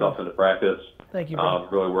all Thank your you, bro. stuff into practice. Thank you, bro.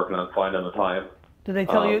 Really working on finding the time. Did they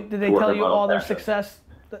tell you? Did they to work tell on you my own all their passion. success?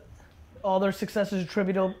 All their success is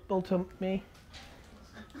attributable to me.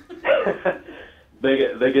 They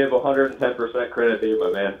give 110% credit to you,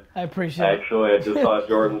 my man. I appreciate it. Actually, I just saw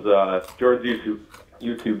Jordan's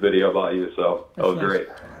YouTube video about you, so that was That's nice. great.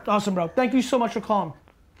 Awesome, bro. Thank you so much for calling.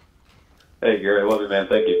 Hey, Gary, I love you, man.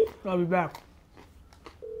 Thank you. I'll be back.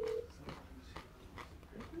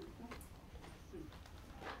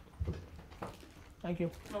 Thank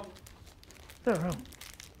you. There, oh.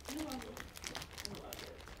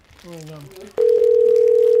 There you go.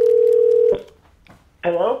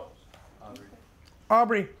 Hello?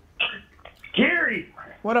 Aubrey. Gary!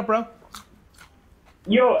 What up, bro?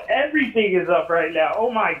 Yo, everything is up right now. Oh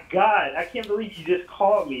my god, I can't believe you just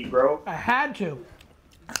called me, bro. I had to.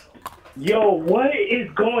 Yo, what is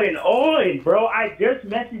going on, bro? I just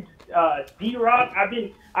messaged D-Rock. I've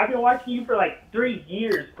been watching you for like 3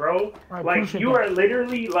 years, bro. Like you are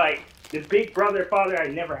literally like the big brother father I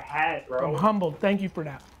never had, bro. I'm humbled. Thank you for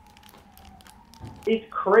that. It's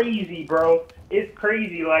crazy, bro. It's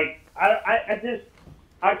crazy. Like I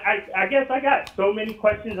guess I got so many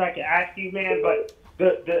questions I can ask you, man, but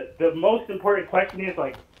the most important question is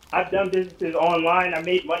like I've done businesses online. I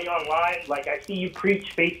made money online. Like I see you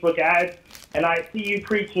preach Facebook ads, and I see you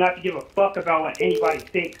preach not to give a fuck about what anybody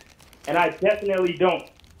thinks, and I definitely don't.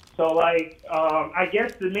 So like, I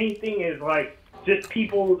guess the main thing is like just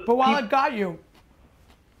people. But while I've got you,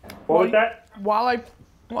 what was that? While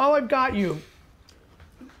I've got you,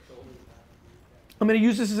 I'm going to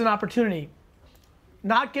use this as an opportunity.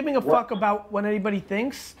 Not giving a fuck about what anybody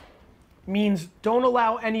thinks means don't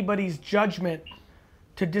allow anybody's judgment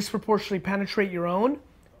to disproportionately penetrate your own,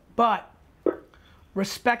 but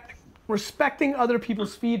respecting other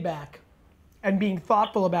people's feedback and being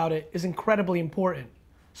thoughtful about it is incredibly important.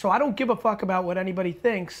 So I don't give a fuck about what anybody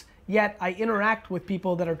thinks, yet I interact with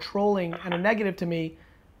people that are trolling and are negative to me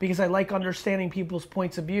because I like understanding people's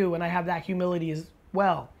points of view, and I have that humility as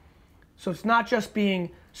well. So it's not just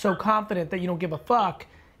being so confident that you don't give a fuck,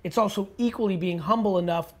 it's also equally being humble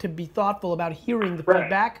enough to be thoughtful about hearing the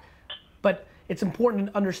feedback, but it's important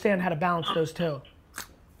to understand how to balance those two.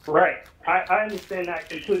 Right. I understand that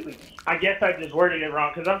completely. I guess I just worded it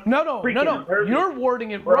wrong because I'm No. nervous. You're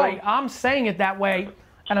wording it right. I'm saying it that way,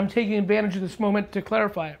 and I'm taking advantage of this moment to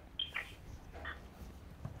clarify it.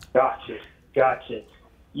 Gotcha.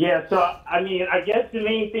 Yeah, so, I mean, I guess the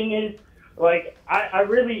main thing is, like, I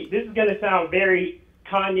really, this is going to sound very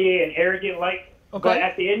Kanye and arrogant, like, but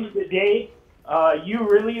at the end of the day, you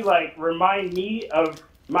really, like, remind me of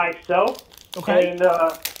myself. Okay. And,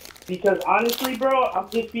 because honestly, bro, I'm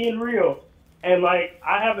just being real. And, like,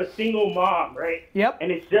 I have a single mom, right? Yep.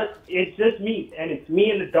 And it's just me. And it's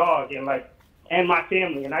me and the dog and, like, and my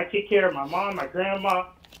family. And I take care of my mom, my grandma.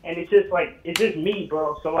 And it's just, like, it's just me,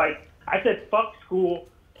 bro. So, like, I said fuck school,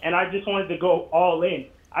 and I just wanted to go all in.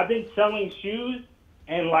 I've been selling shoes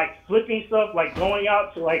and, like, flipping stuff, like, going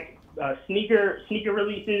out to, like, sneaker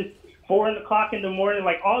releases, 4 o'clock in the morning.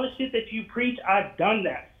 Like, all the shit that you preach, I've done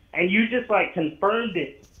that. And you just, like, confirmed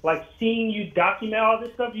it. Like, seeing you document all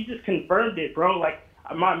this stuff, you just confirmed it, bro. Like,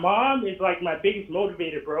 my mom is, like, my biggest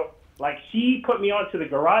motivator, bro. Like, she put me onto the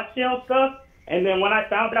garage sale stuff, and then when I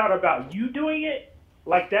found out about you doing it,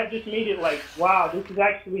 like, that just made it, like, wow, this is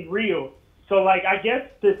actually real. So, like, I guess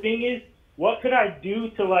the thing is, what could I do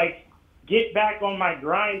to, like, get back on my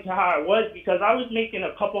grind to how I was? Because I was making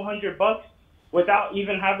a couple $100 without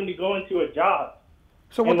even having to go into a job.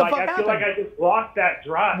 So what and, the like, fuck I feel happened? like I just lost that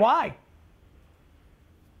drive. Why?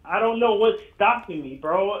 I don't know what's stopping me,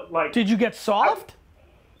 bro. Like, did you get soft?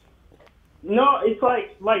 No, it's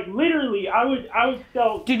like literally, I would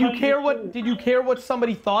sell. Did you care what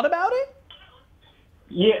somebody thought about it?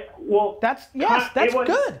 Yeah, well, that's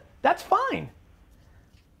good. That's fine.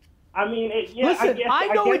 I mean, listen, I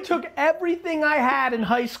know it took everything I had in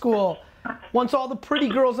high school. Once all the pretty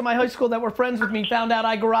girls in my high school that were friends with me found out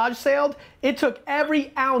I garage saled, it took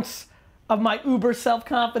every ounce of my uber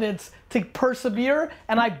self-confidence to persevere,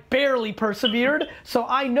 and I barely persevered. So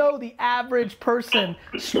I know the average person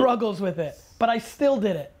struggles with it, but I still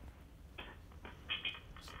did it.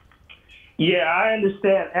 Yeah, I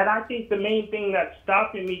understand. And I think the main thing that's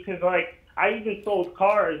stopping me, because, like, I even sold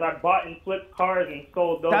cars. I bought and flipped cars and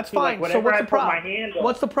sold those. That's too. fine. Like, So what's I the put my problem? hand on,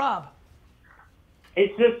 What's the problem?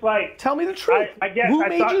 It's just like... Tell me the truth. I guess Who I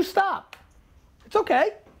made thought- you stop? It's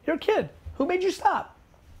okay. You're a kid. Who made you stop?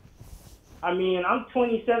 I mean, I'm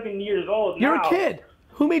 27 years old You're now. a kid.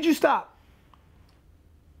 Who made you stop?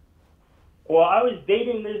 Well, I was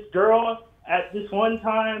dating this girl at this one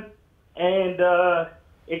time, and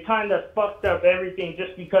it kind of fucked up everything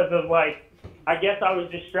just because of, like, I guess I was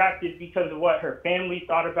distracted because of what her family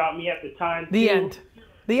thought about me at the time. The too. end.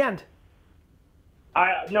 The end.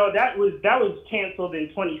 No, that was canceled in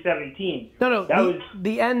 2017. No.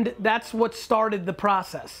 The end. That's what started the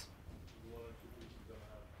process.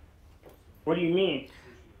 What do you mean?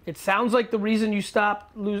 It sounds like the reason you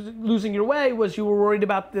stopped losing your way was you were worried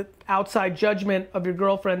about the outside judgment of your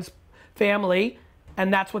girlfriend's family,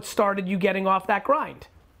 and that's what started you getting off that grind.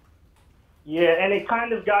 Yeah, and it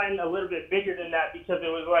kind of gotten a little bit bigger than that because it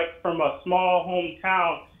was like from a small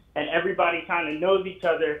hometown and everybody kind of knows each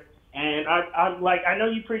other. And I know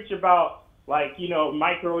you preach about like, you know,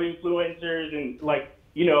 micro influencers and like,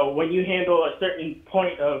 you know, when you handle a certain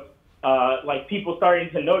point of like people starting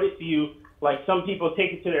to notice you, like some people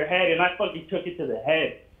take it to their head, and I fucking took it to the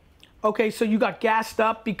head. Okay, so you got gassed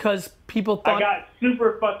up because people thought... I got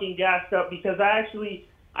super fucking gassed up because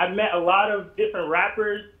I met a lot of different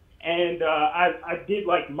rappers, and I did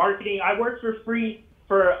like marketing. I worked for free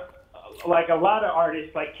for like a lot of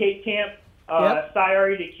artists, like Kate Camp,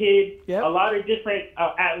 Cyari the Kid, a lot of different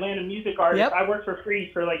Atlanta music artists. I worked for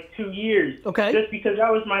free for like 2 years. Okay. Just because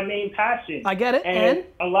that was my main passion. I get it. And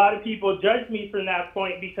a lot of people judged me from that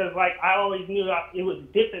point because like I always knew that it was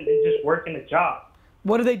different than just working a job.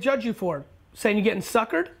 What do they judge you for? Saying you're getting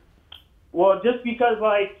suckered? Well, just because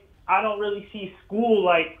like I don't really see school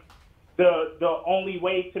like the only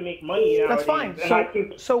way to make money nowadays. That's fine.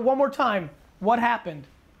 And So one more time, what happened?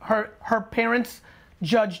 Her parents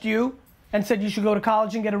judged you and said you should go to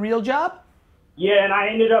college and get a real job? Yeah, and I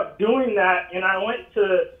ended up doing that, and I went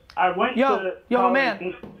to Yo, college.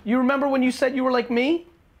 man, you remember when you said you were like me?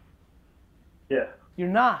 Yeah. You're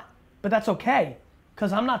not, but that's okay,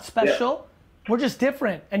 because I'm not special. We're just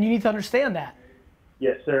different, and you need to understand that.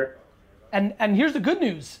 Yes, sir. And here's the good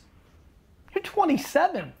news. You're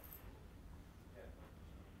 27.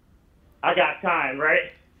 I got time,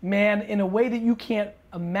 right? Man, in a way that you can't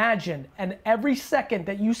imagine. And every second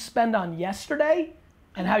that you spend on yesterday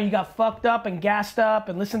and how you got fucked up and gassed up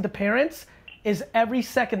and listened to parents is every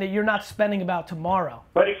second that you're not spending about tomorrow.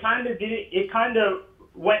 But it kind of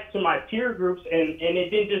went to my peer groups, and it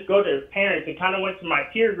didn't just go to parents. It kind of went to my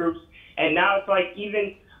peer groups, and now it's like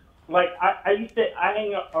even like I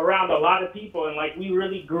hang around a lot of people, and like we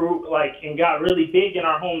really grew like and got really big in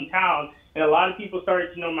our hometown, and a lot of people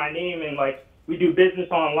started to know my name, and like we do business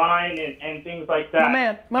online and things like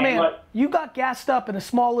that. My man, you got gassed up in a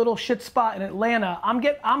small little shit spot in Atlanta.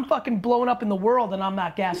 I'm fucking blowing up in the world, and I'm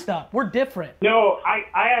not gassed up. We're different. No, I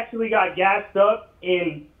actually got gassed up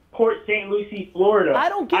in Port St. Lucie, Florida. I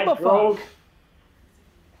don't give a fuck.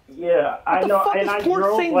 Yeah, I know. What the fuck is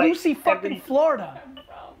Port St. Lucie, fucking Florida?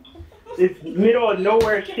 It's middle of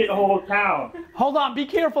nowhere shithole town. Hold on, be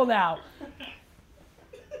careful now.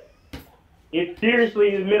 It's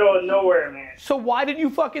seriously the middle of nowhere, man. So why did you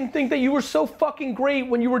fucking think that you were so fucking great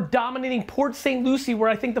when you were dominating Port St. Lucie, where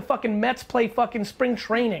I think the fucking Mets play fucking spring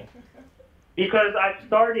training? Because I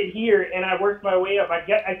started here and I worked my way up. I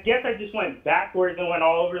guess I just went backwards and went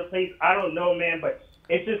all over the place. I don't know, man, but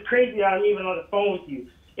it's just crazy I'm even on the phone with you.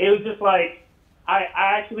 It was just like, I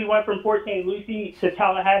actually went from Port St. Lucie to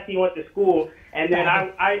Tallahassee, went to school, and then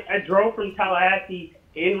I drove from Tallahassee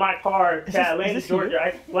in my car to Atlanta, Georgia.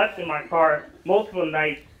 I slept in my car multiple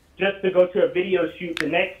nights just to go to a video shoot the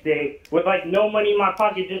next day with like no money in my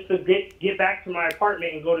pocket just to get back to my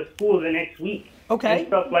apartment and go to school the next week. Okay. And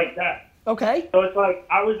stuff like that. Okay. So it's like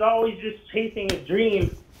I was always just chasing a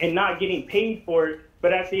dream and not getting paid for it.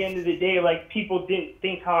 But at the end of the day, like people didn't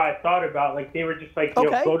think how I thought about. Like they were just like, yo,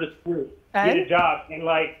 go to school, get a job, and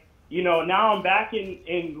like now I'm back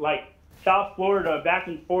in like South Florida, back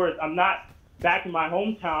and forth. I'm not back in my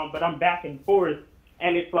hometown, but I'm back and forth,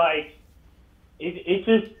 and it's like it's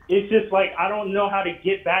just like I don't know how to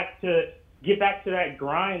get back to that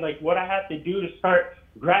grind, like what I have to do to start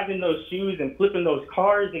grabbing those shoes and flipping those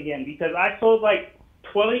cars again, because I sold like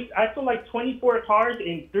 24 cars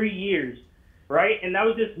in 3 years, right? And that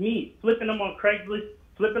was just me flipping them on Craigslist,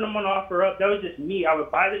 flipping them on OfferUp. That was just me. I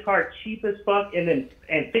would buy the car cheap as fuck and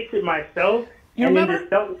fix it myself. You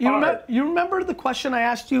remember the question I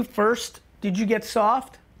asked you first? Did you get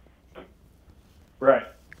soft? Right.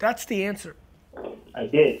 That's the answer. I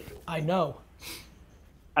did. I know.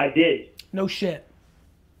 I did. No shit.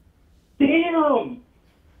 Damn.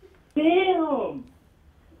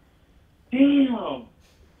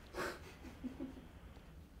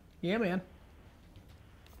 Yeah, man.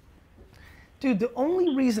 Dude, the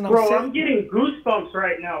only reason I'm getting goosebumps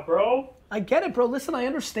right now, bro. I get it, bro. Listen, I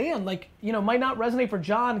understand. Like, might not resonate for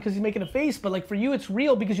John because he's making a face, but like for you, it's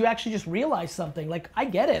real because you actually just realized something. Like, I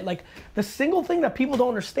get it. Like, the single thing that people don't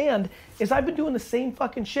understand is I've been doing the same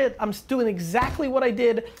fucking shit. I'm doing exactly what I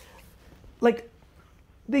did. Like,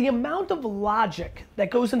 the amount of logic that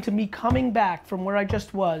goes into me coming back from where I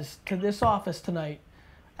just was to this office tonight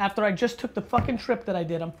after I just took the fucking trip that I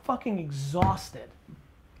did, I'm fucking exhausted.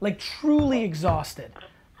 Like, truly exhausted.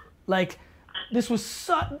 Like, this was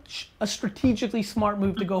such a strategically smart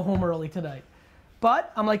move to go home early tonight.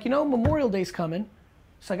 But I'm like, Memorial Day's coming.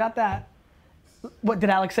 So I got that. What, did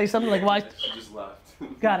Alex say something? Like, why? She just left.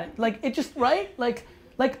 Got it. Like, it just, right? Like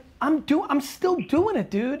I'm still doing it,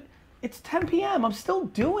 dude. It's 10 p.m. I'm still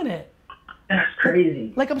doing it. That's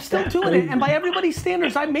crazy. Like, I'm still doing it, and by everybody's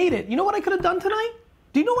standards, I made it. You know what I could have done tonight?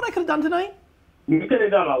 Do you know what I could have done tonight? You could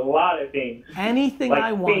have done a lot of things. Anything like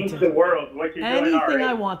I wanted. Change the world. What you're doing Anything already.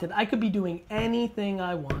 I wanted. I could be doing anything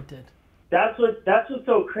I wanted. That's what's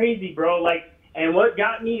so crazy, bro. Like, and what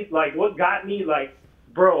got me,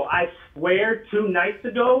 bro, I swear 2 nights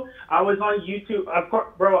ago, I was on YouTube. Of course,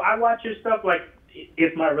 bro, I watch your stuff like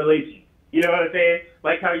it's my religion. You know what I'm saying?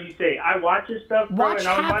 Like how you say, I watch your stuff, bro. Watch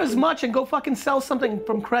half as much and go fucking sell something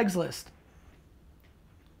from Craigslist.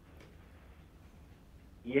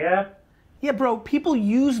 Yeah? Yeah, bro, people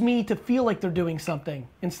use me to feel like they're doing something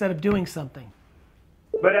instead of doing something.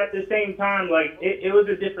 But at the same time, like, it was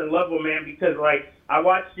a different level, man, because, like, I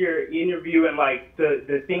watched your interview and, like,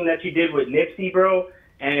 the thing that you did with Nipsey, bro,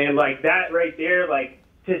 and, like, that right there, like,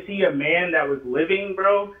 to see a man that was living,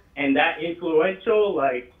 bro, and that influential,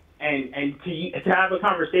 like, and to have a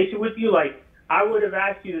conversation with you, like, I would have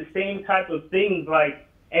asked you the same type of things, like,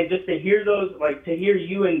 and just to hear those, like, to hear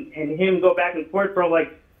you and him go back and forth, bro,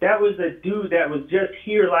 like, that was a dude that was just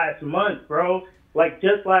here last month, bro, like,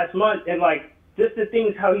 just last month, and, like, just the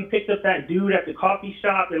things, how he picked up that dude at the coffee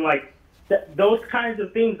shop, and, like, those kinds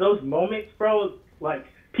of things, those moments, bro, like,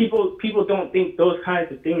 people don't think those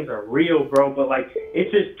kinds of things are real, bro, but, like,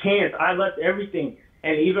 it's just chance. I left everything.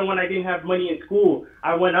 And even when I didn't have money in school,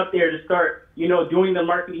 I went up there to start, you know, doing the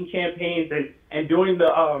marketing campaigns and doing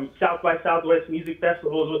the South by Southwest music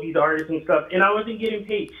festivals with these artists and stuff. And I wasn't getting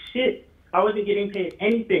paid shit. I wasn't getting paid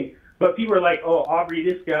anything. But people were like, oh, Aubrey,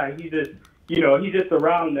 this guy, he's just, you know, he's just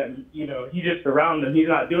around them. You know, he's just around them. He's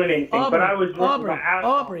not doing anything. Aubrey, but I was working my ass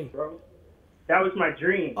off, Aubrey, bro. That was my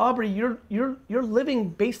dream. Aubrey, you're living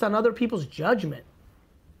based on other people's judgment.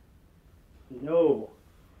 No.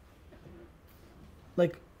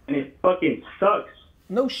 Like, and it fucking sucks.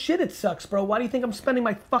 No shit, it sucks, bro. Why do you think I'm spending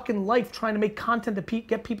my fucking life trying to make content to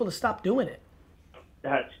get people to stop doing it?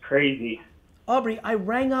 That's crazy. Aubrey, I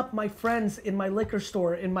rang up my friends in my liquor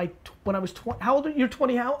store when I was 20. How old are you? You're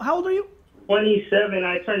 20. How old are you? 27.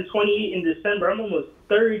 I turned 28 in December. I'm almost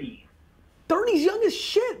 30. 30's young as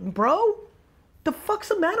shit, bro. The fuck's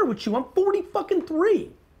the matter with you? I'm 40 fucking 3.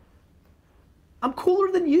 I'm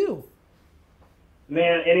cooler than you.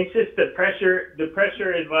 Man, and it's just the pressure. The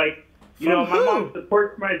pressure is like, you know, my mom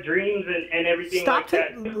supports my dreams and everything like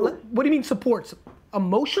that. What do you mean supports?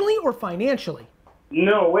 Emotionally or financially?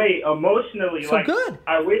 No, wait, emotionally. So like, good.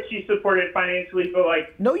 I wish she supported financially, but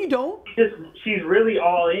like. No, you don't. She's really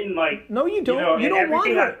all in, like. No, you don't. You don't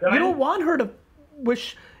want her. You don't want her to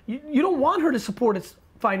wish. You don't want her to support us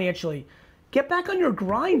financially. Get back on your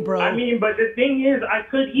grind, bro. I mean, but the thing is, I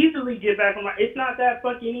could easily get back on my. It's not that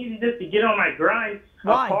fucking easy just to get on my grind.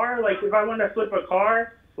 Why? A car, like if I want to flip a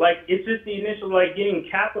car, like it's just the initial like getting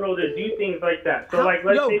capital to do things like that. So like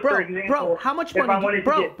let's say for example, how much if money? I wanted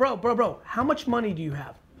to get, bro, how much money do you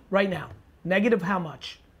have right now? Negative how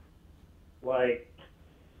much? Like,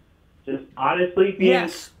 just honestly.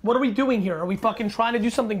 Yes. What are we doing here? Are we fucking trying to do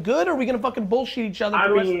something good, or are we gonna fucking bullshit each other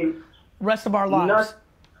for the rest of our lives?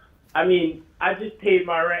 I mean, I just paid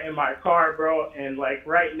my rent in my car, bro, and like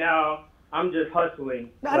right now, I'm just hustling.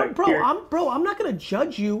 I'm not gonna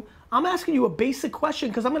judge you. I'm asking you a basic question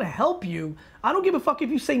because I'm gonna help you. I don't give a fuck if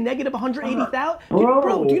you say negative 180,000.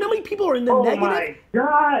 Bro, do you know how many people are in the negative? Oh my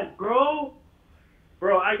God, bro.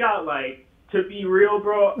 Bro, I got like, to be real,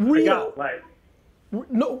 bro, I got like.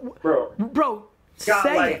 No. Bro,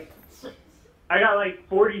 say it. I got like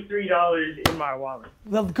 $43 in my wallet.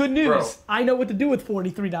 Well, good news. Bro. I know what to do with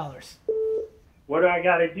 $43. What do I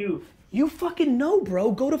gotta do? You fucking know,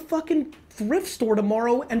 bro. Go to fucking thrift store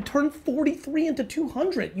tomorrow and turn 43 into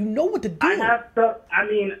 200. You know what to do. I have stuff. I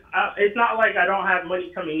mean, it's not like I don't have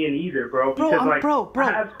money coming in either, bro. Because I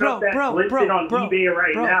have stuff that's listed on eBay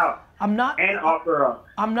right now. I'm not. And OfferUp.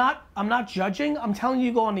 I'm not judging. I'm telling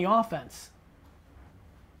you to go on the offense.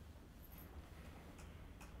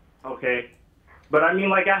 Okay. But I mean,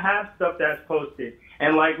 like, I have stuff that's posted.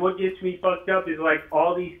 And, like, what gets me fucked up is, like,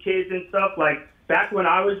 all these kids and stuff. Like, back when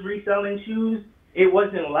I was reselling shoes, it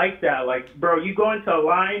wasn't like that. Like, bro, you go into a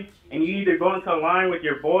line, and you either go into a line with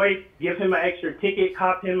your boy, give him an extra ticket,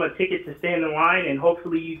 cop him a ticket to stay in the line, and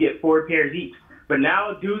hopefully you get 4 pairs each. But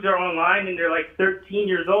now dudes are online, and they're, like, 13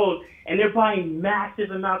 years old, and they're buying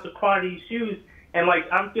massive amounts of quality shoes. And, like,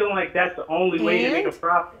 I'm feeling like that's the only way to make a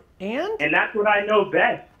profit. And that's what I know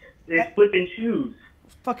best. Is flipping shoes.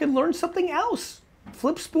 Fucking learn something else.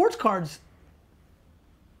 Flip sports cards.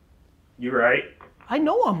 You right. I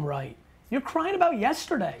know I'm right. You're crying about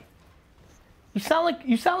yesterday. You sound like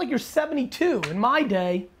you're 72. In my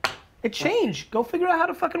day, it changed. Go figure out how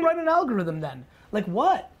to fucking write an algorithm then. Like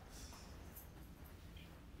what?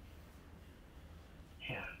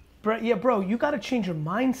 Bro, you got to change your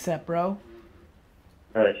mindset, bro.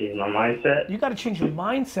 Gotta change my mindset. You got to change your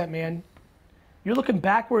mindset, man. You're looking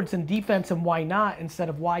backwards in defense and why not instead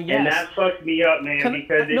of why yes. And that fucked me up, man,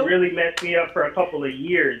 because it really messed me up for a couple of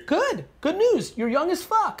years. Good news. You're young as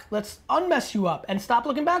fuck. Let's unmess you up and stop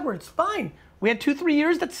looking backwards. Fine. We had 2-3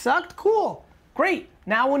 years that sucked. Cool. Great.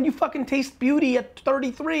 Now when you fucking taste beauty at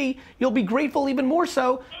 33, you'll be grateful even more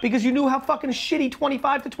so because you knew how fucking shitty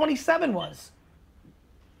 25 to 27 was.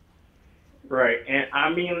 Right, and I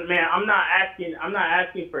mean, man, I'm not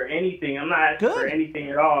asking for anything. I'm not asking for anything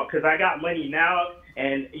at all because I got money now,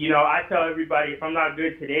 and you know, I tell everybody if I'm not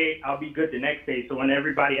good today, I'll be good the next day. So when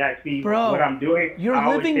everybody asks me what I'm doing,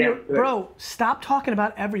 bro. Stop talking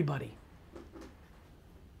about everybody,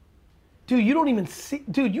 dude. You don't even see,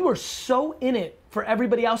 dude. You are so in it for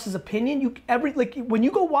everybody else's opinion. When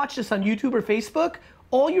you go watch this on YouTube or Facebook,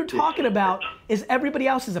 all you're talking about is everybody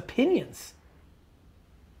else's opinions.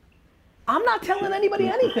 I'm not telling anybody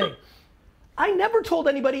anything. I never told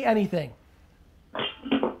anybody anything.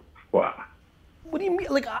 Wow. What do you mean?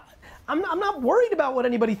 Like, I'm not worried about what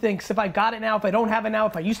anybody thinks. If I got it now, if I don't have it now,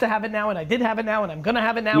 if I used to have it now, and I did have it now, and I'm gonna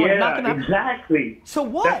have it now, and I'm not gonna have it. Exactly. So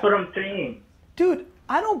what? That's what I'm saying. Dude,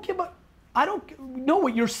 I don't know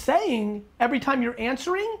what you're saying every time you're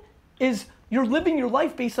answering is you're living your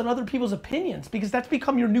life based on other people's opinions because that's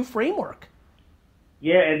become your new framework.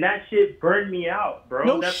 Yeah, and that shit burned me out, bro.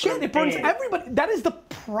 No shit, it burns everybody. That is the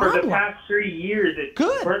problem. For the past 3 years, it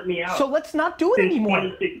burnt me out. So let's not do it anymore.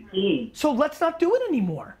 2016. So let's not do it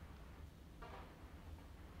anymore.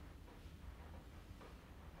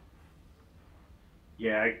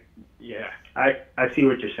 Yeah, I see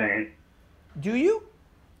what you're saying. Do you?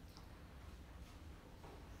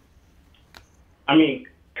 I mean,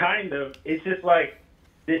 kind of. It's just like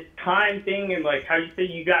this time thing and like how you say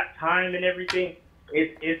you got time and everything.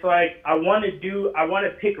 It's like I want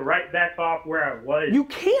to pick right back off where I was. You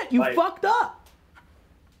can't. You fucked up.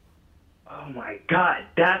 Oh my God,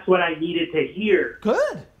 that's what I needed to hear.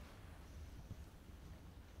 Good.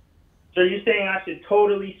 So you're saying I should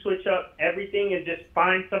totally switch up everything and just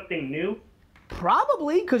find something new?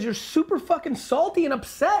 Probably, because you're super fucking salty and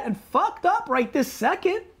upset and fucked up right this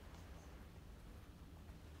second.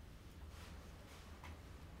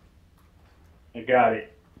 I got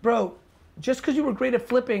it. Bro, just because you were great at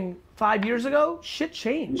flipping 5 years ago, shit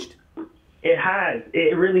changed. It has.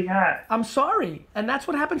 It really has. I'm sorry. And that's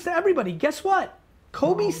what happens to everybody. Guess what?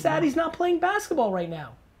 Kobe's sad he's not playing basketball right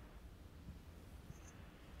now.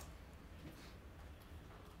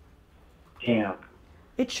 Damn.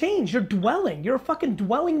 It changed. You're dwelling. You're a fucking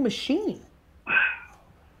dwelling machine. Wow.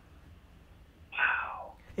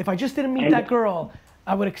 If I just didn't meet that girl,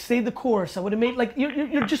 I would have stayed the course. I would have made you're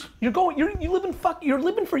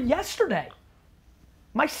living for yesterday.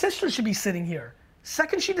 My sister should be sitting here.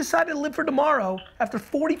 Second she decided to live for tomorrow, after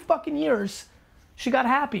 40 fucking years, she got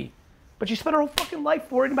happy. But she spent her whole fucking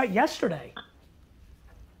life worrying about yesterday.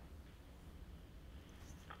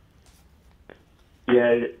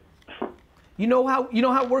 Yeah. You know how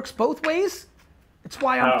it works both ways? It's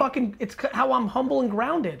why it's how I'm humble and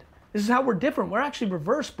grounded. This is how we're different. We're actually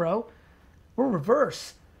reverse, bro. We're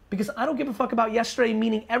reverse. Because I don't give a fuck about yesterday,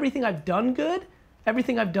 meaning everything I've done good,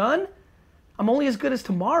 everything I've done, I'm only as good as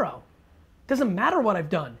tomorrow. Doesn't matter what I've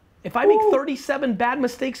done. If I make 37 bad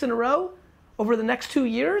mistakes in a row over the next 2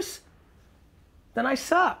 years, then I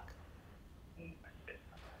suck.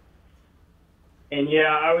 And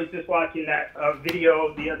yeah, I was just watching that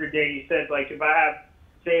video the other day. You said, like, if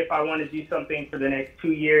I want to do something for the next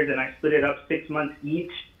 2 years and I split it up 6 months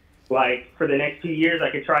each, like, for the next 2 years,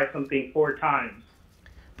 I could try something 4 times.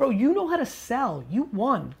 Bro, you know how to sell. You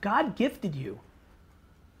won. God gifted you.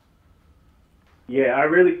 Yeah, I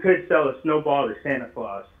really could sell a snowball to Santa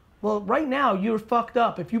Claus. Well, right now, you're fucked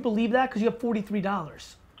up if you believe that because you have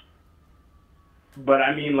 $43. But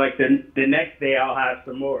I mean, like, the next day I'll have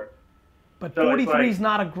some more. But so 43 is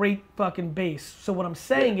not a great fucking base. So what I'm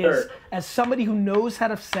saying is, as somebody who knows how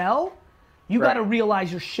to sell, you got to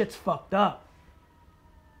realize your shit's fucked up.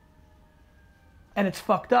 And it's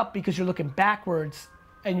fucked up because you're looking backwards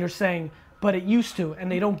and you're saying, but it used to,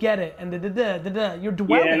 and they don't get it, and you're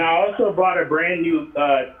dwelling. Yeah, and I also bought a brand new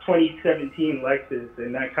 2017 Lexus,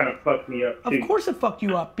 and that kind of fucked me up too. Of course it fucked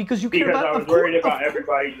you up because you care about. Because I was worried about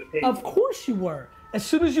everybody's opinion. Of course you were. As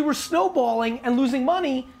soon as you were snowballing and losing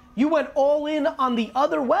money, you went all in on the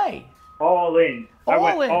other way. All in. I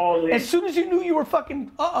went all in. As soon as you knew you were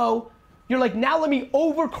fucking you're like, now let me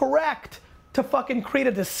overcorrect to fucking create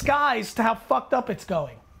a disguise to how fucked up it's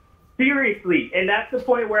going. Seriously, and that's the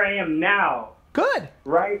point where I am now. Good.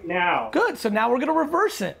 Right now. Good, so now we're gonna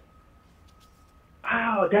reverse it.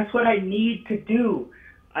 Wow, that's what I need to do.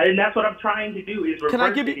 And that's what I'm trying to do is reverse Can I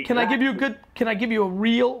give you? Can I give you a good? Can I give you a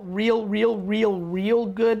real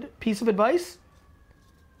good piece of advice?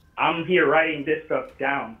 I'm here writing this stuff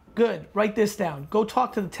down. Good. Write this down. Go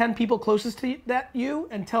talk to the 10 people closest to you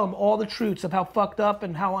and tell them all the truths of how fucked up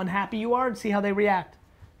and how unhappy you are, and see how they react.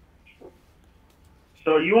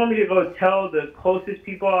 So you want me to go tell the closest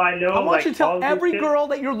people I know? I want you to tell every shit? girl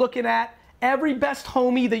that you're looking at, every best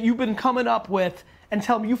homie that you've been coming up with, and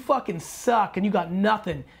tell them you fucking suck and you got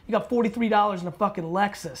nothing. You got $43 in a fucking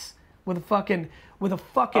Lexus with a fucking.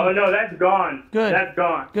 Oh no, that's gone. Good. That's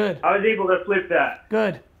gone. Good. I was able to flip that.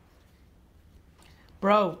 Good.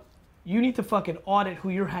 Bro, you need to fucking audit who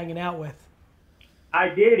you're hanging out with. I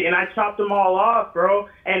did, and I chopped them all off, bro.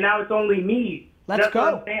 And now it's only me. Let's That's go.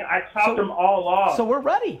 What I'm saying. I chopped them all off. So we're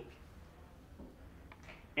ready.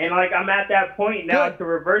 And like I'm at that point now to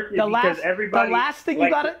reverse it because everybody. The last thing you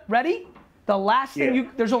got to ready. The last thing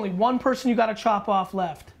there's only one person you got to chop off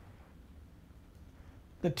left.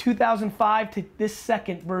 The 2005 to this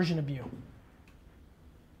second version of you.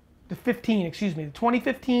 The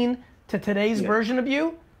 2015 to today's version of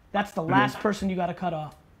you. That's the last person you got to cut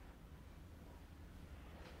off.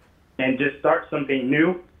 And just start something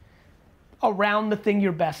new. Around the thing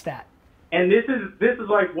you're best at. And this is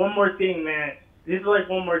like one more thing, man. This is like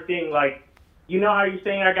one more thing. Like, you know how you're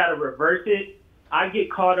saying I got to reverse it? I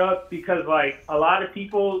get caught up because, like, a lot of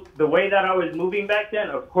people, the way that I was moving back then,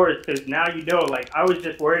 of course, because now you know, like, I was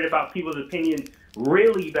just worried about people's opinions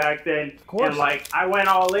really back then. And, like, I went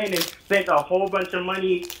all in and spent a whole bunch of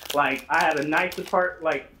money. Like, I had a nice apartment,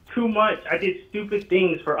 like, too much. I did stupid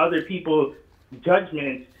things for other people's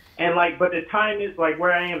judgments. And, like, but the time is, like,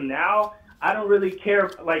 where I am now, I don't really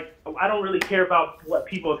care, like, I don't really care about what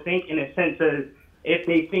people think in a sense of if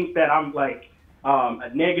they think that I'm, like, a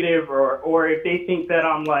negative or if they think that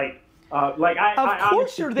I'm like Of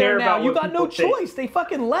course you're there now. You got no choice. They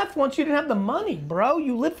fucking left once you didn't have the money, bro.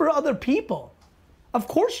 You live for other people. Of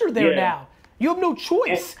course you're there now. You have no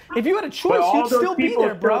choice. If you had a choice, you'd still be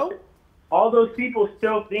there, bro. All those people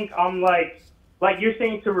still think I'm like you're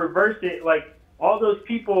saying to reverse it, like all those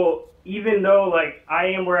people, even though like I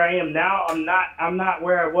am where I am now, I'm not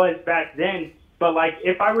where I was back then. But like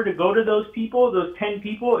if I were to go to those people, those 10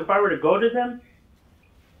 people, if I were to go to them,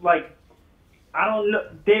 like, I don't know,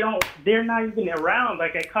 they're not even around.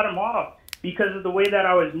 Like, I cut them off because of the way that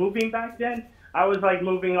I was moving back then. I was, like,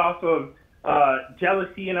 moving off of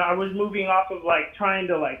jealousy, and I was moving off of, like, trying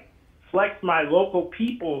to, like, flex my local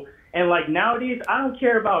people. And, like, nowadays, I don't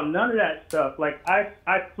care about none of that stuff. Like, I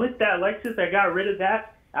flipped that Lexus. I got rid of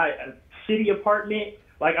that. A shitty apartment.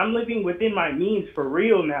 Like, I'm living within my means for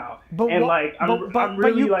real now.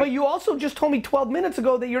 But you also just told me 12 minutes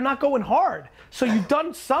ago that you're not going hard. So you've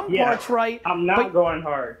done some parts right. I'm not going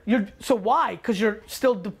hard. So why? Because you're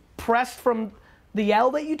still depressed from the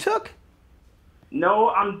L that you took?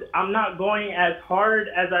 No, I'm not going as hard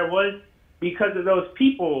as I was because of those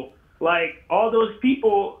people. Like, all those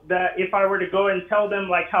people that if I were to go and tell them,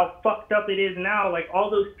 like, how fucked up it is now, like,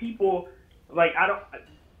 all those people, like,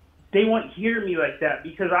 they won't hear me like that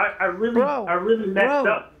because I really messed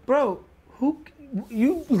up. Bro,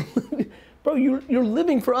 you're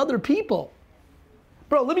living for other people.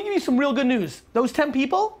 Bro, let me give you some real good news. Those 10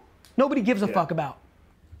 people, nobody gives a fuck about.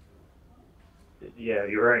 Yeah,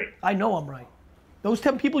 you're right. I know I'm right. Those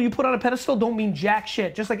 10 people you put on a pedestal don't mean jack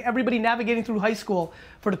shit. Just like everybody navigating through high school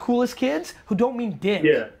for the coolest kids who don't mean dick.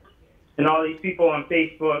 Yeah. And all these people on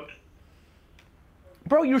Facebook.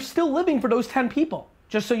 Bro, you're still living for those 10 people.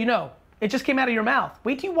 Just so you know, it just came out of your mouth.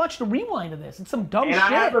 Wait till you watch the rewind of this. It's some dumb shit. And I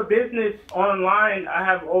have a business online. I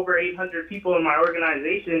have over 800 people in my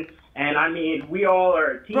organization. And I mean, we all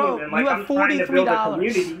are a team. Bro, and like, you have I'm trying to build a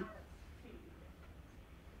community.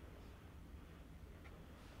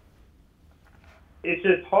 It's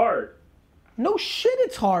just hard. No shit,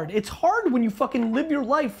 it's hard. It's hard when you fucking live your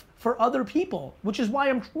life for other people, which is why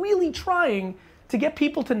I'm really trying to get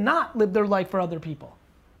people to not live their life for other people.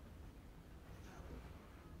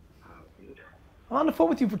 I'm on the phone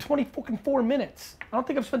with you for 24 minutes. I don't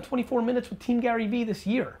think I've spent 24 minutes with Team Gary Vee this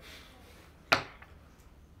year.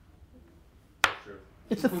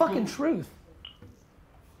 It's the fucking truth.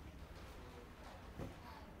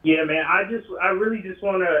 Yeah, man. I really just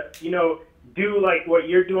want to, you know, do like what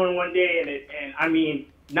you're doing one day, and I mean,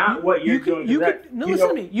 not what you're doing. Listen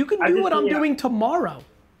to me. You can do what I'm doing tomorrow.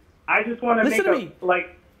 I just want to make a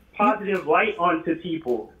positive light onto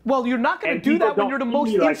people. Well, you're not going to do that when you're the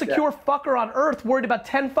most insecure fucker on earth, worried about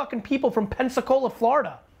 10 fucking people from Pensacola,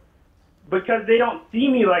 Florida. Because they don't see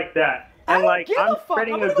me like that, and like I'm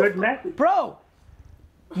spreading a good message, bro.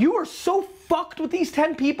 You are so fucked with these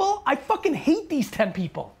 10 people. I fucking hate these 10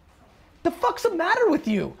 people. The fuck's the matter with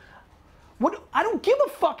you? What? I don't give a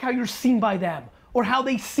fuck how you're seen by them, or how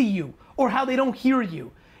they see you, or how they don't hear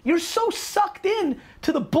you. You're so sucked in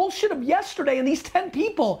to the bullshit of yesterday and these 10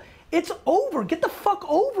 people. It's over. Get the fuck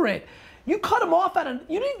over it. You cut them off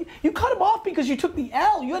you cut them off because you took the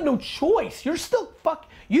L. You had no choice. You're still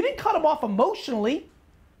you didn't cut them off emotionally.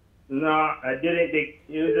 No, I didn't. It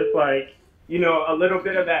was just like, you know, a little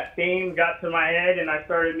bit of that fame got to my head, and I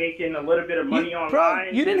started making a little bit of money online. Bro,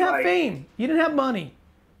 you didn't have fame. You didn't have money.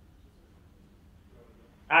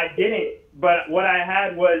 I didn't, but what I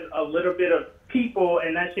had was a little bit of people,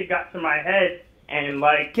 and that shit got to my head, and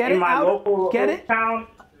like in my local town,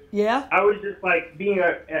 yeah, I was just like being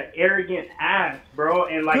an arrogant ass, bro,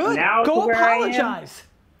 and like now go to where apologize.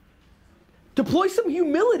 Deploy some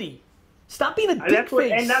humility. Stop being a dick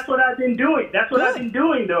face. And that's what I've been doing. That's what I've been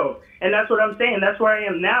doing, though. And that's what I'm saying. That's where I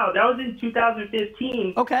am now. That was in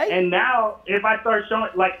 2015. Okay. And now, if I start showing,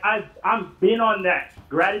 like, I'm been on that.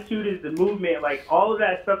 Gratitude is the movement. Like, all of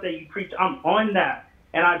that stuff that you preach, I'm on that.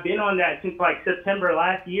 And I've been on that since, like, September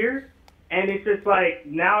last year. And it's just, like,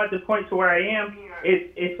 now at the point to where I am,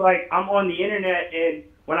 it's like I'm on the internet, and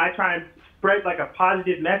when I try and spread, like, a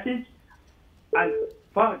positive message,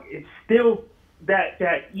 it's still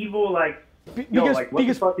that evil, like, what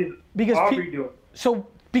the fuck is Aubrey doing? So,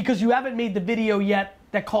 because you haven't made the video yet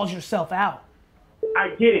that calls yourself out.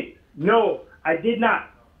 I didn't. No, I did not.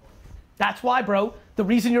 That's why, bro. The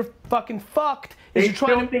reason you're fucking fucked is you're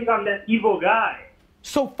trying to think I'm that evil guy.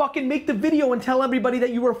 So fucking make the video and tell everybody that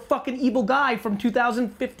you were a fucking evil guy from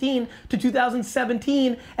 2015 to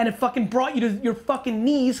 2017, and it fucking brought you to your fucking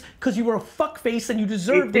knees because you were a fuckface and you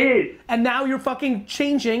deserved it. And now you're fucking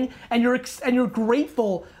changing, and you're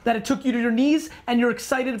grateful that it took you to your knees, and you're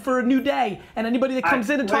excited for a new day. And anybody that comes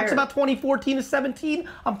in and talks about 2014 to 17,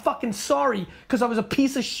 I'm fucking sorry because I was a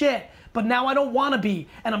piece of shit. But now I don't want to be,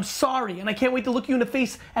 and I'm sorry, and I can't wait to look you in the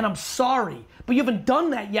face, and I'm sorry. But you haven't done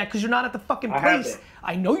that yet because you're not at the fucking place.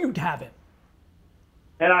 I know you haven't.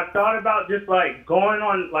 And I thought about just like going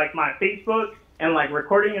on like my Facebook and like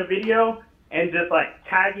recording a video and just like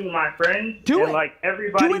tagging my friends and like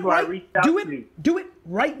everybody who I reached out to. Do it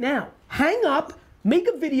right now. Hang up, make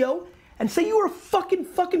a video, and say you were a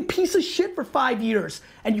fucking piece of shit for 5 years,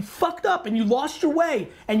 and you fucked up, and you lost your way,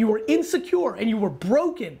 and you were insecure, and you were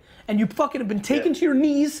broken, and you fucking have been taken to your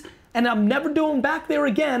knees, and I'm never going back there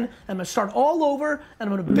again. I'm gonna start all over, and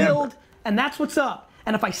I'm gonna build, and that's what's up.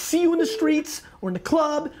 And if I see you in the streets, or in the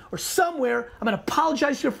club, or somewhere, I'm gonna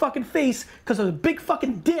apologize to your fucking face, because I was a big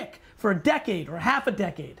fucking dick for a decade, or half a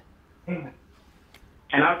decade.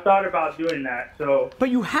 And I've thought about doing that, so. But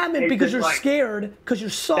you haven't because you're scared, because you're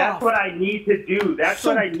soft. That's what I need to do. That's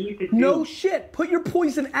what I need to do. No shit. Put your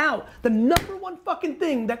poison out. The number one fucking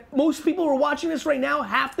thing that most people who are watching this right now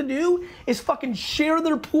have to do is fucking share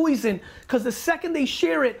their poison, because the second they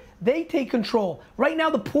share it, they take control. Right now,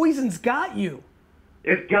 the poison's got you.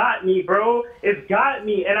 It's got me, bro. It's got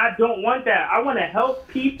me, and I don't want that. I want to help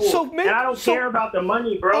people, and I don't care about the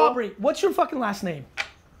money, bro. Aubrey, what's your fucking last name?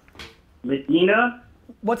 Medina.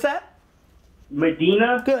 What's that?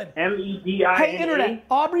 Medina. Good. M-E-D-I-N-A. Hey, Internet.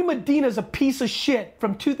 Aubrey Medina's a piece of shit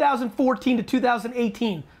from 2014 to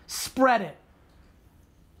 2018. Spread it.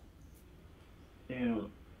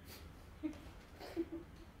 Damn.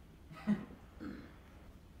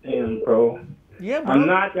 Damn, bro. Yeah, bro. I'm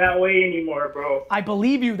not that way anymore, bro. I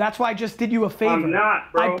believe you. That's why I just did you a favor. I'm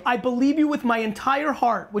not, bro. I believe you with my entire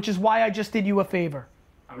heart, which is why I just did you a favor.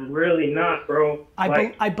 I'm really not, bro.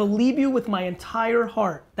 I believe you with my entire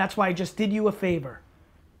heart. That's why I just did you a favor.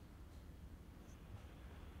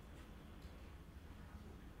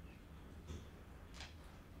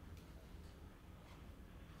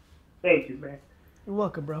 Thank you, man. You're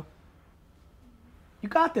welcome, bro. You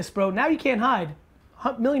got this, bro. Now you can't hide.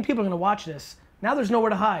 A million people are going to watch this. Now there's nowhere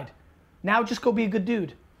to hide. Now just go be a good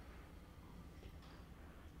dude.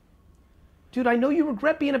 Dude, I know you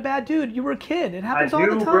regret being a bad dude. You were a kid. It happens all the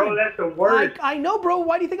time. Bro. That's the worst. I know, bro.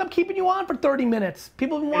 Why do you think I'm keeping you on for 30 minutes?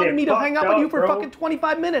 People have been wanting me to hang out with you for fucking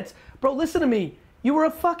 25 minutes. Bro, listen to me. You were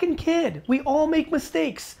a fucking kid. We all make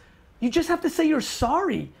mistakes. You just have to say you're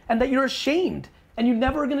sorry and that you're ashamed and you're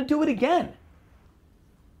never going to do it again.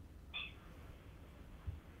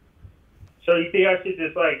 So you think I should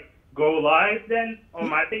just like go live then on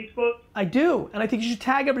my Facebook? I do, and I think you should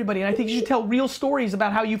tag everybody, and I think you should tell real stories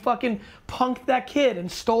about how you fucking punked that kid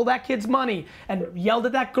and stole that kid's money and yelled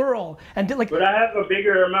at that girl and did like. But I have a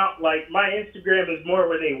bigger amount. Like my Instagram is more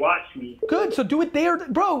where they watch me. Good, so do it there,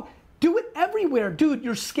 bro. Do it everywhere, dude.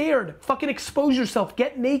 You're scared. Fucking expose yourself.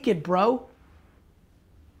 Get naked, bro.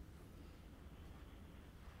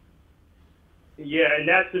 Yeah, and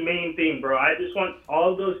that's the main thing, bro. I just want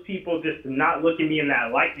all those people just to not look at me in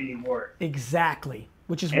that light anymore. Exactly.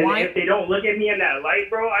 Which is And why. if they don't look at me in that light,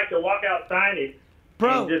 bro, I can walk outside and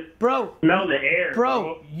just smell the air,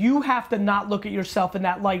 bro. You have to not look at yourself in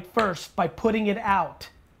that light first by putting it out.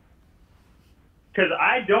 Because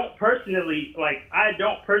I don't personally,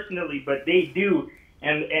 but they do,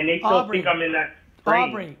 and they still think I'm in that frame.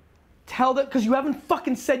 Aubrey, tell them, because you haven't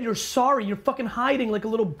fucking said you're sorry. You're fucking hiding like a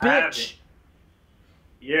little bitch.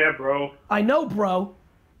 Yeah, bro. I know, bro.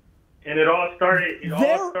 And it all started.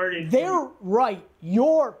 They're right.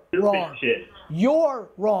 You're wrong. Shit. You're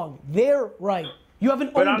wrong. They're right. You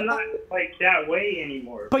haven't. But I'm not like that way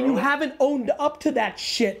anymore. But bro. you haven't owned up to that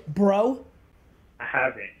shit, bro. I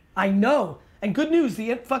haven't. I know. And good news,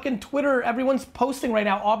 the fucking Twitter, everyone's posting right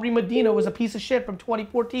now, Aubrey Medina was a piece of shit from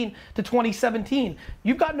 2014 to 2017.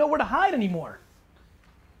 You've got nowhere to hide anymore.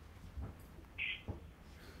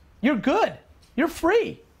 You're good. You're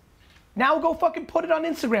free. Now go fucking put it on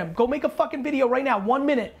Instagram. Go make a fucking video right now, 1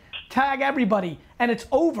 minute. Tag everybody, and it's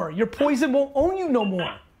over. Your poison won't own you no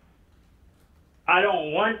more. I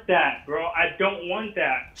don't want that, bro. I don't want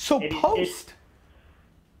that. So post.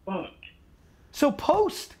 Fuck. So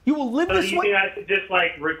post. You will live this way. So you think I should just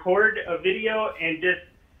like record a video and just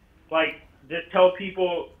tell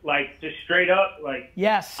people like just straight up like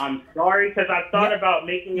yes, I'm sorry because I thought about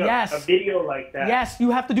making a video like that. Yes,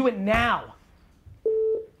 you have to do it now.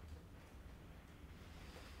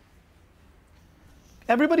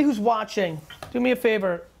 Everybody who's watching, do me a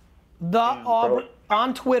favor. Aubrey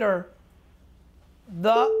on Twitter.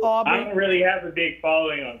 Aubrey. I don't really have a big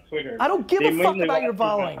following on Twitter. I don't give a fuck about your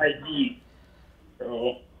following.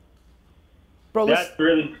 Bro, that's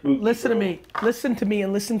really spooky. Listen to me. Listen to me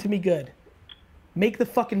and listen to me good. Make the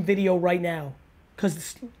fucking video right now.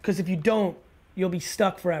 Cause if you don't, you'll be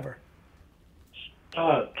stuck forever.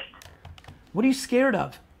 What are you scared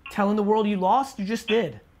of? Telling the world you lost? You just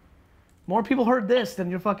did. More people heard this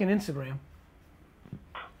than your fucking Instagram.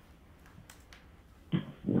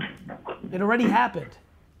 It already happened.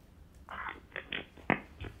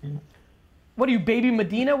 What are you, Baby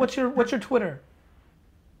Medina? What's your Twitter?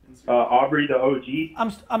 Aubrey the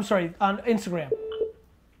OG. I'm sorry, on Instagram.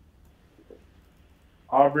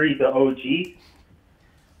 Aubrey the OG.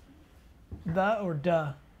 The or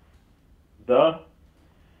duh? The.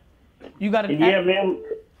 You got an yeah, man.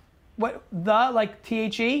 What the like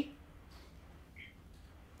THE?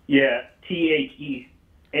 Yeah, THE.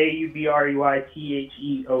 AUBREY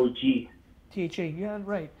THEOG. THE, yeah,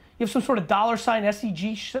 right. You have some sort of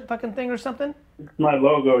 $SEG fucking thing or something? It's my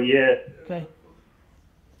logo, yeah. Okay.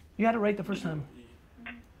 You had it right the first time.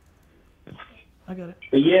 I got it.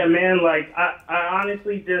 But yeah, man, like, I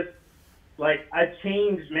honestly just, like, I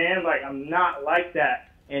changed, man. Like, I'm not like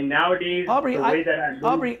that. And nowadays, Aubrey, the way that I move...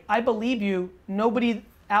 Aubrey, I believe you. Nobody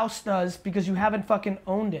else does because you haven't fucking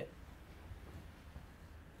owned it.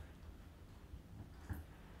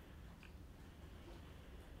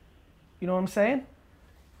 You know what I'm saying?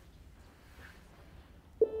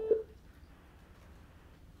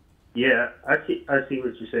 Yeah, I see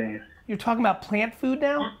what you're saying. You're talking about plant food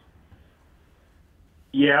now?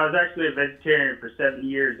 Yeah, I was actually a vegetarian for 7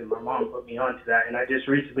 years, and my mom put me onto that, and I just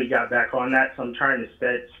recently got back on that, so I'm trying to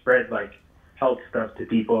spread like health stuff to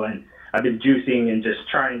people, and I've been juicing and just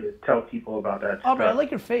trying to tell people about that Aubrey, stuff. I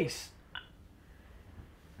like your face.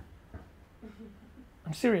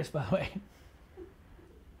 I'm serious, by the way.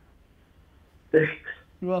 Thanks.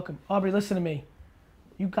 You're welcome. Aubrey, listen to me.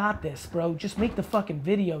 You got this, bro. Just make the fucking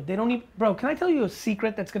video. They don't even... Bro, can I tell you a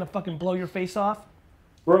secret that's gonna fucking blow your face off?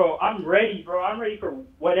 Bro, I'm ready, bro. I'm ready for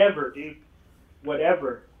whatever, dude.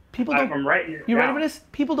 Whatever. People don't... I'm writing it You down. ready for this?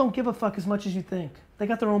 People don't give a fuck as much as you think. They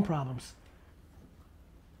got their own problems.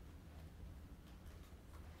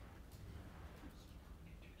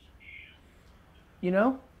 You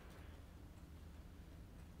know?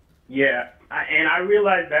 Yeah, and I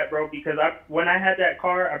realized that, bro, because when I had that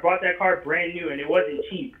car, I bought that car brand new, and it wasn't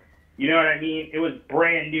cheap. You know what I mean? It was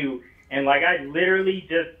brand new, and like I literally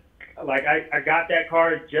just like I got that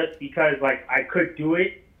car just because like I could do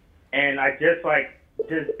it, and I just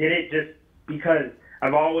did it just because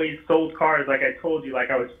I've always sold cars, like I told you, like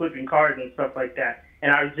I was flipping cars and stuff like that,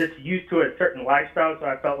 and I was just used to a certain lifestyle, so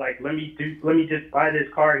I felt like let me just buy this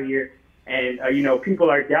car here. And, you know, people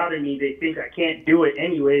are doubting me. They think I can't do it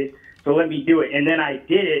anyways, so let me do it. And then I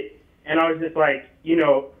did it, and I was just like, you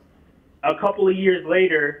know, a couple of years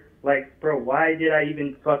later, like, bro, why did I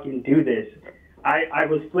even fucking do this? I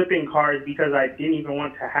was flipping cars because I didn't even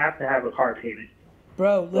want to have a car payment.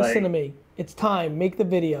 Bro, listen to me. It's time. Make the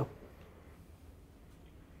video.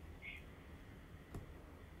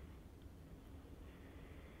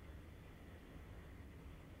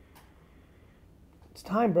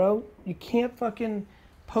 time, bro. You can't fucking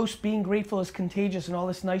post being grateful is contagious and all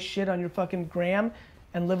this nice shit on your fucking gram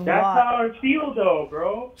and live a That's lot. That's how I feel, though,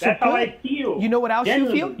 bro. That's how I feel. You know what else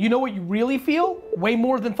Genuinely. you feel? You know what you really feel? Way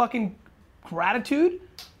more than fucking gratitude.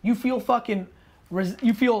 You feel fucking.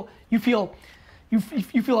 You feel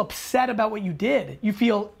upset about what you did. You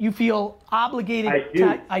feel obligated. I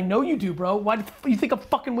do. I know you do, bro. Why do you think I'm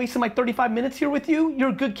fucking wasting my 35 minutes here with you? You're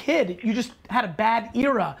a good kid. You just had a bad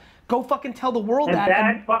era. Go fucking tell the world and that.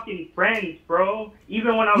 Bad fucking friends, bro.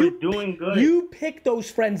 Even when I was doing good. You pick those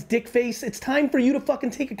friends, dickface. It's time for you to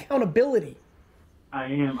fucking take accountability. I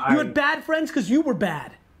am. You had bad friends because you were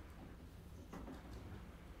bad.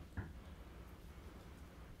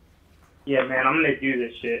 Yeah, man, I'm gonna do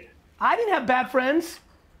this shit. I didn't have bad friends.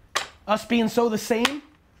 Us being so the same.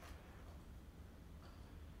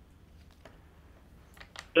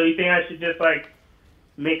 So you think I should just like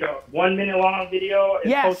make a 1 minute long video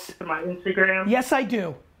and post it to my Instagram? Yes, I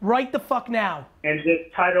do. Right the fuck now. And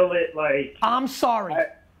just title it like I'm sorry.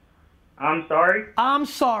 I'm sorry? I'm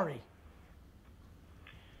sorry.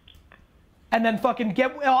 And then fucking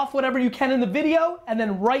get off whatever you can in the video and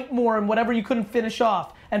then write more in whatever you couldn't finish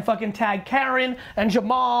off. And fucking tag Karen and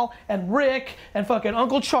Jamal and Rick and fucking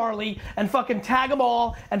Uncle Charlie and fucking tag them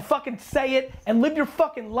all and fucking say it and live your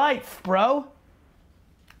fucking life, bro.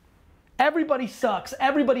 Everybody sucks.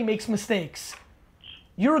 Everybody makes mistakes.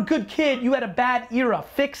 You're a good kid. You had a bad era.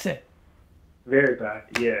 Fix it. Very bad,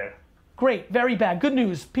 yeah. Great, very bad. Good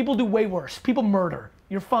news. People do way worse. People murder.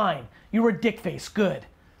 You're fine. You were a dickface. Good.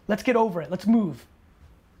 Let's get over it. Let's move.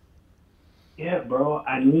 Yeah, bro.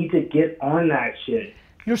 I need to get on that shit.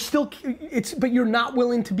 You're still, but you're not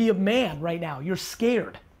willing to be a man right now. You're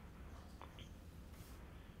scared.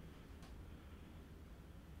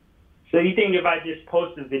 So you think if I just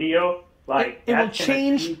post a video, like it will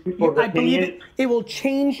change? I believe it will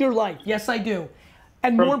change your life. Yes, I do.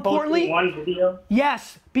 And From more importantly, one video?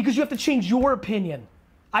 Yes, because you have to change your opinion.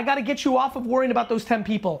 I got to get you off of worrying about those 10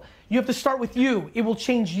 people. You have to start with you. It will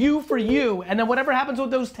change you for you. And then whatever happens with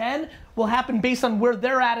those 10 will happen based on where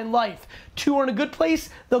they're at in life. 2 are in a good place,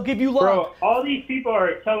 they'll give you love. Bro, all these people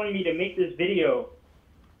are telling me to make this video.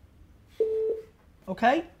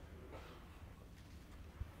 Okay?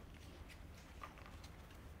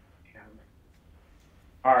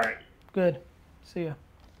 All right. Good. See ya.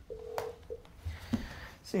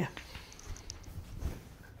 See ya.